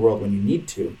join the world when you need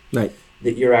to. Right.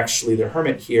 That you're actually, the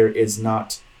hermit here is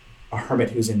not a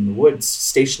hermit who's in the woods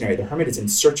stationary. The hermit is in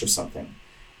search of something.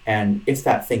 And if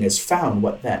that thing is found,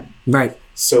 what then? Right.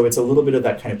 So it's a little bit of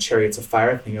that kind of Chariots of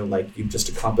Fire thing of like, you've just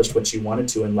accomplished what you wanted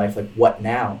to in life, like what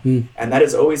now? And that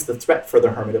is always the threat for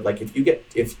the hermit of like, if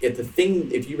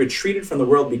you retreated from the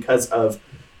world because of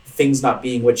things not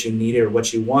being what you needed or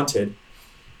what you wanted,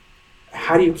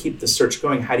 how do you keep the search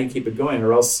going? How do you keep it going?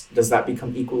 Or else does that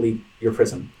become equally your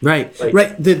prison? Right,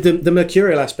 right. The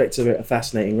mercurial aspects of it are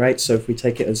fascinating, right? So if we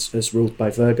take it as ruled by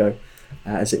Virgo,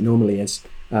 as it normally is,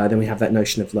 then we have that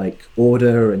notion of like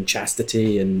order and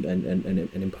chastity and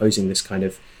imposing this kind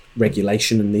of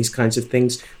regulation and these kinds of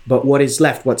things. But what is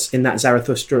left, what's in that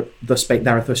Zarathustra, thus spake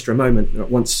Zarathustra moment,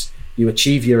 once you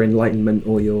achieve your enlightenment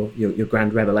or your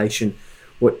grand revelation,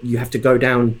 what you have to go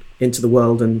down into the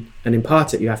world and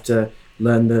impart it. You have to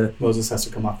learn Moses has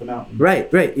to come off the mountain.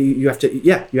 Right. You have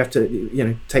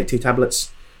to take 2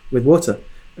 tablets with water,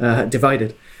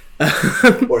 divided.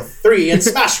 Or 3 and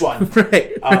smash one.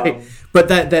 Right. But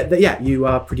you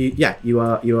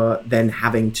are then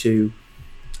having to,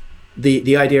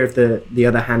 the idea of the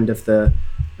other hand of the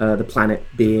planet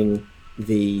being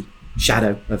the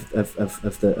shadow of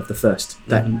the first,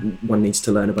 that one needs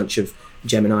to learn a bunch of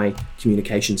Gemini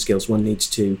communication skills. One needs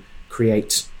to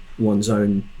create one's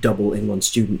own double in one's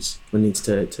students. One needs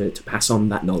to pass on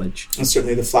that knowledge. And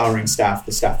certainly the flowering staff,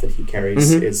 the staff that he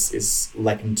carries, is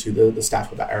likened to the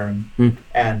staff of Aaron.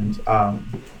 And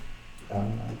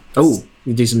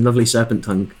you do some lovely serpent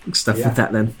tongue stuff with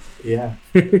that then. Yeah.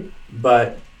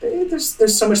 But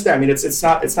there's so much there. I mean, it's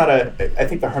not I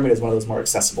think the Hermit is one of those more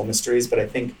accessible mysteries, but I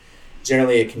think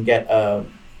generally it can get not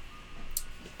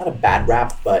a bad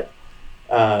rap, but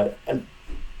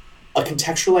a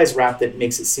contextualized rap that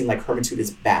makes it seem like hermitude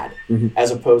is bad, as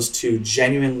opposed to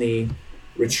genuinely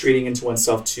retreating into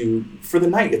oneself for the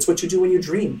night. It's what you do when you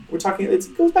dream.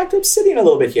 It goes back to obsidian a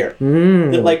little bit here.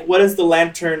 That, like, what is the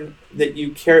lantern that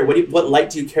you carry? What light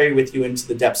do you carry with you into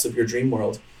the depths of your dream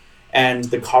world? And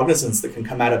the cognizance that can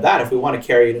come out of that, if we want to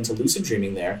carry it into lucid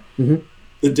dreaming there,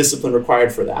 the discipline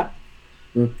required for that,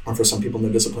 or for some people no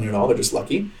discipline at all, they're just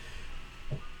lucky.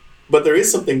 But there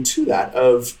is something to that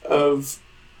of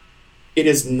it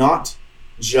is not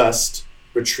just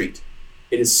retreat.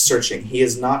 It is searching. He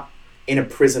is not in a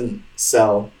prison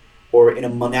cell or in a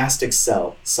monastic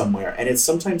cell somewhere. And it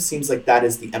sometimes seems like that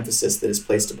is the emphasis that is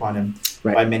placed upon him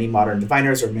by many modern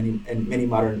diviners or many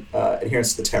modern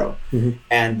adherents to the tarot.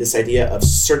 And this idea of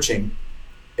searching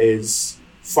is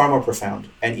far more profound.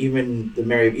 And even the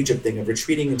Mary of Egypt thing of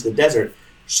retreating into the desert,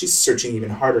 she's searching even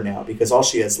harder now because all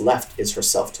she has left is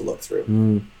herself to look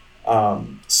through.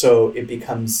 So it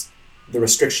becomes the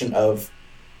restriction of,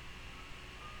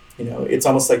 it's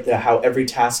almost like how every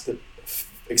task that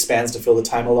expands to fill the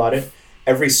time allotted,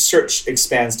 every search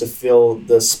expands to fill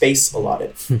the space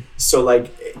allotted. So like,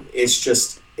 it's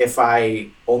just, if I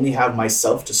only have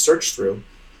myself to search through,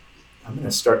 I'm going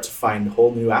to start to find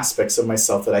whole new aspects of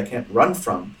myself that I can't run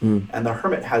from. And the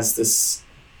hermit has this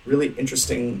really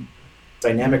interesting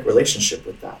dynamic relationship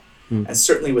with that. And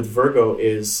certainly with Virgo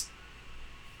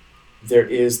there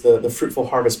is the fruitful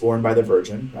harvest born by the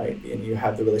Virgin, right? And you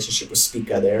have the relationship with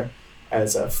Spica there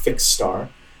as a fixed star.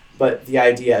 But the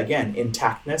idea, again,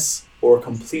 intactness or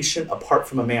completion apart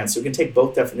from a man. So we can take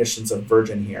both definitions of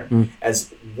virgin here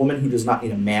as woman who does not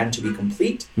need a man to be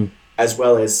complete, as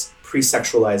well as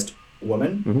pre-sexualized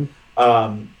woman,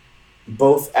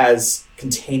 both as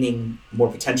containing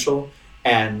more potential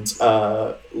and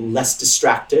less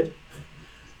distracted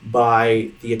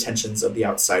by the attentions of the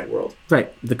outside world.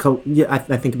 Right. I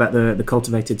think about the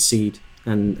cultivated seed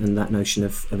and that notion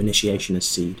of initiation as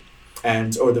seed.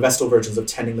 Or the Vestal virgins of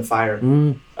tending the fire,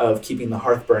 of keeping the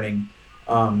hearth burning,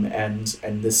 and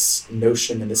this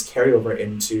notion and this carryover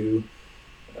into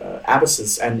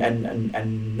abbesses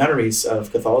and nunneries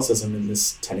of Catholicism, and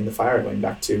this tending the fire, going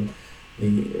back to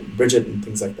the Bridget and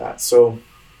things like that. So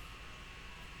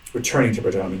returning to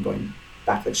Bridget, I mean going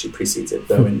back like she precedes it,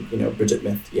 though in Bridget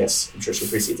myth, yes, I'm sure she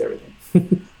precedes everything.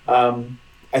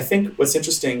 I think what's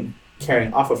interesting,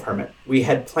 carrying off of Hermit, we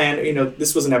had planned,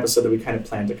 this was an episode that we kind of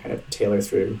planned to kind of tailor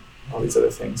through all these other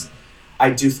things.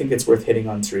 I do think it's worth hitting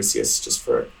on Tiresias just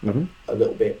for a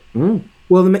little bit.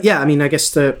 Well, I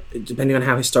guess depending on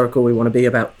how historical we want to be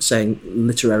about saying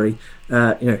literary,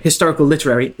 historical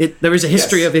literary, there is a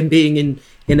history of him being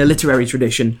in a literary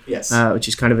tradition, which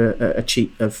is kind of a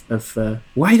cheat of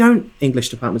why don't English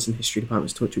departments and history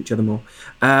departments talk to each other more?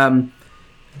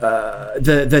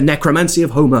 The necromancy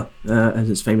of Homer, as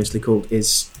it's famously called,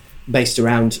 is based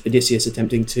around Odysseus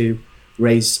attempting to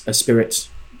raise a spirit,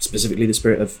 specifically the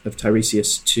spirit of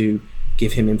Tiresias, to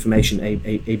give him information,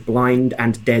 a blind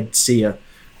and dead seer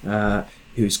who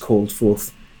is called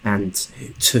forth and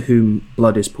to whom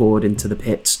blood is poured into the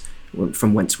pit,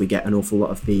 from whence we get an awful lot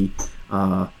of the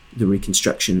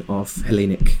reconstruction of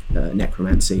Hellenic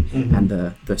necromancy, and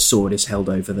the sword is held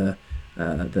over the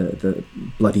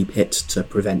bloody pit to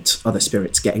prevent other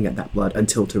spirits getting at that blood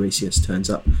until Tiresias turns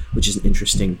up, which is an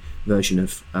interesting version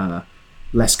of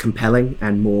less compelling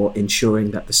and more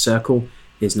ensuring that the circle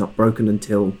is not broken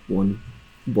until one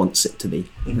wants it to be,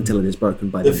 until it is broken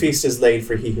by the feast is laid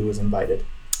for he who was invited.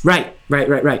 Right.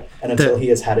 And until he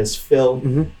has had his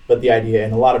fill. But the idea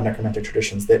in a lot of necromantic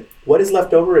traditions that what is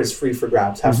left over is free for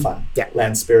grabs. Have fun. Yeah.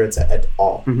 Land spirits at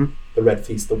all. The red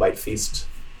feast, the white feast,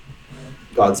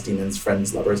 gods, demons,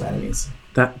 friends, lovers, enemies.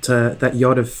 That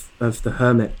yod of the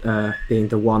hermit being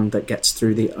the one that gets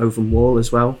through the ovum wall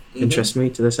as well interests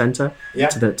me, to the center,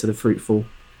 to the fruitful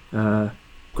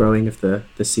growing of the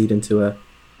seed into a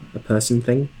person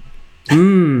thing.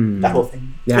 That whole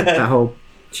thing. That whole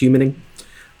humaning.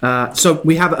 So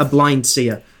we have a blind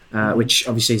seer, which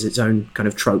obviously is its own kind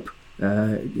of trope,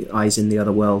 eyes in the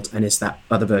other world, and is that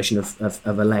other version of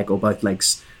a leg or both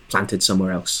legs planted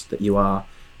somewhere else, that you are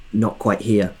not quite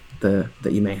here,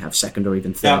 that you may have second or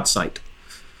even third sight.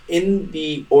 In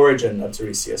the origin of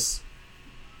Tiresias,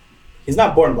 he's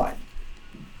not born blind.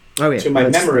 Oh yeah,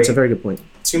 that's a very good point.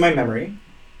 To my memory,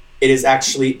 it is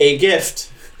actually a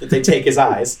gift that they take his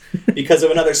eyes because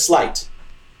of another slight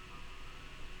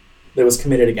that was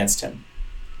committed against him.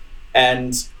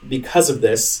 And because of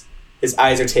this, his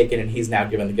eyes are taken and he's now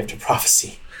given the gift of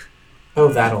prophecy. Oh,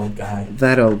 that old guy.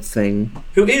 That old thing.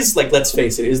 Who is, like, let's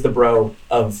face it, is the bro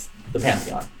of the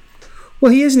Pantheon.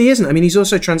 Well, he is and he isn't. I mean, he's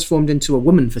also transformed into a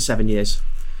woman for 7 years.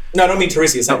 No, I don't mean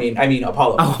Tiresias. I mean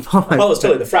Apollo. Oh, Apollo. Apollo's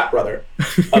totally the frat brother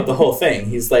of the whole thing.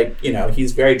 He's like,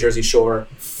 he's very Jersey Shore.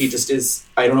 He just is.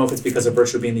 I don't know if it's because of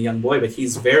virtue of being the young boy, but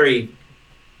he's very.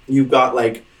 You've got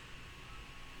like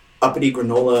uppity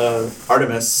granola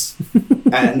Artemis,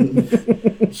 and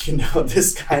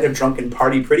this kind of drunken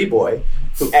party pretty boy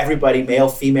who everybody, male,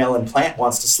 female, and plant,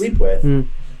 wants to sleep with,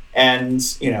 and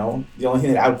the only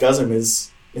thing that outdoes him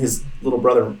is his little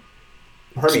brother.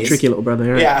 Hermes. Tricky little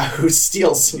brother, yeah, who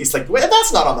steals, and he's like, "Well,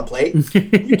 that's not on the plate.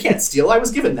 You can't steal. I was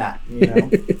given that."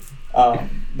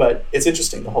 But it's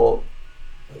interesting.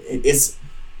 It's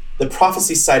the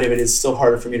prophecy side of it is still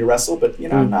harder for me to wrestle. But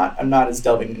I'm not as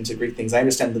delving into Greek things. I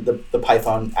understand the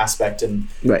Python aspect and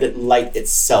that light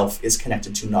itself is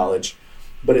connected to knowledge.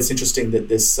 But it's interesting that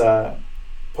this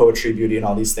poetry, beauty, and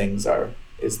all these things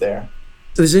is there.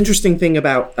 So there's an interesting thing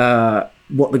about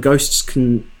what the ghosts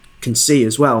can see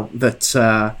as well, that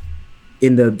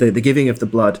in the giving of the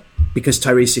blood, because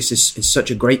Tiresias is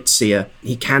such a great seer,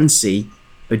 he can see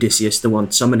Odysseus, the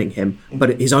one summoning him,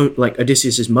 but his own, like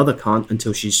Odysseus's mother can't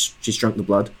until she's drunk the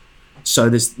blood. So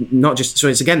there's not just, so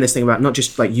it's again this thing about not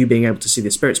just like you being able to see the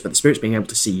spirits, but the spirits being able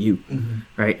to see you,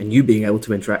 right, and you being able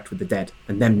to interact with the dead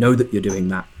and them know that you're doing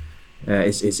that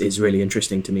is really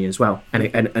interesting to me as well.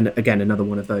 And again, another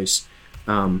one of those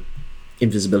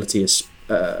invisibility is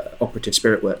operative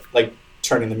spirit work, like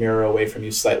turning the mirror away from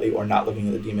you slightly, or not looking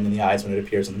at the demon in the eyes when it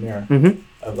appears in the mirror.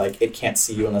 Of like, it can't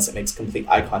see you unless it makes complete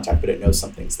eye contact, but it knows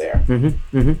something's there.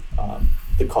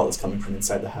 The call is coming from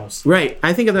inside the house. Right.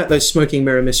 I think of those smoking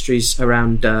mirror mysteries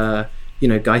around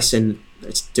Gysin.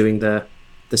 It's doing the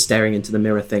staring into the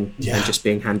mirror thing and just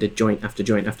being handed joint after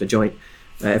joint after joint.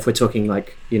 If we're talking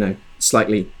like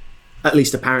slightly, at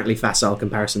least apparently facile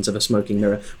comparisons of a smoking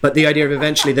mirror, but the idea of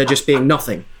eventually there just being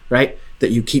nothing, right? That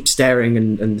you keep staring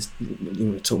and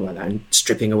talk about that and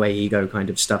stripping away ego kind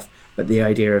of stuff. But the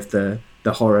idea of the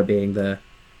horror being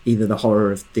either the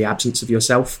horror of the absence of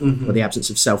yourself or the absence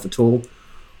of self at all,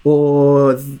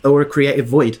 or a creative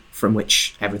void from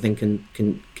which everything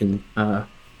can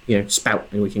spout,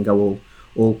 and we can go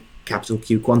all capital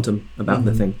Q quantum about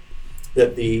the thing.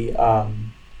 That the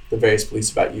various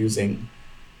beliefs about using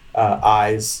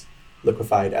eyes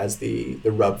liquefied as the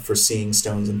rub for seeing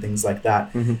stones and things like that.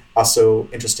 Also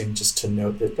interesting just to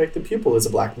note that like the pupil is a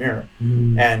black mirror,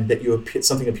 and that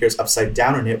something appears upside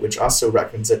down in it, which also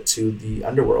reckons it to the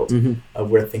underworld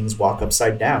of where things walk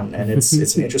upside down. And it's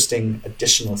an interesting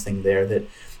additional thing there, that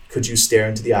could you stare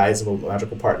into the eyes of a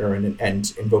magical partner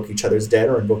and invoke each other's dead,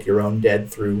 or invoke your own dead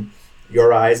through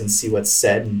your eyes and see what's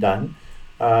said and done.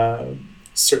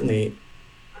 Certainly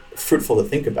fruitful to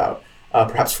think about.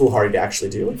 Perhaps foolhardy to actually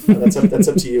do. That's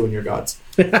up to you and your gods,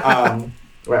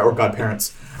 or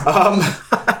godparents.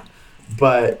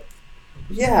 But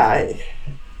yeah,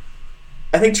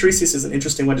 I think Tiresias is an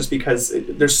interesting one, just because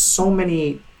there's so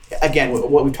many. Again,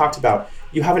 what we talked about.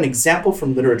 You have an example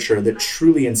from literature that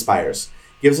truly inspires,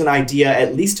 gives an idea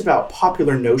at least about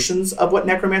popular notions of what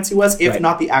necromancy was, if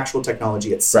not the actual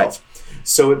technology itself. Right.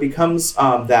 So it becomes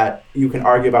that you can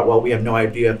argue about, well, we have no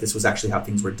idea if this was actually how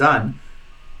things were done.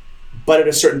 But at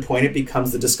a certain point, it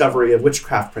becomes the discovery of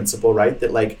witchcraft principle, right?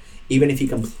 That like, even if he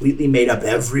completely made up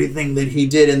everything that he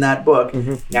did in that book,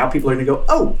 now people are going to go,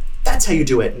 oh, that's how you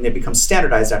do it. And it becomes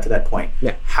standardized after that point.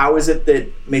 Yeah. How is it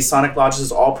that Masonic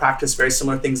lodges all practice very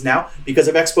similar things now? Because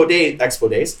of exposés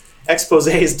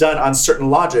done on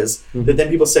certain lodges that then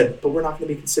people said, but we're not going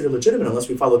to be considered legitimate unless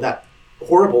we follow that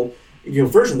horrible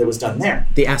version that was done there.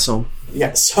 The asshole.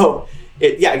 Yeah, so...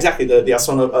 exactly. The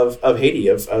Asson of Haiti,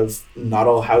 of not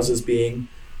all houses being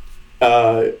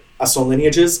Asson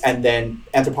lineages, and then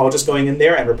anthropologists going in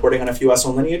there and reporting on a few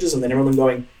Asson lineages, and then everyone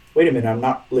going, wait a minute, I'm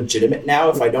not legitimate now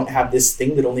if I don't have this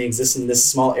thing that only exists in this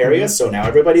small area, so now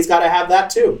everybody's got to have that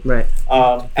too. Right.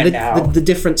 And the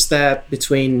difference there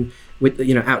between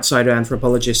outsider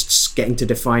anthropologists getting to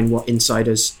define what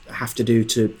insiders have to do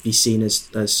to be seen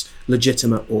as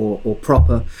legitimate or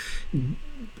proper,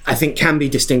 I think can be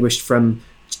distinguished from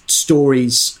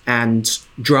stories and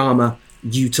drama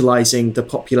utilizing the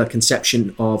popular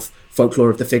conception of folklore,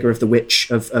 of the figure of the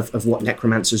witch, of what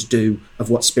necromancers do,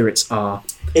 of what spirits are.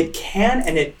 It can,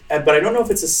 but I don't know if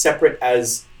it's as separate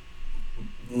as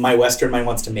my Western mind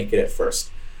wants to make it at first,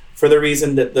 for the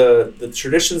reason that the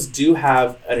traditions do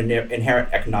have an inherent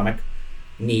economic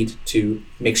need to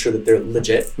make sure that they're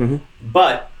legit,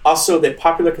 but also that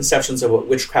popular conceptions of what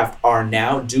witchcraft are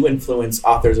now do influence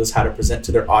authors as how to present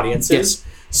to their audiences. Yes.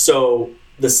 So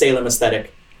the Salem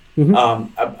aesthetic, the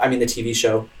TV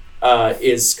show,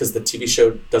 is because the TV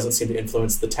show doesn't seem to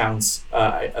influence the town's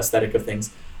aesthetic of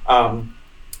things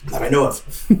that I know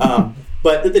of.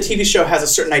 But the TV show has a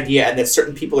certain idea, and that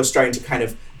certain people are starting to kind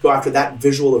of go after that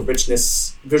visual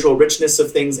richness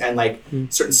of things, and like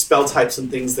certain spell types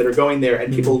and things that are going there,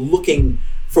 and people looking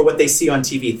for what they see on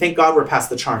TV. Thank God we're past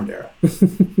the Charmed era.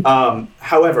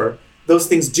 However, those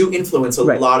things do influence a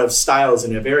lot of styles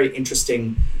in a very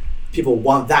interesting. People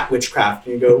want that witchcraft,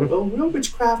 and you go, well, real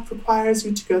witchcraft requires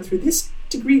you to go through this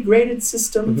degree graded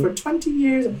system for 20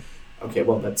 years. Okay,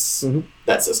 well, that's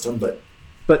that system, but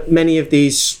many of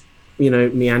these,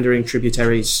 meandering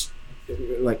tributaries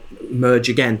like merge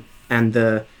again, and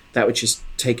that which is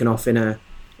taken off in a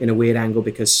weird angle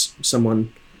because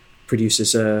someone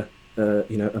produces a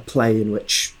play in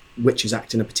which witches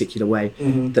act in a particular way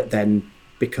that then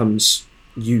becomes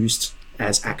used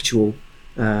as actual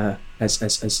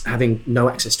as having no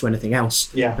access to anything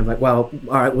else. Yeah. And like, well,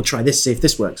 all right, we'll try this, see if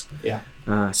this works. Yeah.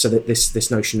 So that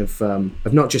this notion of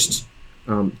not just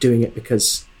doing it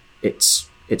because it's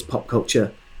pop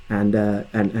culture and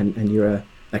you're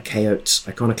a chaot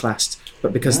iconoclast,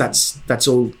 but because that's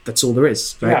all there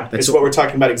is. Right? Yeah. It's what we're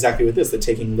talking about exactly with this, that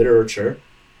taking literature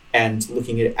and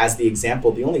looking at it as the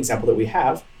example, the only example that we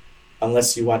have,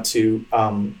 unless you want to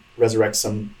resurrect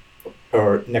some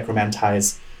or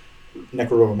necromanticize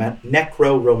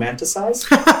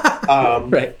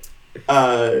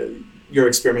your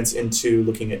experiments into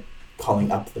looking at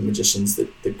calling up the magicians the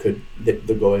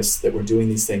Gois that were doing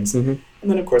these things, and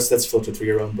then of course that's filtered through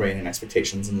your own brain and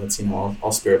expectations, and lets you know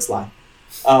all spirits lie,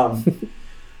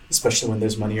 especially when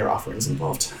there's money or offerings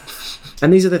involved.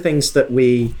 And these are the things that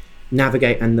we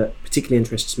navigate, and that particularly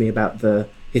interests me about the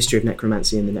history of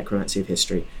necromancy and the necromancy of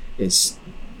history is,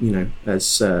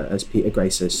 as Peter Gray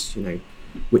says,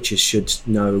 witches should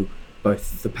know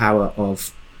both the power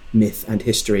of myth and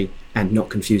history and not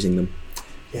confusing them.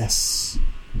 Yes.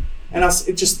 And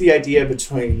also, it's just the idea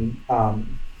between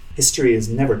history is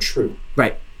never true.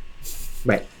 Right.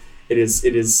 It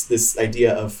is this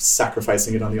idea of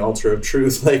sacrificing it on the altar of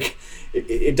truth. Like,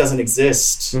 it doesn't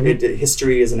exist.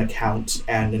 History is an account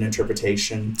and an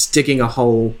interpretation. It's digging a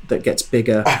hole that gets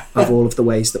bigger of all of the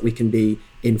ways that we can be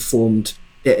informed,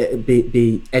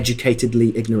 be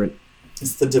educatedly ignorant.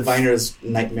 It's the diviner's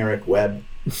nightmaric web.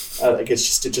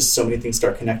 It's just so many things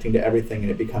start connecting to everything,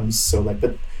 and it becomes so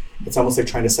but it's almost like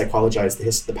trying to psychologize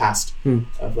the past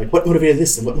of like, what motivated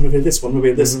this and what motivated this, what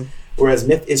motivated this. Whereas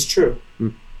myth is true.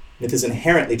 Myth is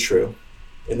inherently true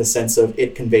in the sense of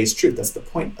it conveys truth. That's the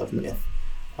point of myth.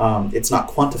 It's not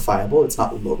quantifiable. It's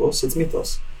not logos. It's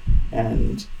mythos,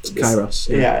 and it's kairos.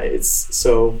 Yeah, it's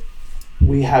so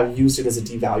we have used it as a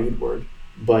devalued word,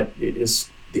 but it is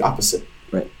the opposite.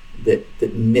 Right.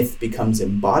 That myth becomes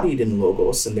embodied in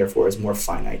logos and therefore is more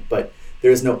finite, but there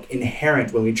is no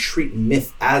inherent, when we treat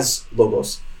myth as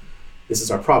logos, this is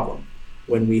our problem.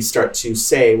 When we start to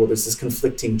say, well, there's this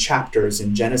conflicting chapters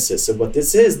in Genesis of what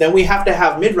this is, then we have to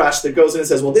have Midrash that goes in and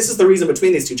says, well, this is the reason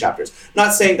between these two chapters.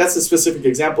 Not saying that's a specific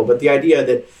example, but the idea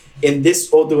that in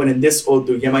this Odu and in this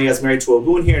Odu, Yemaya is married to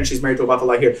Ogun here and she's married to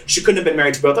Obatala here. She couldn't have been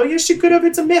married to both. Oh, yes, she could have.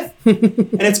 It's a myth.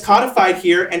 And it's codified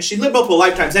here, and she lived multiple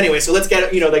lifetimes anyway, so let's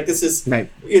get it, this is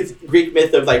it's Greek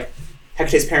myth of like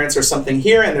Hecate's parents are something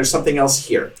here and there's something else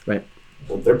here. Right.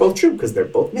 Well, they're both true because they're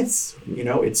both myths.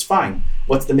 It's fine.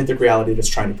 What's the mythic reality that's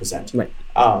trying to present? Right.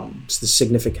 It's the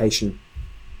signification.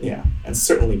 Yeah, and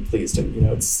certainly pleased. And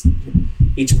it's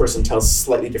each person tells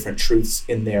slightly different truths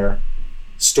in their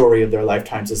story of their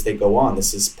lifetimes as they go on.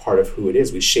 This is part of who it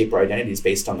is. We shape our identities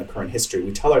based on the current history.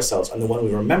 We tell ourselves, and the one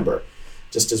we remember,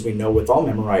 just as we know with all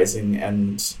memorizing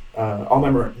and all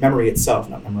memory itself,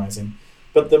 not memorizing,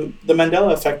 but the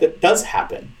Mandela effect that does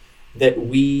happen, that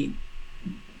we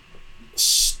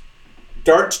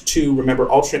start to remember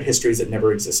alternate histories that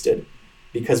never existed,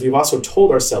 because we've also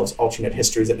told ourselves alternate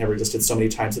histories that never existed so many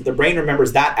times that the brain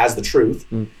remembers that as the truth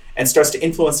and starts to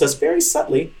influence us very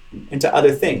subtly into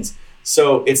other things.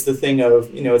 So it's the thing of,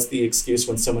 it's the excuse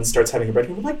when someone starts having a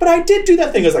breakdown, like, but I did do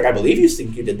that thing. It's like, I believe you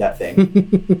think you did that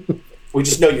thing. We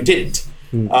just know you didn't.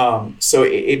 So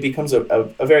it becomes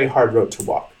a very hard road to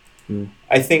walk.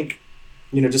 I think,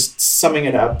 just summing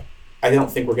it up, I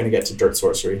don't think we're going to get to dirt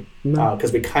sorcery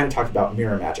because we kind of talked about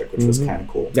mirror magic, which was kind of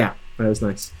cool. Yeah, that was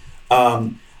nice.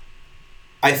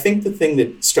 I think the thing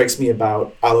that strikes me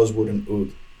about Aloes Wood and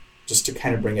Oud, just to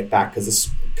kind of bring it back, because this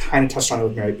kind of touched on it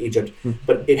with Mary of Egypt,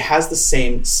 but it has the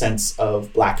same sense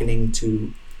of blackening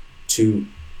to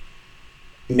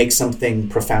make something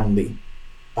profoundly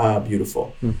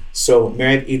beautiful. So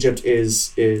Mary of Egypt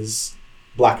is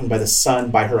blackened by the sun,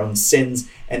 by her own sins,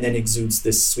 and then exudes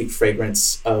this sweet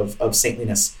fragrance of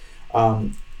saintliness.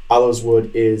 Aloes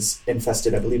Wood is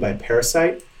infested, I believe, by a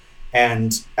parasite,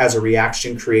 and as a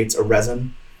reaction creates a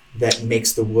resin that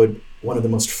makes the wood one of the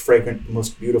most fragrant,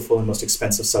 most beautiful, and most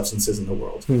expensive substances in the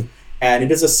world. And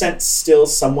it is a scent still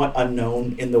somewhat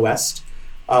unknown in the West.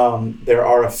 There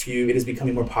are a few, it is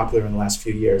becoming more popular in the last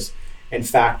few years. In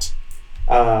fact,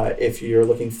 if you're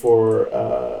looking for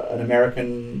an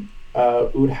American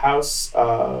oud house,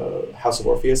 House of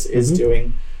Orpheus is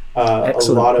doing a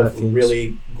lot of perfumes.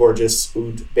 Really gorgeous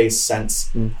oud-based scents.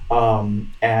 And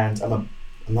I'm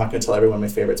not going to tell everyone my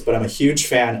favorites, but I'm a huge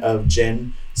fan of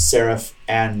Gin, Seraph,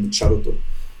 and Charuto,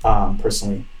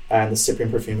 personally. And the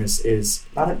Cyprian perfume is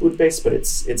not an oud base, but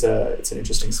it's an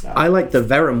interesting smell. I like the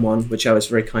Verum one, which I was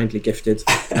very kindly gifted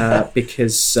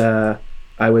because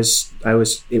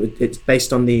it's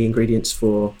based on the ingredients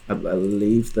for, I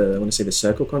believe, I want to say the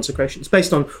Circle consecration. It's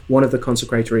based on one of the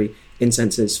consecratory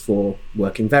incenses for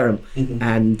working Verum.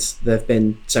 And there have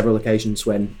been several occasions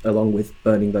when, along with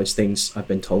burning those things, I've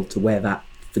been told to wear that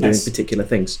for doing particular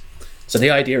things. So the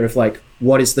idea of like,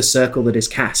 what is the circle that is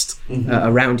cast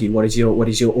around you? What is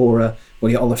your aura?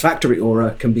 Well, your olfactory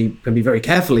aura can be very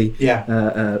carefully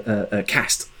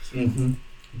cast.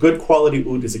 Good quality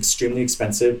oud is extremely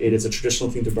expensive. It is a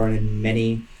traditional thing to burn in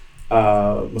many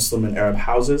Muslim and Arab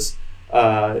houses.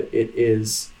 It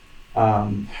is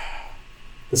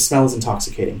the smell is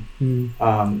intoxicating.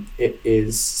 It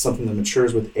is something that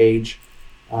matures with age.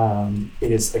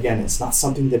 It is, again, it's not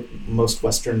something that most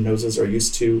Western noses are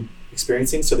used to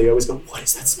experiencing, so they always go, what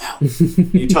is that smell?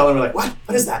 You tell them, like, what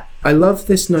is that? I love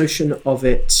this notion of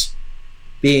it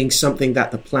being something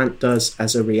that the plant does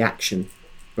as a reaction,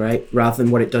 right, rather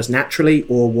than what it does naturally,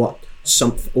 or what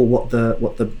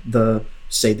the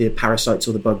say the parasites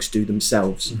or the bugs do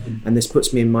themselves. And this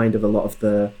puts me in mind of a lot of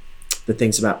the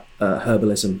things about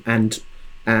herbalism and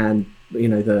you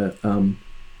know, the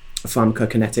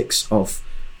pharmacokinetics of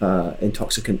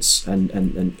intoxicants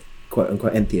and quote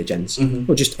unquote entheogens,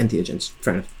 or just entheogens,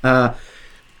 fair enough.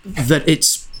 That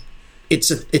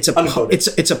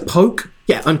it's a poke,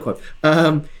 yeah, unquote.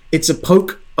 It's a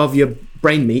poke of your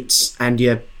brain meats and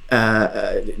your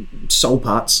soul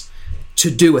parts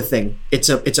to do a thing. It's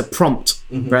a prompt,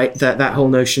 right? That whole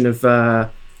notion of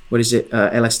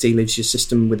LSD leaves your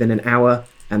system within an hour,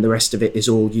 and the rest of it is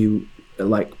all you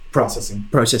like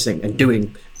processing and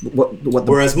doing what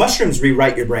whereas mushrooms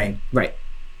rewrite your brain. Right.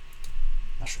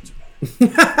 Mushrooms are better.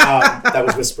 That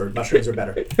was whispered. Mushrooms are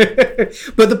better.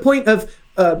 But the point of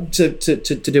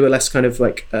to do a less kind of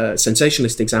like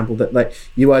sensationalist example, that like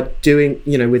you are doing,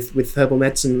 you know, with herbal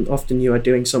medicine, often you are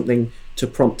doing something to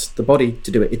prompt the body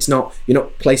to do it. It's not, you're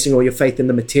not placing all your faith in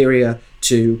the materia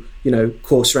to, you know,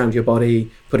 course around your body,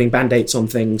 putting band-aids on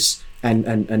things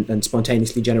and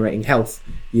spontaneously generating health.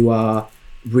 You are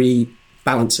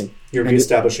rebalancing. You're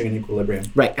reestablishing an equilibrium.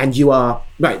 Right, and you are,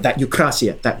 right, that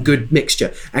eukrasia, that good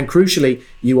mixture. And crucially,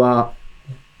 you are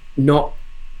not,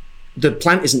 the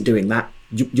plant isn't doing that,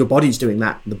 your body's doing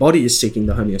that. The body is seeking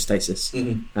the homeostasis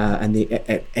and the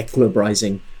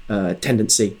equilibrizing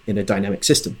tendency in a dynamic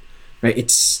system. Right,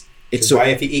 it's why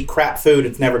if you eat crap food,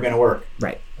 it's never going to work.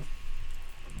 Right.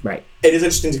 It is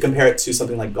interesting to compare it to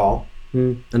something like gall.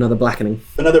 Another blackening,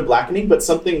 but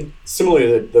something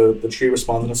similar. The tree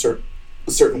responds in a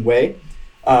certain way,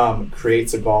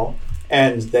 creates a gall,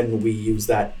 and then we use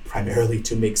that primarily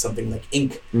to make something like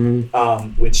ink,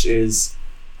 which is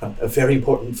very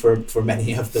important for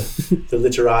many of the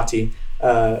literati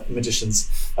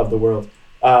magicians of the world.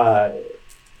 I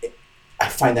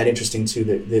find that interesting too,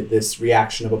 this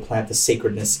reaction of a plant, the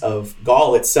sacredness of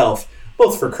gall itself,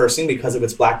 both for cursing because of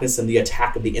its blackness and the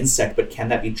attack of the insect, but can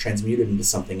that be transmuted into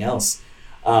something else?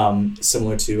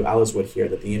 Similar to aloes wood here,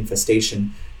 that the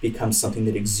infestation becomes something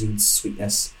that exudes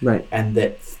sweetness. Right. And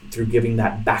that through giving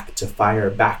that back to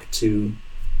fire, back to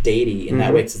deity, in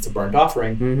that way, because it's a burnt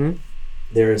offering,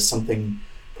 there is something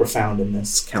profound in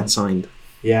this. It's calcined.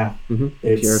 Yeah.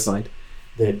 It's purified.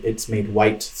 That it's made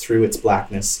white through its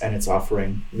blackness, and it's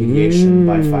offering mediation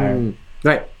by fire.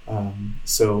 Right.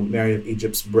 So Mary of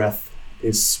Egypt's breath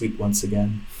is sweet once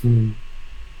again.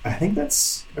 I think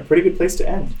that's a pretty good place to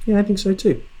end. Yeah, I think so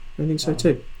too.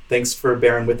 Thanks for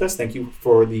bearing with us. Thank you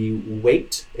for the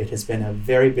wait. It has been a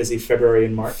very busy February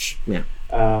and March. Yeah.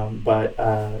 But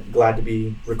glad to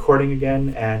be recording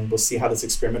again, and we'll see how this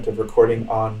experiment of recording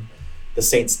on the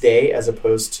Saint's Day as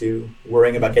opposed to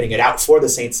worrying about getting it out for the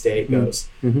Saint's Day goes.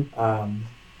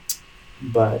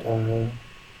 But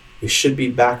we should be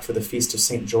back for the Feast of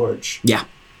St. George. Yeah.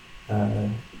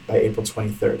 By April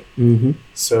 23rd.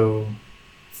 So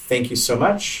thank you so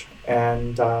much.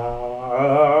 And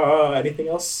anything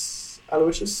else,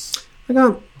 Aloysius? I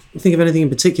can't think of anything in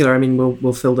particular. I mean,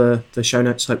 we'll fill the show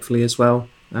notes hopefully as well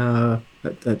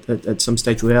at some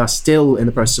stage. We are still in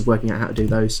the process of working out how to do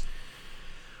those.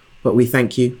 But we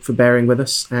thank you for bearing with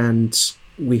us, and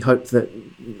we hope that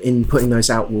in putting those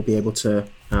out, we'll be able to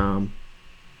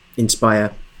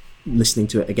inspire listening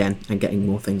to it again and getting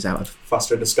more things out of.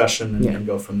 Foster discussion and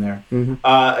go from there.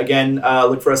 Mm-hmm. Again,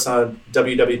 look for us on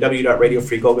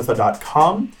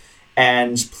www.radiofreegolgotha.com,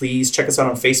 and please check us out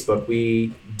on Facebook.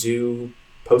 We do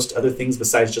post other things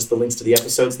besides just the links to the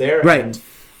episodes there. Right. And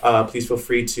please feel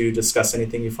free to discuss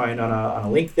anything you find on a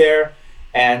link there.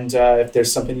 And if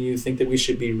there's something you think that we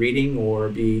should be reading or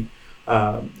be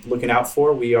looking out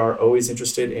for, we are always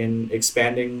interested in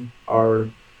expanding our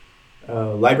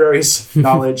libraries,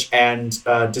 knowledge, and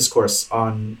discourse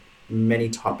on many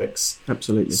topics.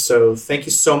 Absolutely. So thank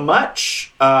you so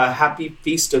much. Happy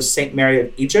Feast of Saint Mary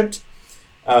of Egypt.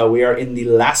 We are in the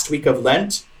last week of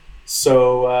Lent.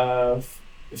 So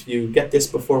if you get this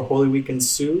before Holy Week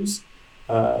ensues,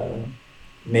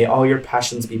 may all your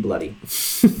passions be bloody.